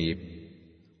yetinmeyip,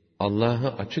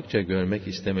 Allah'ı açıkça görmek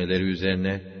istemeleri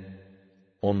üzerine,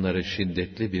 onları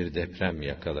şiddetli bir deprem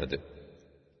yakaladı.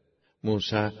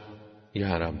 Musa,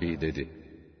 "Ya Rabbi," dedi,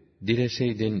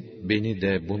 "dileseydin beni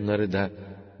de bunları da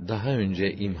daha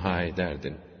önce imha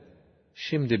ederdin.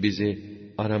 Şimdi bizi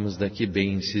aramızdaki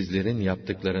beyinsizlerin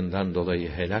yaptıklarından dolayı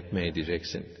helak mı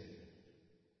edeceksin?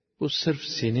 Bu sırf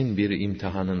senin bir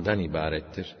imtihanından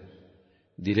ibarettir.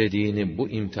 Dilediğini bu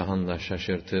imtihanla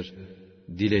şaşırtır,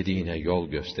 dilediğine yol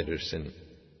gösterirsin.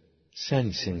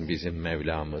 Sensin bizim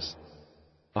Mevlamız.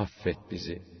 Affet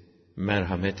bizi,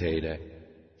 merhamet eyle.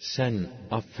 Sen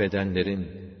affedenlerin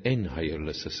en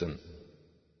hayırlısısın."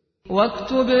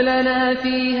 وَاكْتُبْ لَنَا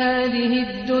فِي هَذِهِ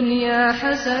الدُّنْيَا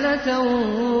حَسَنَةً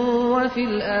وَفِي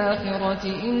الْآخِرَةِ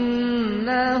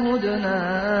إِنَّا هُدْنَا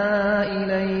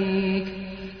إِلَيْكَ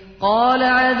قَالَ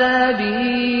عَذَابِي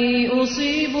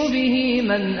أُصِيبُ بِهِ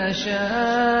مَنْ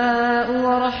أَشَاءُ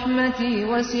وَرَحْمَتِي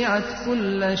وَسِعَتْ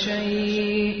كُلَّ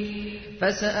شَيْءٍ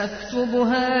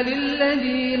فَسَأَكْتُبُهَا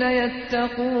لِلَّذِينَ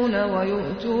يَتَّقُونَ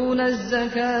وَيُؤْتُونَ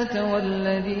الزَّكَاةَ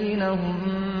وَالَّذِينَ هُمْ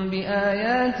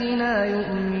بِآيَاتِنَا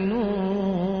يُؤْمِنُونَ.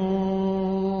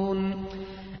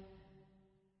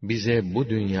 Bize bu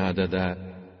dünyada da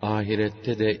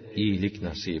ahirette de iyilik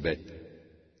nasip et.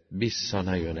 Biz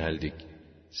sana yöneldik,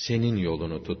 senin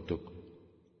yolunu tuttuk.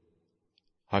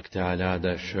 Hak Teâlâ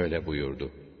da şöyle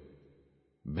buyurdu: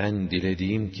 "Ben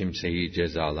dilediğim kimseyi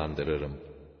cezalandırırım.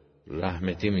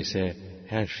 Rahmetim ise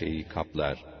her şeyi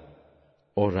kaplar.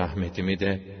 O rahmetimi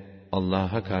de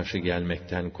Allah'a karşı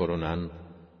gelmekten korunan,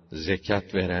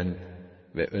 zekat veren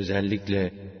ve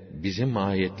özellikle bizim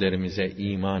ayetlerimize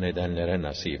iman edenlere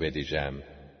nasip edeceğim.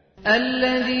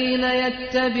 الذين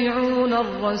يتبعون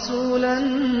الرسول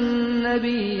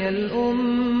النبي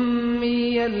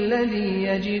الأمي الذي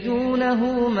يجدونه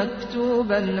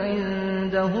مكتوبا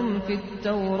عندهم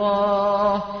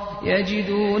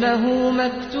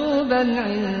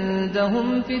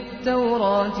في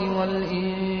التوراة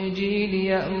والإنجيل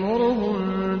يأمرهم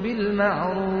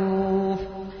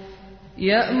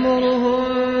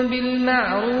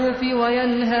بالمعروف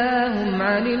وينهاهم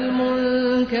عن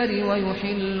المنكر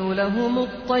ويحل لهم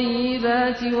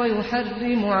الطيبات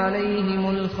ويحرم عليهم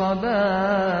الخبائث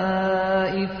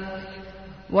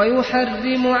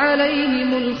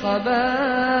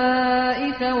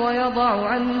ويضع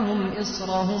عنهم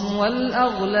إصرهم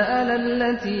والأغلال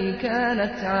التي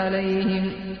كانت عليهم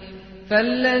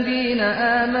فالذين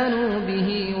آمنوا به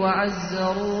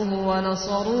وعزروه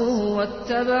ونصروه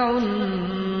واتبعوا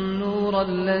النور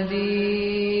الذي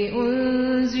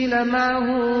أنزل معه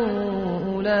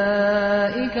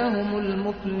أولئك هم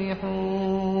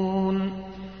المفلحون.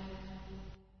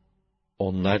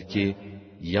 Onlar ki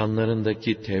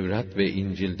yanlarındaki Tevrat ve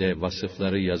İncil'de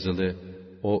vasıfları yazılı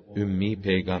o ümmi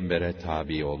peygambere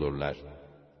tabi olurlar.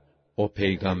 O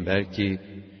peygamber ki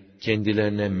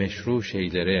kendilerine meşru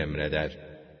şeyleri emreder,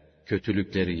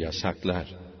 kötülükleri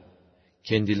yasaklar,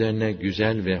 kendilerine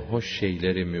güzel ve hoş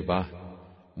şeyleri mübah,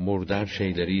 murdar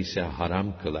şeyleri ise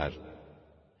haram kılar.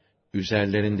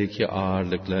 Üzerlerindeki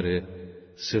ağırlıkları,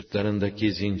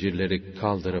 sırtlarındaki zincirleri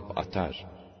kaldırıp atar.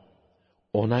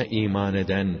 Ona iman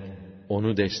eden,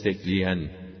 onu destekleyen,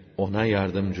 ona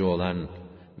yardımcı olan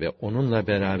ve onunla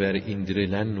beraber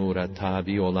indirilen nura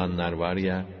tabi olanlar var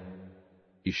ya,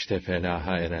 İşte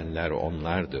felaha erenler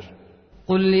onlardır.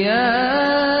 قُلْ يَا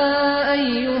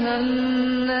أَيُّهَا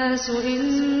النَّاسُ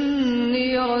إِنِّي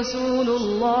رَسُولُ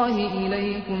اللّٰهِ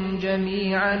إِلَيْكُمْ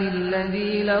جَمِيعًا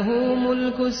الَّذ۪ي لَهُ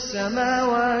مُلْكُ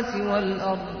السَّمَاوَاتِ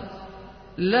وَالْأَرْضِ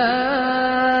لَا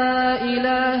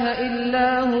إِلَٰهَ إِلَّا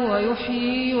هُوَ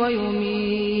يُحْيِي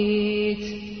وَيُمِيتُ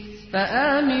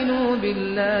فَآمِنُوا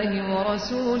بِاللّٰهِ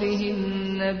وَرَسُولِهِ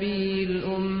النَّبِيِّ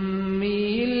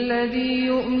الْأُمِّيِّ الَّذ۪ي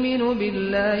يُؤْمِنُ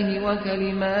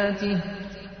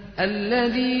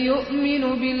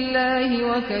بِاللّٰهِ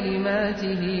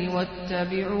وَكَلِمَاتِهِ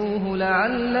وَاتَّبِعُوهُ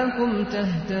لَعَلَّكُمْ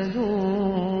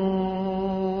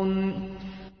تَهْتَدُونَ.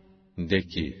 De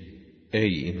ki,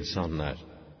 ey insanlar!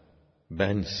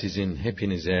 Ben sizin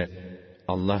hepinize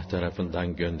Allah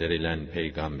tarafından gönderilen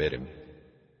peygamberim.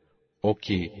 O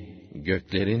ki,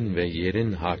 göklerin ve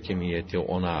yerin hakimiyeti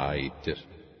ona aittir.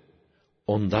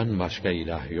 Ondan başka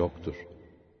ilah yoktur.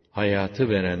 Hayatı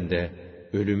veren de,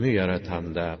 ölümü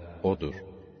yaratan da O'dur.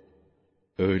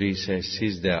 Öyleyse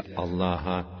siz de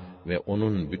Allah'a ve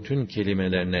O'nun bütün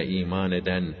kelimelerine iman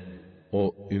eden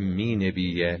o Ümmi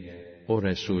Nebi'ye, o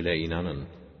Resul'e inanın.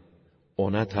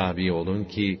 Ona tabi olun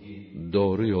ki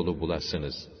doğru yolu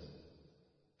bulasınız.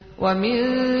 وَمِنْ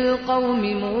قَوْمِ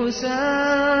مُوسَى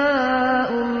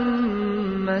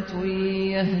أُمَّةٌ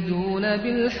يَهْدُونَ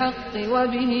بِالْحَقِّ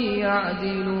وَبِهِ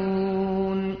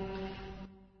يَعْدِلُونَ.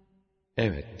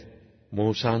 Evet,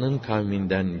 Musa'nın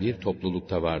kavminden bir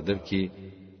toplulukta vardır ki,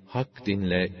 hak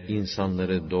dinle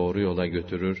insanları doğru yola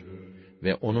götürür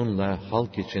ve onunla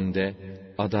halk içinde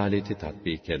adaleti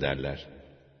tatbik ederler.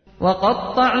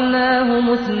 وَقَطَّعْنَاهُمُ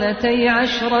اثْنَتَيْ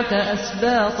عَشْرَةَ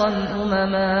أَسْبَاطًا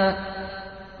أُمَمًا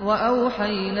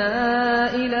وَأَوْحَيْنَا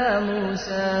إِلَى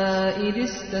مُوسَى إِذِ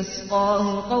اسْتَسْقَاهُ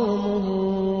قَوْمُهُ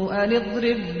أَنِ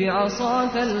اضْرِبْ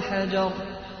بِعَصَاكَ الْحَجَرَ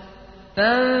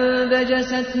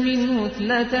فَانبَجَسَتْ مِنْهُ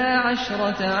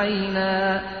 12 عَيْنًا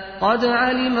قَدْ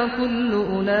عَلِمَ كُلُّ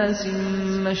أُنَاسٍ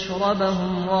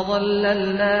مَّشْرَبَهُمْ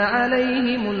وَظَلَّلْنَا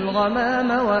عَلَيْهِمُ الْغَمَامَ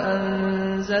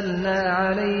وَأَنزَلْنَا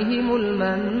عَلَيْهِمُ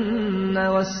الْمَنَّ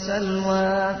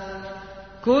وَالسَّلْوَىٰ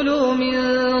كُلُوا مِن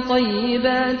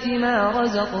طَيِّبَاتِ مَا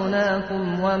رَزَقْنَاكُمْ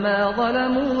وَمَا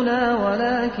ظَلَمُونَا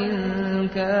وَلَٰكِن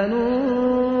كَانُوا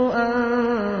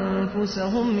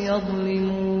أَنفُسَهُمْ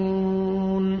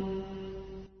يَظْلِمُونَ.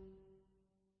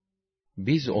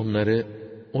 Biz onları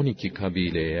 12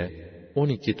 kabileye,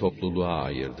 12 topluluğa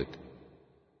ayırdık.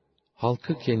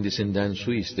 Halkı kendisinden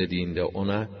su istediğinde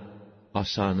ona,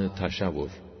 asanı taşa vur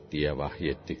diye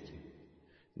vahyettik.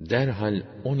 Derhal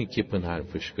 12 pınar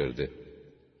fışkırdı.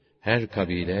 Her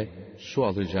kabile su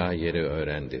alacağı yeri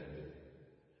öğrendi.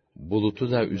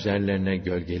 Bulutu da üzerlerine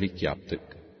gölgelik yaptık.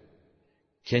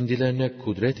 Kendilerine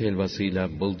kudret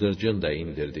helvasıyla bıldırcın da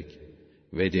indirdik.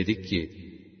 Ve dedik ki,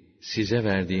 size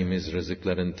verdiğimiz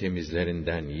rızıkların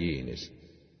temizlerinden yiyiniz.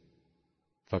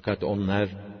 Fakat onlar,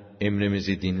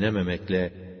 emrimizi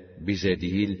dinlememekle, bize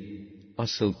değil,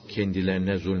 asıl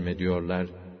kendilerine zulmediyorlar,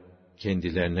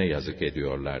 kendilerine yazık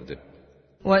ediyorlardı.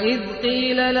 وَإِذْ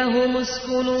قِيلَ لَهُمُ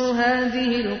اسْكُنُوا هَٰذِهِ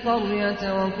الْقَرْيَةَ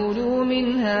وَكُلُوا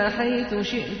مِنْهَا حَيْثُ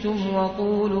شِئْتُمْ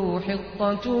وَقُولُوا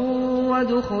حِطَّةٌ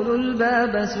وَادْخُلُوا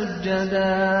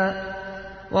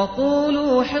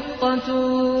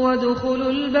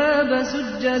الْبَابَ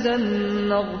سُجَّدًا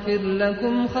نَغْفِرْ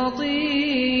لَكُمْ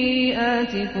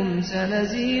خَطِيئَاتِكُمْ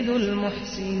سَنَزِيدُ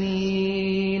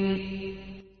الْمُحْسِنِينَ.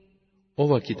 O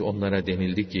vakit onlara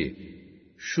denildi ki,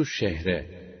 şu şehre,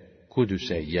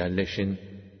 Kudüs'e yerleşin,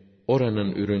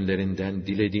 oranın ürünlerinden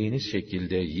dilediğiniz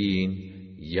şekilde yiyin,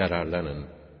 yararlanın.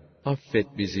 Affet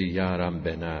bizi ya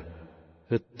Rabbena,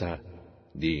 hıtta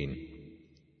deyin.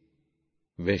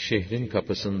 Ve şehrin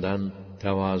kapısından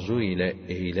tevazu ile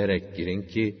eğilerek girin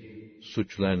ki,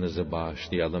 suçlarınızı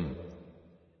bağışlayalım.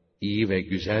 İyi ve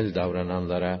güzel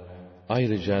davrananlara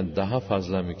ayrıca daha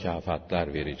fazla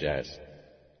mükafatlar vereceğiz.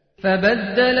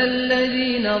 فَبَدَّلَ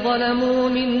الَّذ۪ينَ ظَلَمُوا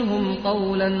مِنْهُمْ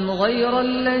قَوْلًا غَيْرَ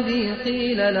الَّذ۪ي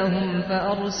قِيلَ لَهُمْ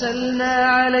فَأَرْسَلْنَا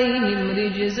عَلَيْهِمْ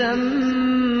رِجْزًا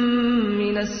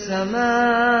مِنَ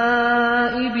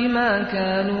السَّمَاءِ بِمَا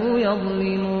كَانُوا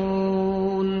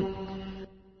يَظْلِمُونَ.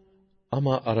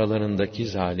 Ama aralarındaki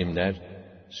zalimler,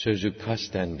 sözü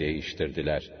kasten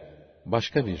değiştirdiler.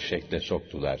 Başka bir şekle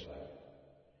soktular.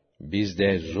 Biz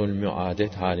de zulmü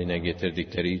adet haline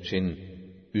getirdikleri için,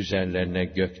 üzerlerine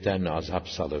gökten azap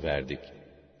salıverdik.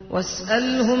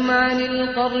 وَاسْأَلْهُمْ عَنِ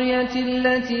الْقَرْيَةِ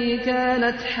الَّتِي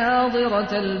كَانَتْ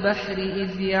حَاضِرَةَ الْبَحْرِ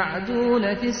إِذْ يَعْدُونَ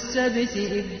فِي السَّبْتِ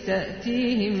إِذْ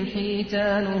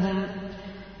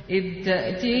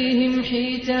تَأْتِيهِمْ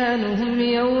حِيتَانُهُمْ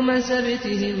يَوْمَ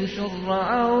سَبْتِهِمْ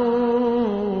شُرَّعًا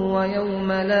وَيَوْمَ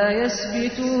لَا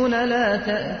يَسْبِتُونَ لَا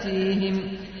تَأْتِيهِمْ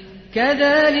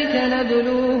كَذَٰلِكَ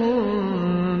نَبْلُوهُمْ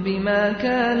بِمَا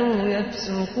كَانُوا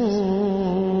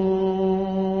يَفْسُقُونَ.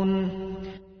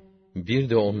 Bir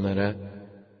de onlara,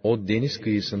 o deniz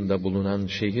kıyısında bulunan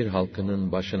şehir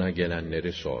halkının başına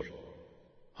gelenleri sor.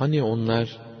 Hani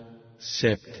onlar,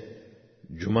 sebt,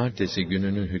 cumartesi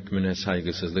gününün hükmüne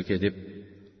saygısızlık edip,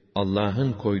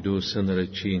 Allah'ın koyduğu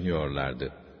sınırı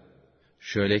çiğniyorlardı.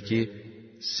 Şöyle ki,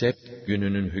 sebt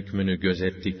gününün hükmünü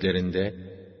gözettiklerinde,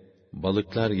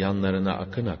 balıklar yanlarına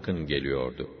akın akın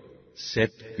geliyordu.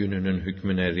 Sebt gününün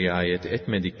hükmüne riayet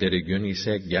etmedikleri gün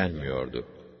ise gelmiyordu.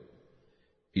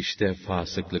 İşte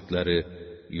fasıklıkları,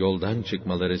 yoldan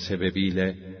çıkmaları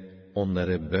sebebiyle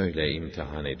onları böyle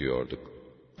imtihan ediyorduk.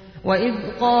 وَإِذْ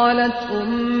قَالَتْ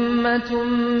أُمَّةٌ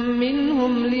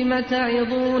مِّنْهُمْ لِمَ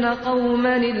تَعِظُونَ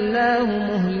قَوْمًا اللَّهُ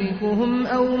مُهْلِكُهُمْ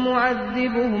أَوْ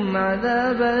مُعَذِّبُهُمْ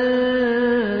عَذَابًا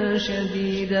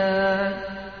شَدِيدًا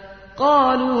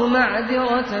قَالُوا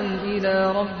مَعْذِرَةً إِلَى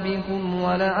رَبِّكُمْ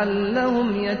وَلَعَلَّهُمْ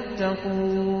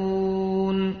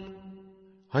يَتَّقُونَ.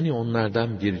 Hani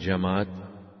onlardan bir cemaat,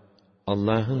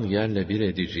 Allah'ın yerle bir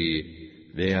edeceği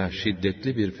veya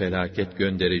şiddetli bir felaket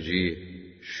göndereceği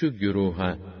şu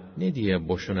güruha ne diye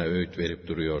boşuna öğüt verip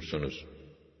duruyorsunuz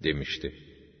demişti.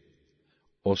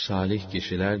 O salih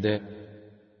kişiler de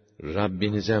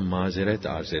Rabbinize mazeret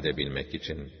arz edebilmek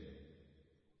için.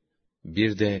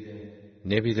 Bir de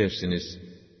ne bilirsiniz,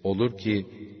 olur ki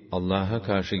Allah'a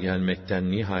karşı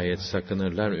gelmekten nihayet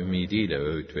sakınırlar ümidiyle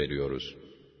öğüt veriyoruz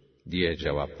diye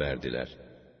cevap verdiler.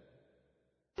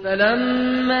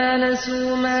 فَلَمَّا نَسُوا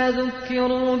مَا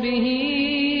ذُكِّرُوا بِهِ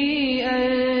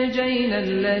أَنْجَيْنَا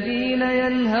الَّذ۪ينَ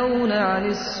يَنْهَوْنَ عَنِ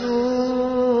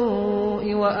السُّوءِ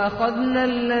وَأَخَذْنَا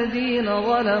الَّذ۪ينَ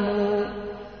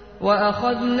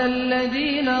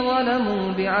ظَلَمُوا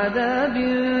بِعَذَابٍ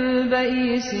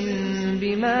بَئِيسٍ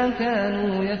بِمَا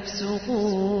كَانُوا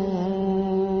يَفْسُقُونَ.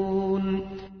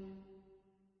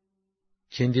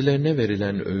 Kendilerine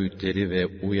verilen öğütleri ve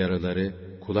uyarıları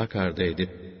kulak ardı edip,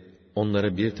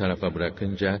 onları bir tarafa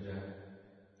bırakınca,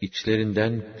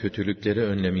 içlerinden kötülükleri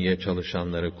önlemeye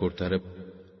çalışanları kurtarıp,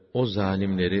 o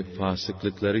zalimleri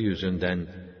fasıklıkları yüzünden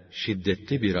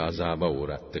şiddetli bir azaba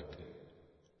uğrattık.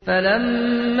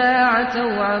 فَلَمَّا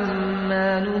عَتَوْا عَمَّا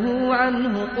نُهُوا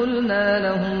عَنْهُ قُلْنَا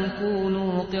لَهُمْ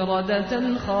كُونُوا قِرَدَةً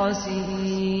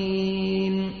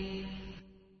خَاسِئِينَ.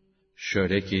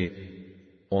 Şöyle ki,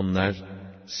 onlar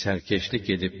serkeşlik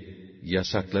edip,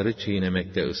 yasakları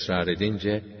çiğnemekte ısrar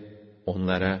edince,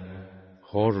 onlara,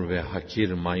 hor ve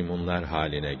hakir maymunlar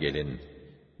haline gelin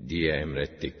diye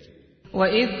emrettik.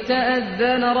 وَإِذْ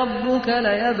تَأَذَّنَ رَبُّكَ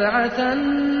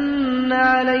لَيَبْعَثَنَّ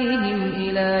عَلَيْهِمْ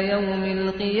إِلَى يَوْمِ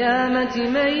الْقِيَامَةِ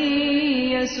مَنْ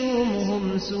يَسُومُهُمْ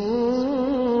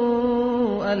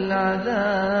سُوءَ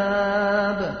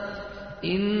الْعَذَابِ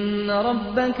إِنَّ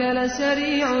رَبَّكَ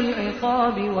لَسَرِيعُ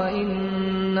الْعِقَابِ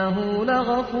وَإِنَّهُ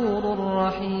لَغَفُورٌ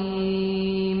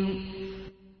رَحِيمٌ.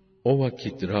 O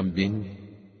vakit Rabbin,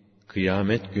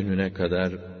 kıyamet gününe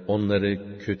kadar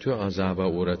onları kötü azaba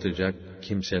uğratacak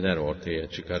kimseler ortaya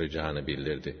çıkaracağını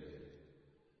bildirdi.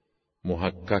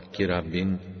 Muhakkak ki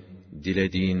Rabbin,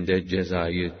 dilediğinde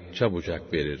cezayı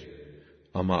çabucak verir.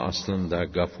 Ama aslında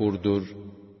gafurdur,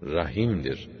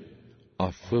 rahimdir.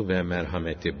 Affı ve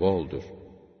merhameti boldur.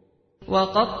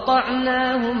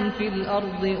 وَقَطَّعْنَاهُمْ فِي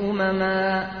الْأَرْضِ أُمَمًا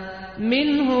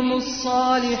مِنْهُمُ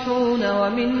الصَّالِحُونَ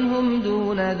وَمِنْهُمْ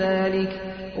دُونَ ذَلِكَ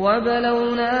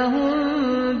وَبَلَوْنَاهُمْ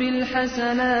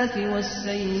بِالْحَسَنَاتِ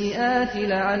وَالسَّيِّئَاتِ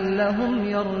لَعَلَّهُمْ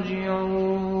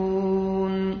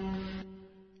يَرْجِعُونَ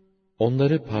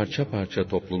Onları parça parça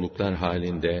topluluklar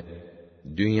halinde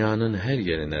dünyanın her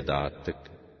yerine dağıttık.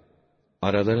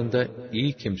 Aralarında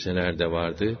iyi kimseler de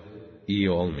vardı, iyi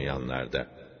olmayanlar da.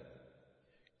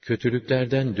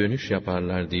 Kötülüklerden dönüş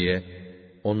yaparlar diye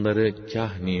onları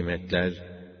kâh nimetler,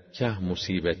 kâh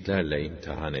musibetlerle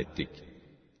imtihan ettik.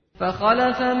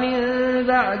 فَخَلَفَ مِنْ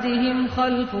بَعْدِهِمْ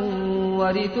خَلْفٌ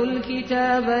وَرِثُوا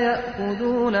الْكِتَابَ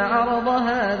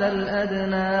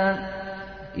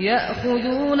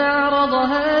يَأْخُذُونَ عَرَضَ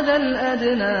هَذَا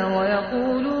الْأَدْنَى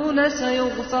وَيَقُولُونَ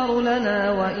سَيُغْفَرُ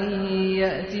لَنَا وَإِنْ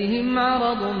يَأْتِهِمْ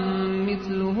عَرَضٌ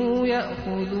مِثْلُهُ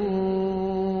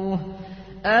يَأْخُذُوهُ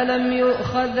أَلَمْ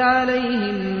يُؤْخَذْ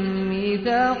عَلَيْهِمْ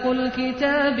مِيثَاقُ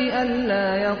الْكِتَابِ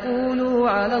أَلَّا يَقُولُوا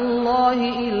عَلَى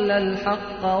اللَّهِ إِلَّا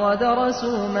الْحَقَّ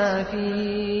وَدَرَسُوا مَا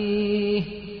فِيهِ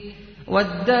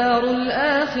وَالدَّارُ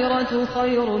الْآخِرَةُ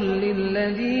خَيْرٌ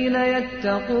لِلَّذ۪ينَ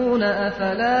يَتَّقُونَ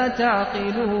أَفَلَا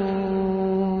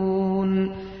تَعْقِلُونَ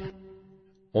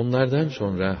Onlardan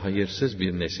sonra hayırsız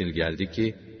bir nesil geldi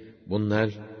ki, bunlar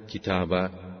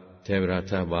kitaba,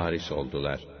 Tevrat'a varis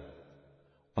oldular.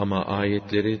 Ama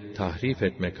ayetleri tahrif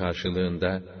etme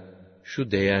karşılığında,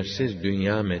 şu değersiz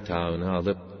dünya metaını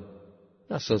alıp,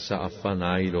 nasılsa affa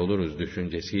nail oluruz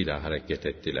düşüncesiyle hareket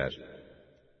ettiler.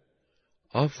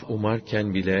 Af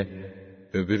umarken bile,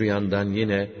 öbür yandan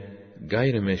yine,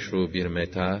 gayrimeşru bir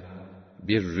meta,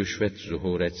 bir rüşvet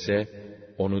zuhur etse,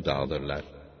 onu da alırlar.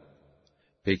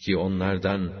 Peki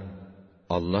onlardan,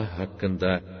 Allah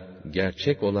hakkında,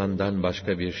 gerçek olandan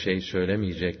başka bir şey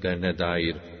söylemeyeceklerine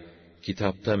dair,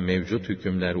 kitapta mevcut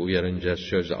hükümler uyarınca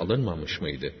söz alınmamış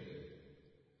mıydı?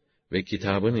 Ve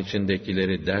kitabın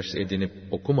içindekileri ders edinip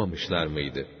okumamışlar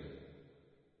mıydı?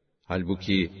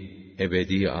 Halbuki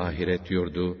ebedi ahiret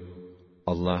yurdu,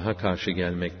 Allah'a karşı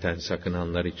gelmekten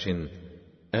sakınanlar için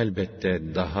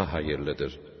elbette daha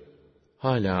hayırlıdır.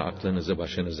 Hala aklınızı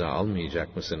başınıza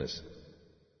almayacak mısınız?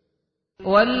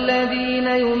 وَالَّذ۪ينَ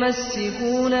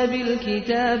يُمَسِّكُونَ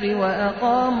بِالْكِتَابِ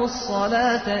وَأَقَامُوا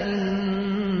الصَّلَاةَ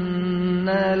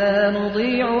إِنَّا لَا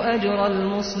نُضِيعُ أَجْرَ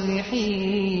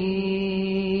الْمُصْلِحِينَ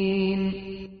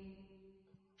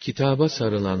Kitaba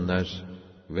sarılanlar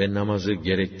ve namazı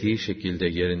gerektiği şekilde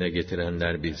yerine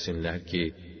getirenler bilsinler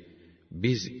ki,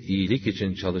 biz iyilik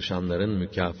için çalışanların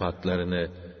mükafatlarını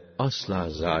asla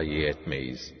zayi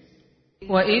etmeyiz.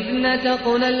 وَإِذْ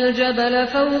نَتَقْنَا الْجَبَلَ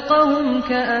فَوْقَهُمْ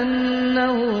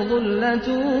كَأَنَّهُ ظُلَّةٌ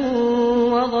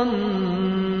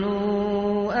وَظَنُّوا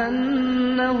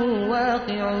أَنَّهُ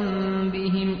وَاقِعٌ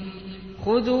بِهِمْ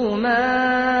خُذُوا مَا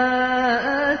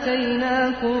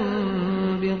آتَيْنَاكُمْ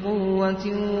بِقُوَّةٍ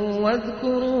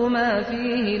وَاذْكُرُوا مَا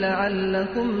فِيهِ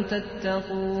لَعَلَّكُمْ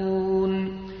تَتَّقُونَ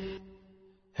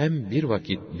Hem bir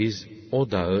vakit biz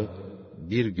o dağı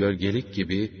bir gölgelik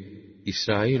gibi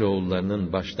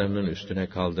İsrailoğullarının başlarının üstüne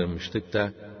kaldırmıştık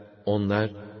da,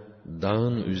 onlar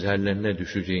dağın üzerlerine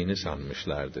düşeceğini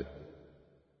sanmışlardı.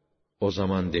 O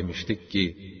zaman demiştik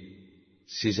ki,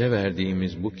 size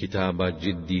verdiğimiz bu kitaba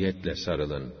ciddiyetle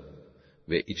sarılın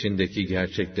ve içindeki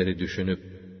gerçekleri düşünüp,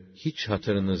 hiç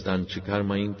hatırınızdan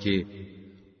çıkarmayın ki,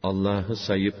 Allah'ı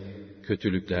sayıp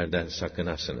kötülüklerden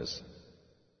sakınasınız.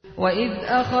 وَإِذْ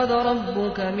أَخَذَ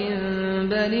رَبُّكَ مِنْ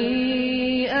بَنِي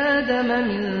آدَمَ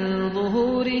مِنْ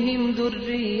ظُهُورِهِمْ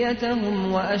ذُرِّيَّتَهُمْ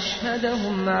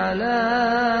وَأَشْهَدَهُمْ عَلَى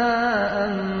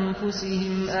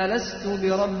أَنفُسِهِمْ أَلَسْتُ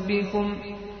بِرَبِّكُمْ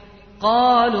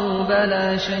قَالُوا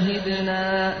بَلَى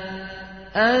شَهِدْنَا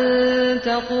أَنْ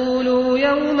تَقُولُوا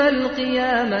يَوْمَ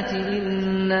الْقِيَامَةِ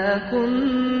إِنَّا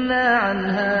كُنَّا عَنْ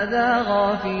هَذَا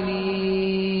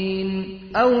غَافِلِينَ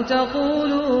أَوْ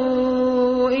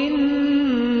تَقُولُوا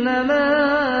إِنَّمَا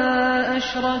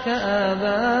أَشْرَكَ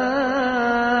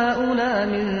آبَاؤُنَا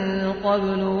مِنْ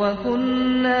قَبْلُ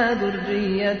وَكُنَّا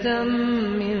ذُرِّيَّةً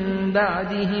مِنْ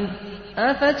بَعْدِهِمْ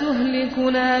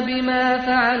أَفَتُهْلِكُنَا بِمَا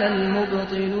فَعَلَ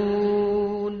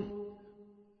الْمُبْطِلُونَ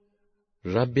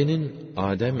Rabbinin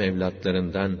Adem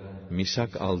evlatlarından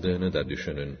misak aldığını da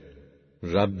düşünün.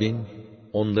 Rabbin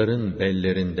onların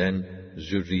bellerinden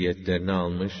zürriyetlerini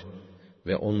almış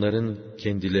ve onların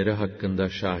kendileri hakkında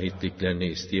şahitliklerini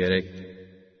isteyerek,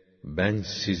 ben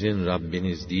sizin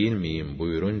Rabbiniz değil miyim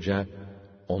buyurunca,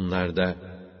 onlar da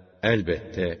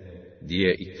elbette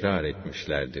diye ikrar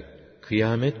etmişlerdi.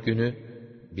 Kıyamet günü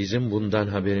bizim bundan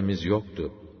haberimiz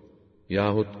yoktu.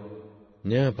 Yahut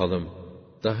ne yapalım,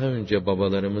 daha önce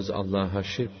babalarımız Allah'a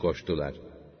şirk koştular.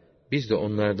 Biz de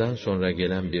onlardan sonra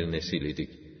gelen bir nesil idik.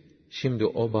 Şimdi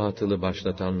o batılı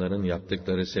başlatanların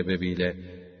yaptıkları sebebiyle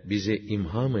bizi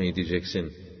imha mı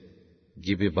edeceksin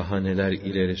gibi bahaneler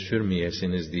ileri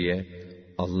sürmeyesiniz diye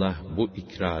Allah bu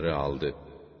ikrarı aldı.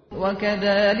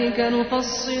 وَكَذَٰلِكَ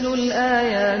نُفَصِّلُ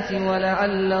الْآيَاتِ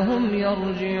وَلَعَلَّهُمْ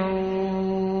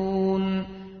يَرْجِعُونَ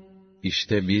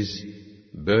İşte biz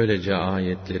böylece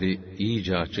ayetleri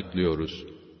iyice açıklıyoruz.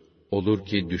 Olur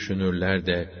ki düşünürler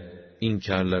de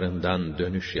inkarlarından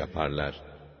dönüş yaparlar.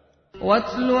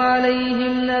 وَاتْلُ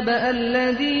عَلَيْهِمْ نَبَأَ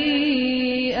الَّذ۪ي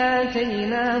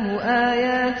آتَيْنَاهُ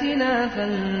آيَاتِنَا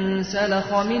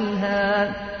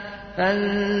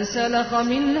فَانْسَلَخَ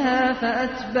مِنْهَا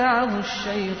فَأَتْبَعَهُ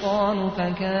الشَّيْطَانُ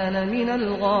فَكَانَ مِنَ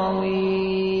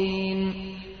الْغَاوِينَ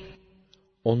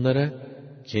Onlara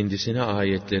kendisine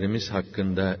ayetlerimiz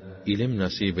hakkında ilim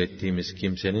nasip ettiğimiz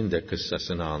kimsenin de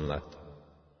kıssasını anlat.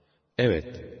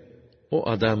 Evet, o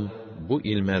adam bu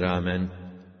ilme rağmen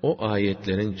o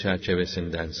ayetlerin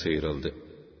çerçevesinden sıyrıldı.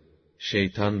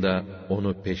 Şeytan da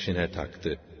onu peşine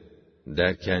taktı.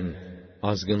 Derken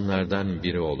azgınlardan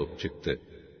biri olup çıktı.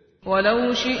 وَلَوْ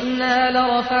شِئْنَا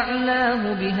لَرَفَعْنَاهُ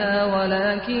بِهَا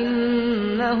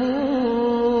وَلَكِنَّهُ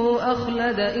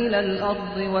أَخْلَدَ إِلَى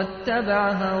الْأَرْضِ وَاتَّبَعَ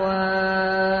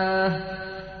هَوَاهُ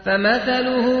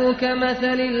فَمَثَلُهُ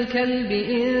كَمَثَلِ الْكَلْبِ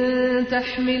إِن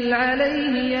تَحْمِلْ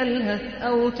عَلَيْهِ يَلْهَثْ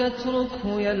أَوْ تَتْرُكْهُ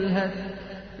يَلْهَث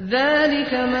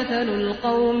ذَلِكَ مَثَلُ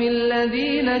الْقَوْمِ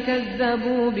الَّذِينَ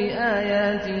كَذَّبُوا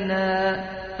بِآيَاتِنَا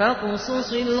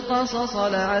فَاقْصُصِ الْقَصَصَ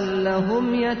لَعَلَّهُمْ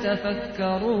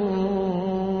يَتَفَكَّرُونَ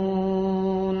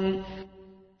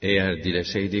Eğer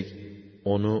dileseydik,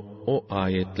 onu o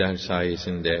ayetler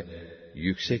sayesinde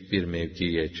yüksek bir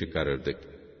mevkiye çıkarırdık.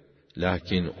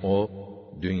 Lakin o,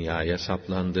 dünyaya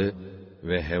saplandı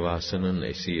ve hevasının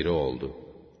esiri oldu.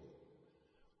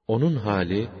 Onun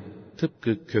hali,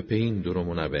 tıpkı köpeğin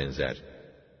durumuna benzer.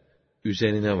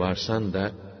 Üzerine varsan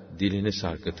da, dilini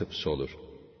sarkıtıp solur.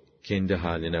 Kendi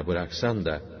haline bıraksan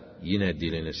da, yine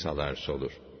dilini salar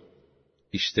solur.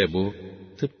 İşte bu,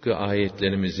 tıpkı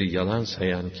ayetlerimizi yalan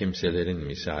sayan kimselerin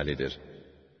misalidir.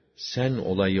 Sen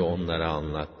olayı onlara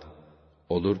anlat.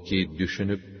 Olur ki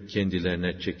düşünüp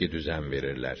kendilerine çekidüzen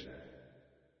verirler.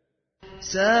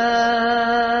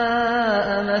 سَاءَ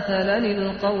مَثَلًا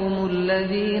الْقَوْمُ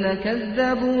الَّذ۪ينَ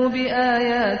كَذَّبُوا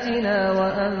بِآيَاتِنَا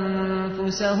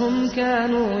وَأَنفُسَهُمْ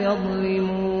كَانُوا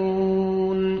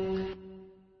يَظْلِمُونَ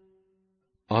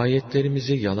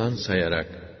Ayetlerimizi yalan sayarak,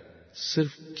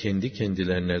 sırf kendi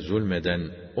kendilerine zulmeden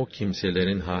o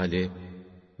kimselerin hali,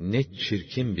 ne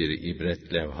çirkin bir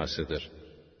ibret levhasıdır.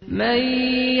 مَنْ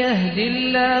يَهْدِ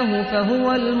اللّٰهُ فَهُوَ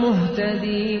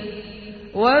الْمُهْتَدِي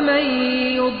وَمَنْ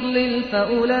يُضْلِلْ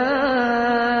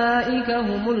فَأُولَٰئِكَ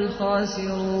هُمُ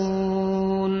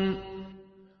الْخَاسِرُونَ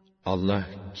Allah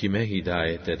kime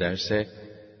hidayet ederse,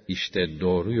 işte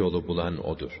doğru yolu bulan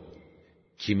O'dur.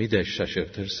 Kimi de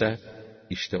şaşırtırsa,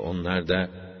 işte onlar da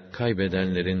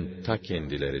kaybedenlerin ta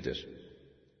kendileridir.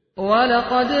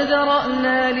 وَلَقَدْ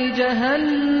ذَرَأْنَا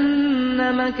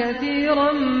لِجَهَنَّمَ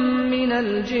كَثِيرًا مِنَ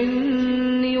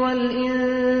الْجِنِّ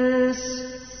وَالْإِنسِ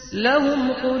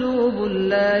لَهُمْ قُلُوبٌ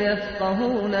لَا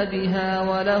يَفْقَهُونَ بِهَا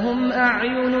وَلَهُمْ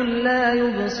أَعْيُنٌ لَا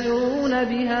يُبْصِرُونَ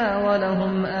بِهَا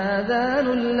وَلَهُمْ آذَانٌ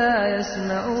لَا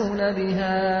يَسْمَعُونَ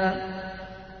بِهَا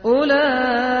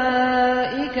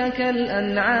أُولَٰئِكَ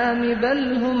كَالْأَنْعَامِ بَلْ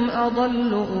هُمْ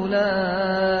أَضَلُّ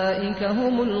أُولَٰئِكَ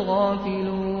هُمُ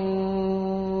الْغَافِلُونَ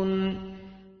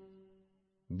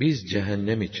Biz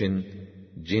cehennem için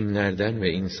cinlerden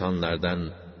ve insanlardan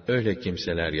öyle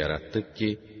kimseler yarattık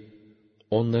ki,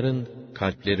 onların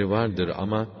kalpleri vardır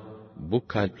ama bu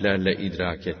kalplerle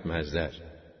idrak etmezler.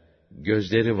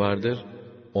 Gözleri vardır,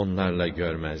 onlarla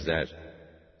görmezler.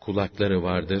 Kulakları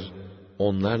vardır,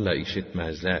 onlarla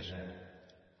işitmezler.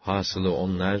 Hasılı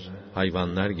onlar,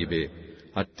 hayvanlar gibi,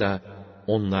 hatta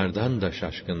onlardan da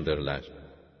şaşkındırlar.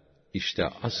 İşte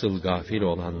asıl gafil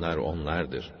olanlar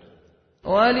onlardır.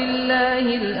 وَلِلَّهِ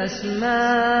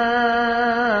الْأَسْمَاءُ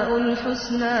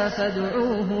الْحُسْنَى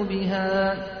فَادْعُوهُ بِهَا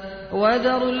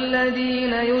وَذَرُوا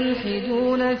الَّذ۪ينَ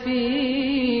يُلْحِدُونَ فِي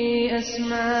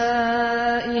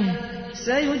أَسْمَائِهِ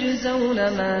سَيُجْزَوْنَ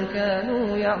مَا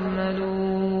كَانُوا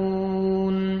يَعْمَلُونَ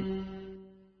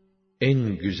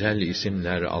En güzel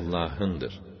isimler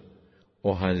Allah'ındır.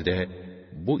 O halde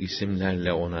bu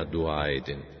isimlerle ona dua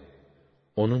edin.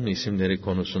 Onun isimleri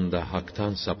konusunda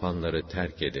haktan sapanları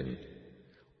terk edin.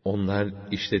 Onlar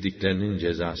işlediklerinin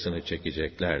cezasını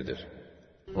çekeceklerdir.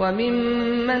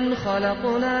 وَمِمَّنْ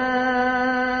خَلَقْنَا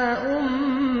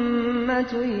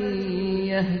أُمَّةٌ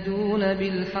يَهْدُونَ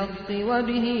بِالْحَقِّ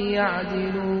وَبِهِ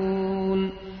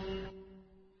يَعْدِلُونَ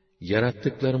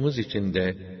Yarattıklarımız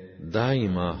içinde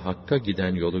daima hakka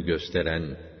giden yolu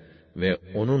gösteren ve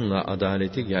onunla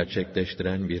adaleti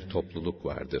gerçekleştiren bir topluluk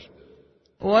vardır.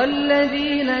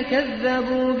 وَالَّذ۪ينَ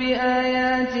كَذَّبُوا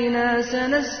بِآيَاتِنَا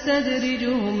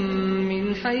سَنَسْتَدْرِجُهُمْ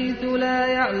مِنْ حَيْثُ لَا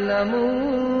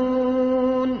يَعْلَمُونَ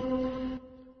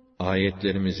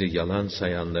Ayetlerimizi yalan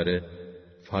sayanları,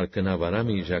 farkına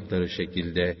varamayacakları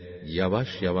şekilde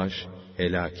yavaş yavaş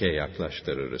helake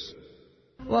yaklaştırırız.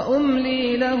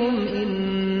 وَأُمْلِي لَهُمْ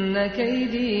اِنَّ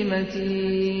كَيْد۪ي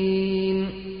مَت۪ينٌ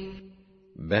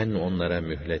Ben onlara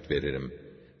mühlet veririm.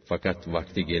 Fakat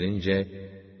vakti gelince,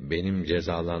 benim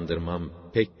cezalandırmam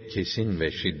pek kesin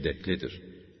ve şiddetlidir.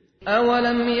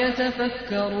 أَوَلَمْ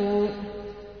يَتَفَكَّرُوا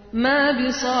مَا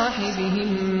بِصَاحِبِهِمْ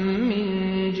مِنْ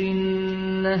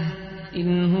جِنَّةٍ إِنْ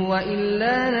هُوَ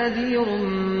إِلَّا نَذِيرٌ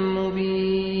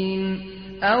مُبِينٌ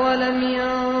أَوَلَمْ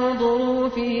يَنْظُرُوا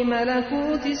فِي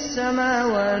مَلَكُوتِ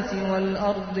السَّمَاوَاتِ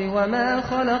وَالْأَرْضِ وَمَا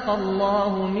خَلَقَ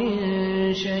اللَّهُ مِنْ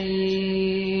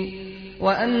شَيْءٍ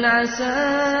وَأَنْ عَسَى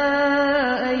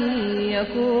أَنْ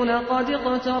يَكُونَ قَدِ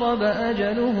اقْتَرَبَ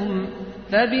أَجَلُهُمْ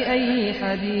فَبِأَيِّ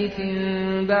حَدِيثٍ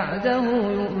بَعْدَهُ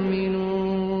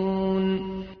يُؤْمِنُونَ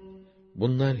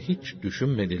Bunlar hiç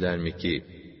düşünmediler mi ki,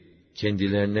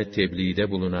 kendilerine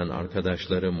tebliğde bulunan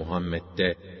arkadaşları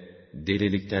Muhammed'de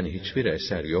delilikten hiçbir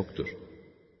eser yoktur.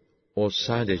 O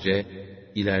sadece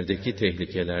ilerideki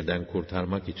tehlikelerden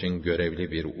kurtarmak için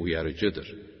görevli bir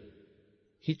uyarıcıdır.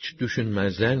 Hiç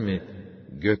düşünmezler mi,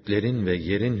 göklerin ve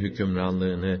yerin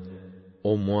hükümranlığını,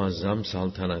 o muazzam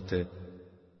saltanatı?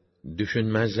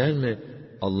 Düşünmezler mi,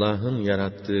 Allah'ın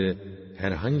yarattığı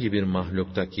herhangi bir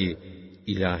mahluktaki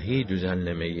ilahi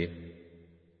düzenlemeyi?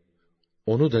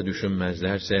 Onu da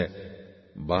düşünmezlerse,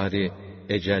 bari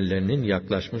ecellerinin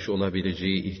yaklaşmış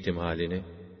olabileceği ihtimalini?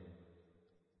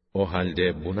 O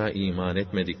halde buna iman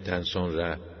etmedikten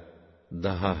sonra,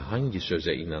 daha hangi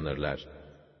söze inanırlar?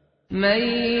 مَنْ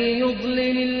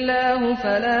يُضْلِلِ اللّٰهُ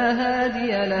فَلَا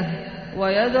هَادِيَ لَهُ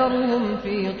وَيَذَرُهُمْ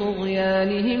فِي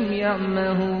طُغْيَانِهِمْ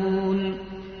يَعْمَهُونَ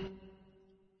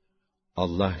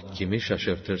Allah kimi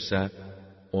şaşırtırsa,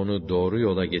 onu doğru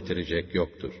yola getirecek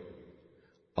yoktur.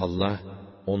 Allah,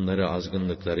 onları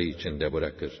azgınlıkları içinde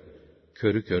bırakır.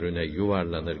 Körü körüne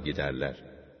yuvarlanır giderler.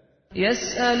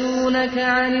 يَسْأَلُونَكَ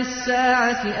عَنِ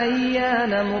السَّاعَةِ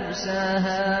أَيَّانَ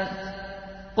مُرْسَاهَا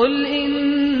قُلْ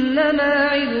إِنَّمَا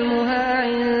عِلْمُهَا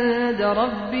عِندَ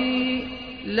رَبِّي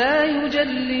لَا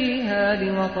يُجَلِّيهَا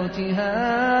لِوَقْتِهَا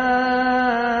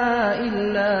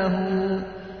إِلَّا هُوَ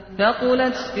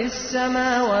ثَقُلَتْ فِي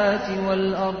السَّمَاوَاتِ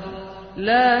وَالْأَرْضِ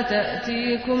لَا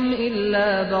تَأْتِيكُمْ إِلَّا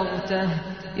بَغْتَةً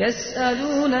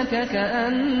يَسْأَلُونَكَ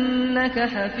كَأَنَّكَ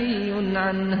حَفِيٌّ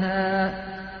عَنْهَا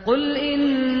قُلْ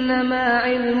إِنَّمَا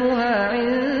عِلْمُهَا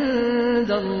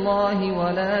عِندَ اللّٰهِ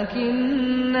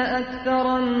وَلَكِنَّ أَكْثَرَ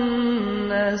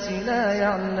النَّاسِ لَا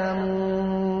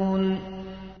يَعْلَمُونَ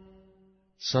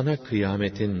Sana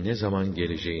kıyametin ne zaman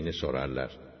geleceğini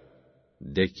sorarlar.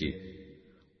 De ki,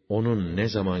 onun ne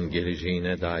zaman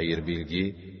geleceğine dair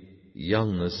bilgi,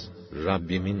 yalnız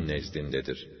Rabbimin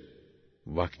nezdindedir.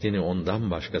 Vaktini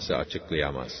ondan başkası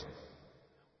açıklayamaz.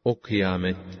 O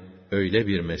kıyamet, öyle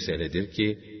bir meseledir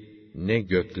ki, ne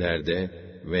göklerde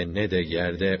ve ne de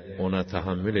yerde ona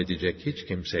tahammül edecek hiç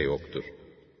kimse yoktur.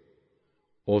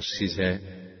 O size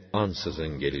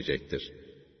ansızın gelecektir.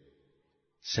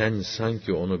 Sen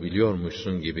sanki onu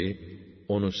biliyormuşsun gibi,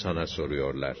 onu sana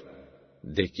soruyorlar.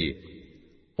 De ki,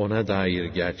 ona dair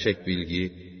gerçek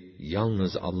bilgi,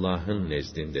 yalnız Allah'ın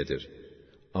nezdindedir.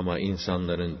 Ama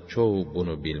insanların çoğu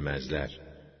bunu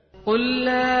bilmezler. قُلْ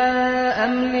لَا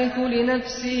أَمْلِكُ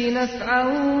لِنَفْسِي نَفْعًا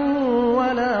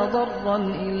وَلَا ضَرًّا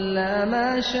إِلَّا مَا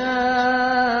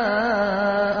شَاءَ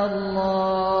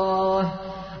اللَّهُ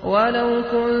وَلَوْ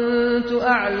كُنْتُ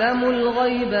أَعْلَمُ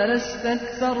الْغَيْبَ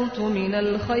لَاسْتَكْثَرْتُ مِنَ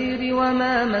الْخَيْرِ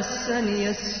وَمَا مَسَّنِيَ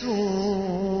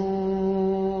السُّوءُ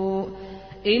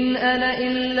إِنْ أَنَا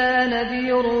إِلَّا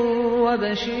نَذِيرٌ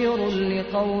وَبَشِيرٌ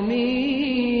لِقَوْمٍ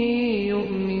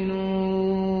يُؤْمِنُونَ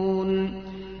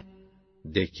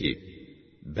De ki,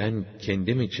 ben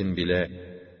kendim için bile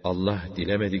Allah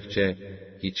dilemedikçe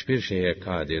hiçbir şeye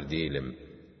kadir değilim.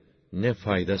 Ne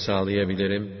fayda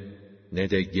sağlayabilirim, ne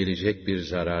de gelecek bir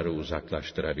zararı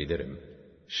uzaklaştırabilirim.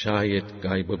 Şayet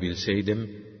gaybı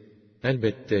bilseydim,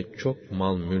 elbette çok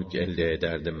mal mülk elde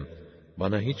ederdim.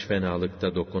 Bana hiç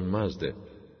fenalıkta dokunmazdı.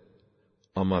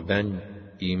 Ama ben,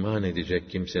 iman edecek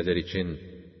kimseler için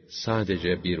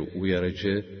sadece bir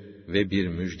uyarıcı ve bir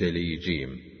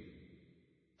müjdeleyiciyim.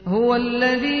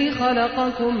 Huvellezî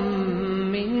halakakum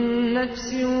min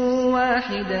nefsin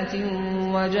vâhidetin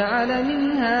ve ceale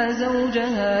minhâ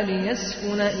zevcehâ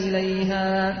liyeskune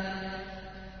ileyhâ.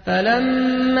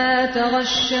 فَلَمَّا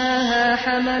تَغَشَّاهَا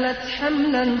حَمَلَتْ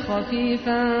حَمْلًا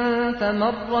خَفِيفًا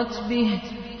فَمَرَّتْ بِهِ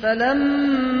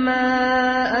فَلَمَّا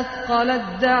أَثْقَلَتْ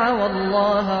دَعَوَا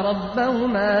اللّٰهَ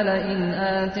رَبَّهُمَا لَئِنْ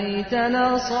آتَيْتَنَا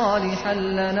صَالِحًا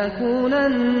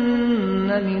لَنَكُونَنَّ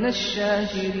مِنَ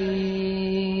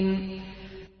الشَّاكِرِينَ.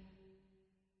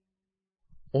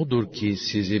 Odur ki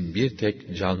sizi bir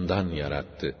tek candan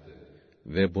yarattı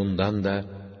ve bundan da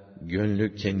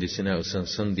gönlü kendisine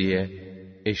ısınsın diye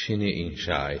eşini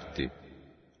inşa etti.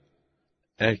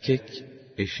 Erkek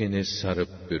eşini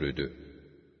sarıp bürüdü.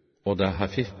 O da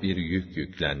hafif bir yük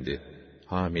yüklendi.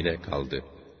 Hamile kaldı.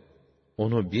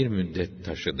 Onu bir müddet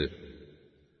taşıdı.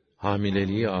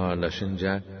 Hamileliği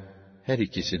ağırlaşınca her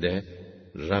ikisi de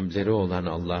Rableri olan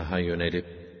Allah'a yönelip,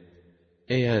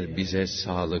 eğer bize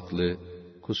sağlıklı,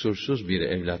 kusursuz bir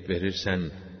evlat verirsen,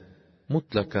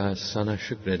 mutlaka sana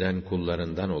şükreden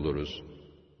kullarından oluruz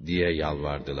diye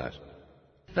yalvardılar.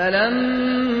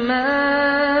 فَلَمَّا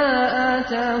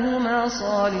آتَاهُمَا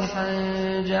صَالِحًا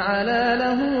جَعَلَا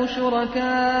لَهُ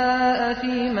شُرَكَاءَ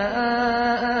فِيمَا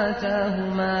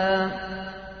آتَاهُمَا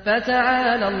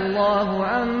فَتَعَالَى اللّٰهُ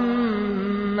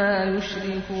عَمَّا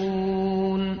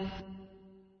يُشْرِكُونَ.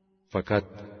 Fakat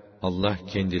Allah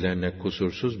kendilerine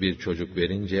kusursuz bir çocuk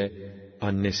verince,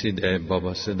 annesi de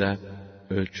babası da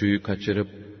ölçüyü kaçırıp,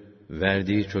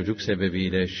 verdiği çocuk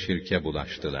sebebiyle şirke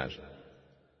bulaştılar.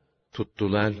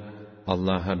 Tuttular,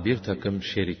 Allah'a bir takım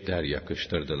şerikler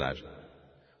yakıştırdılar.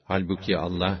 Halbuki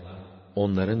Allah,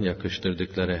 onların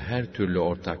yakıştırdıkları her türlü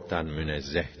ortaktan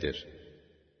münezzehtir.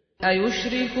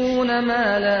 اَيُشْرِكُونَ مَا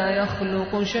لَا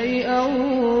يَخْلُقُ شَيْئًا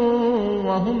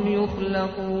وَهُمْ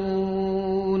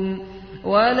يُخْلَقُونَ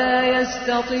وَلَا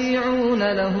يَسْتَطِيعُونَ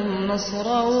لَهُمْ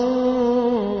نَصْرًا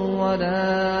وَلَا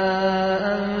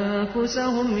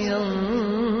أَنفُسَهُمْ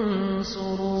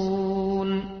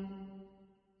يَنصُرُونَ.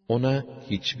 Ona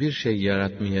hiçbir şey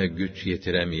yaratmaya güç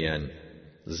yetiremeyen,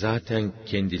 zaten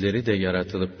kendileri de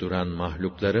yaratılıp duran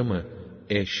mahlukları mı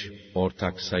eş,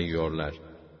 ortak sayıyorlar?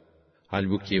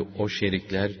 Halbuki o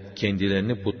şerikler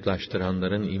kendilerini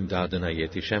putlaştıranların imdadına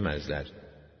yetişemezler.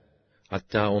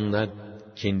 Hatta onlar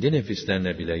kendi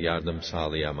nefislerine bile yardım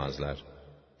sağlayamazlar.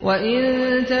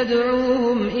 وَاِنْ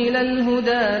تَدْعُوهُمْ اِلَى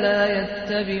الْهُدَى لَا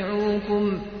يَتَّبِعُوكُمْ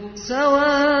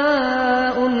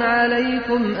سَوَاءٌ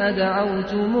عَلَيْكُمْ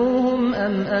اَدَعَوْتُمُوهُمْ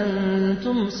اَمْ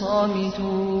اَنْتُمْ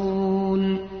صَامِتُونَ.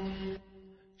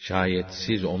 Şayet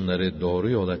siz onları doğru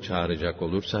yola çağıracak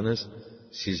olursanız,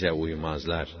 size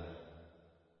uymazlar.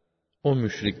 O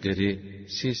müşrikleri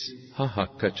siz ha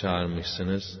hakka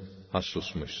çağırmışsınız, ha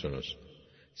susmuşsunuz.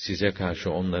 Size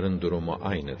karşı onların durumu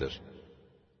aynıdır.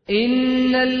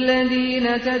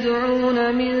 İnnellezîne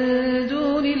ted'ûne min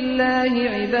dûnillâhi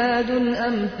ibâdun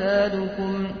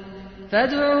emsâlukum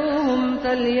fed'ûhum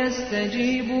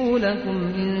felyestecîbû lekum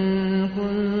in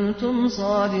kuntum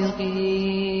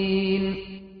sâdikîn.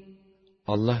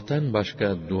 Allah'tan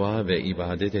başka dua ve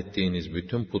ibadet ettiğiniz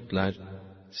bütün putlar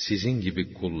sizin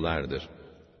gibi kullardır.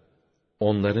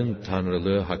 Onların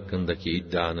tanrılığı hakkındaki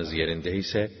iddianız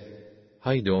yerindeyse,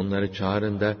 haydi onları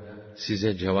çağırın da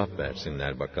size cevap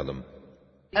versinler bakalım.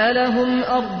 أَلَهُمْ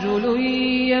أَرْجُلٌ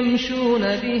يَمْشُونَ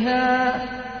بِهَا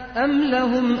أَمْ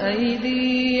لَهُمْ أَيْدِي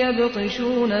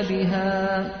يَبْطِشُونَ بِهَا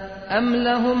أَمْ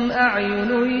لَهُمْ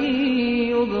أَعْيُنٌ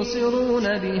يُبْصِرُونَ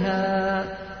بِهَا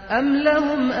أَمْ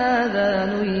لَهُمْ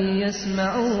آذَانٌ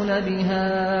يَسْمَعُونَ بِهَا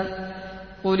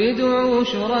قُلِ ادْعُوا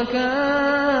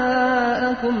شُرَكَاءَكُمْ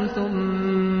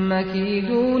ثُمَّ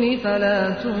كِيدُونِ فَلَا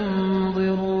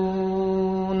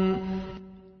تُنظِرُونَ.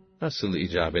 Nasıl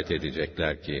icabet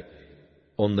edecekler ki,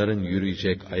 onların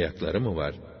yürüyecek ayakları mı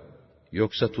var,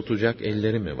 yoksa tutacak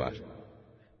elleri mi var,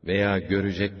 veya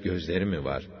görecek gözleri mi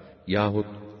var, yahut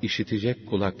işitecek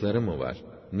kulakları mı var,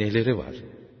 neleri var?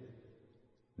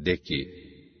 De ki,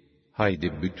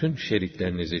 haydi bütün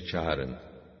şeriklerinizi çağırın,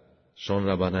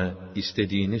 sonra bana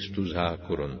istediğiniz tuzağı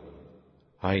kurun.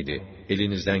 Haydi,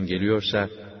 elinizden geliyorsa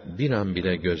bir an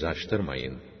bile göz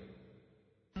açtırmayın.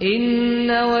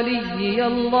 İnne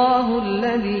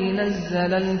veliyyallâhu'llezî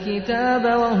nezzelel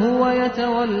kitâbe ve huve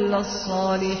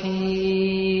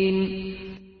yetevellas-sâlihîn.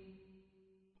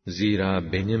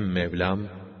 Zira benim Mevlam,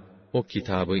 o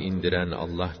kitabı indiren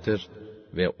Allah'tır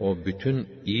ve o bütün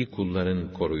iyi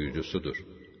kulların koruyucusudur.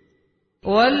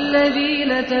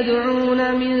 وَالَّذ۪ينَ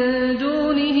تَدْعُونَ مِنْ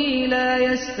دُونِهِ لَا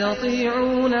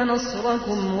يَسْتَطِيعُونَ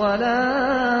نَصْرَكُمْ وَلَا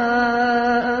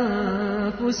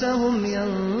أَنْفُسَهُمْ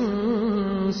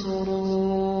يَنْصُرُونَ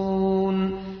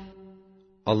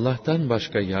Allah'tan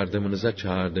başka yardımınıza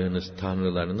çağırdığınız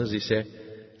tanrılarınız ise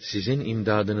sizin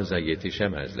imdadınıza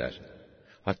yetişemezler.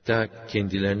 Hatta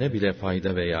kendilerine bile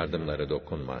fayda ve yardımları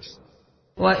dokunmaz.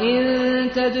 وَاِنْ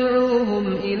تَدْعُوهُمْ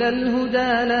اِلَى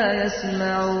الْهُدَى لَا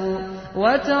يَسْمَعُوا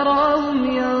وَتَرَاهُمْ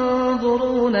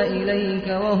يَنْظُرُونَ اِلَيْكَ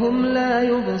وَهُمْ لَا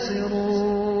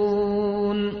يُبْصِرُونَ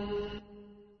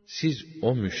Siz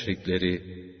o müşrikleri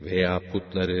veya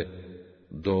putları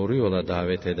doğru yola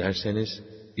davet ederseniz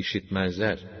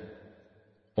işitmezler.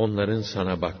 Onların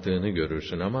sana baktığını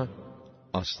görürsün ama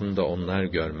aslında onlar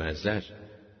görmezler.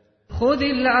 خُذِ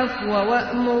الْعَفْوَ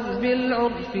وَأْمُرْ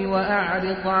بِالْعُرْفِ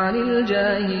وَأَعْرِضْ عَنِ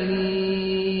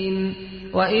الْجَاهِلِينَ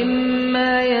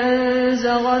وَإِمَّا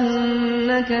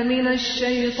يَنزَغَنَّكَ مِنَ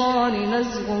الشَّيْطَانِ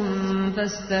نَزْغٌ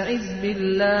فَاسْتَعِذْ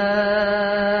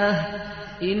بِاللّٰهِ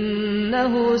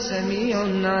إِنَّهُ سَمِيعٌ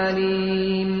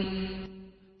عَلِيمٌ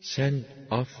Sen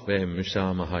af ve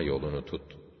müsamaha yolunu tut.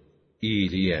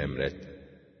 İyiliği emret.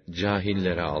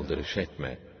 Cahillere aldırış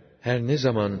etme. Her ne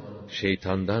zaman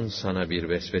şeytandan sana bir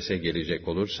vesvese gelecek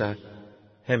olursa,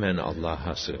 hemen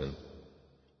Allah'a sığın.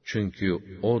 Çünkü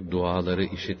o duaları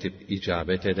işitip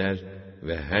icabet eder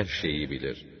ve her şeyi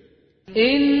bilir.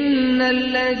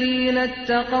 İnnellezîne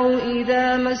etteqav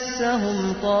izâ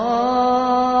messehum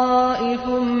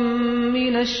tâifun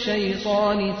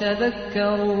mineşşeytâni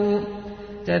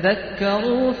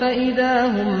tezekkerû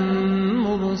feizâ hum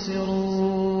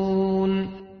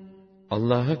mubsirûn.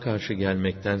 Allah'a karşı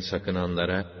gelmekten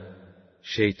sakınanlara,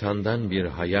 şeytandan bir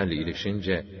hayal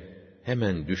ilişince,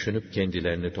 hemen düşünüp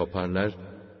kendilerini toparlar,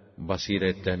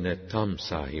 basiretlerine tam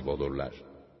sahip olurlar.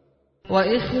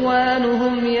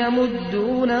 وَإِخْوَانُهُمْ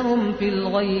يَمُدُّونَهُمْ فِي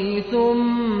الْغَيِّ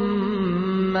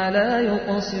ثُمَّ لَا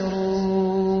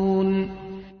يُقْصِرُونَ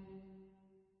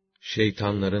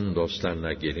Şeytanların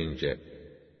dostlarına gelince,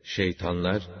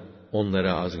 şeytanlar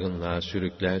onları azgınlığa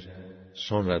sürükler,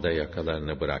 sonra da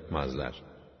yakalarını bırakmazlar.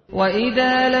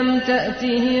 وَإِذَا لَمْ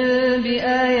تَأْتِهِمْ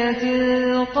بِآيَةٍ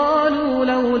قَالُوا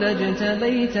لَوْلَا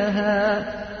اجْتَبَيْتَهَا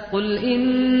قُلْ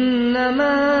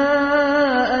إِنَّمَا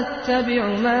أَتَّبِعُ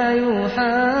مَا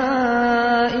يُوحَى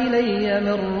إِلَيَّ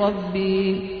مِنْ رَبِّي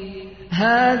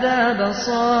هَذَا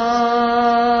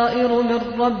بَصَائِرُ مِنْ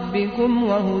رَبِّكُمْ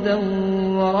وَهُدًى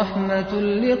وَرَحْمَةٌ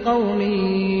لِقَوْمٍ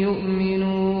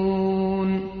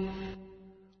يُؤْمِنُونَ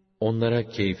Onlara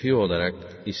keyfi olarak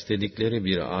istedikleri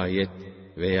bir ayet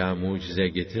veya mucize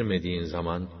getirmediğin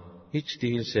zaman, hiç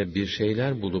değilse bir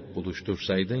şeyler bulup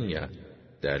buluştursaydın ya,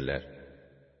 derler.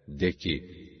 De ki,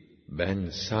 ben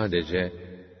sadece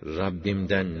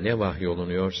Rabbimden ne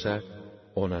vahyolunuyorsa,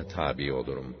 ona tabi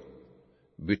olurum.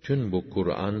 Bütün bu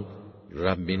Kur'an,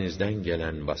 Rabbinizden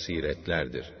gelen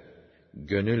basiretlerdir.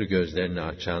 Gönül gözlerini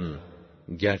açan,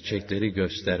 gerçekleri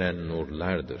gösteren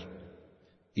nurlardır.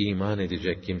 İman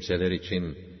edecek kimseler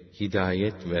için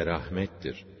hidayet ve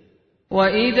rahmettir.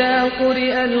 وَإِذَا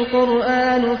قُرِئَ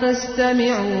الْقُرْآنُ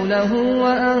فَاسْتَمِعُوا لَهُ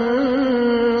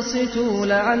وَأَنصِتُوا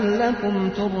لَعَلَّكُمْ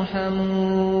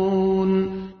تُرْحَمُونَ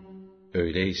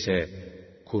Öyleyse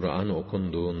Kur'an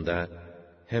okunduğunda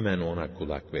hemen ona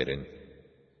kulak verin.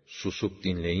 Susup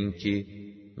dinleyin ki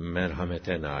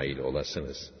merhamete nail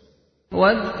olasınız.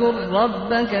 وَاذْكُرْ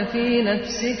رَبَّكَ فِي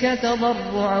نَفْسِكَ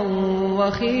تَضَرُّعًا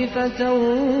وَخِيفَةً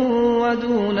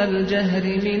وَدُونَ الْجَهْرِ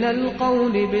مِنَ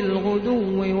الْقَوْلِ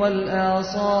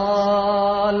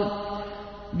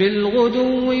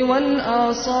بِالْغُدُوِّ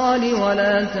وَالْآصَالِ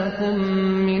وَلَا تَكُنْ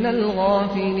مِنَ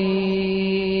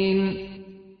الْغَافِلِينَ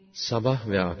Sabah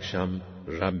ve akşam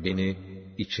Rabbini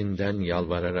içinden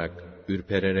yalvararak,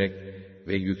 ürpererek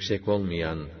ve yüksek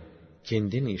olmayan,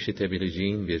 kendin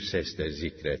işitebileceğin bir sesle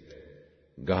zikret.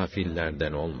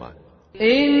 Gafillerden olma.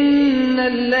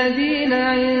 İnnellezîne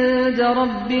inde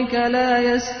rabbike la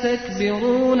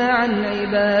yestekbirûne an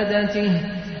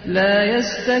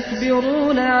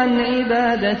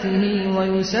ibâdetihi ve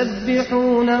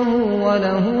yusebbihûnehu ve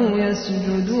lehu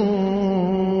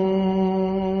yescudûn.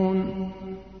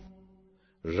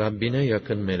 Rabbine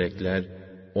yakın melekler,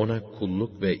 ona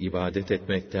kulluk ve ibadet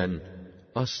etmekten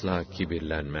asla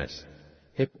kibirlenmez.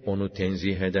 Hep onu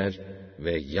tenzih eder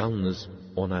ve yalnız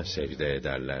ona secde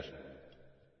ederler.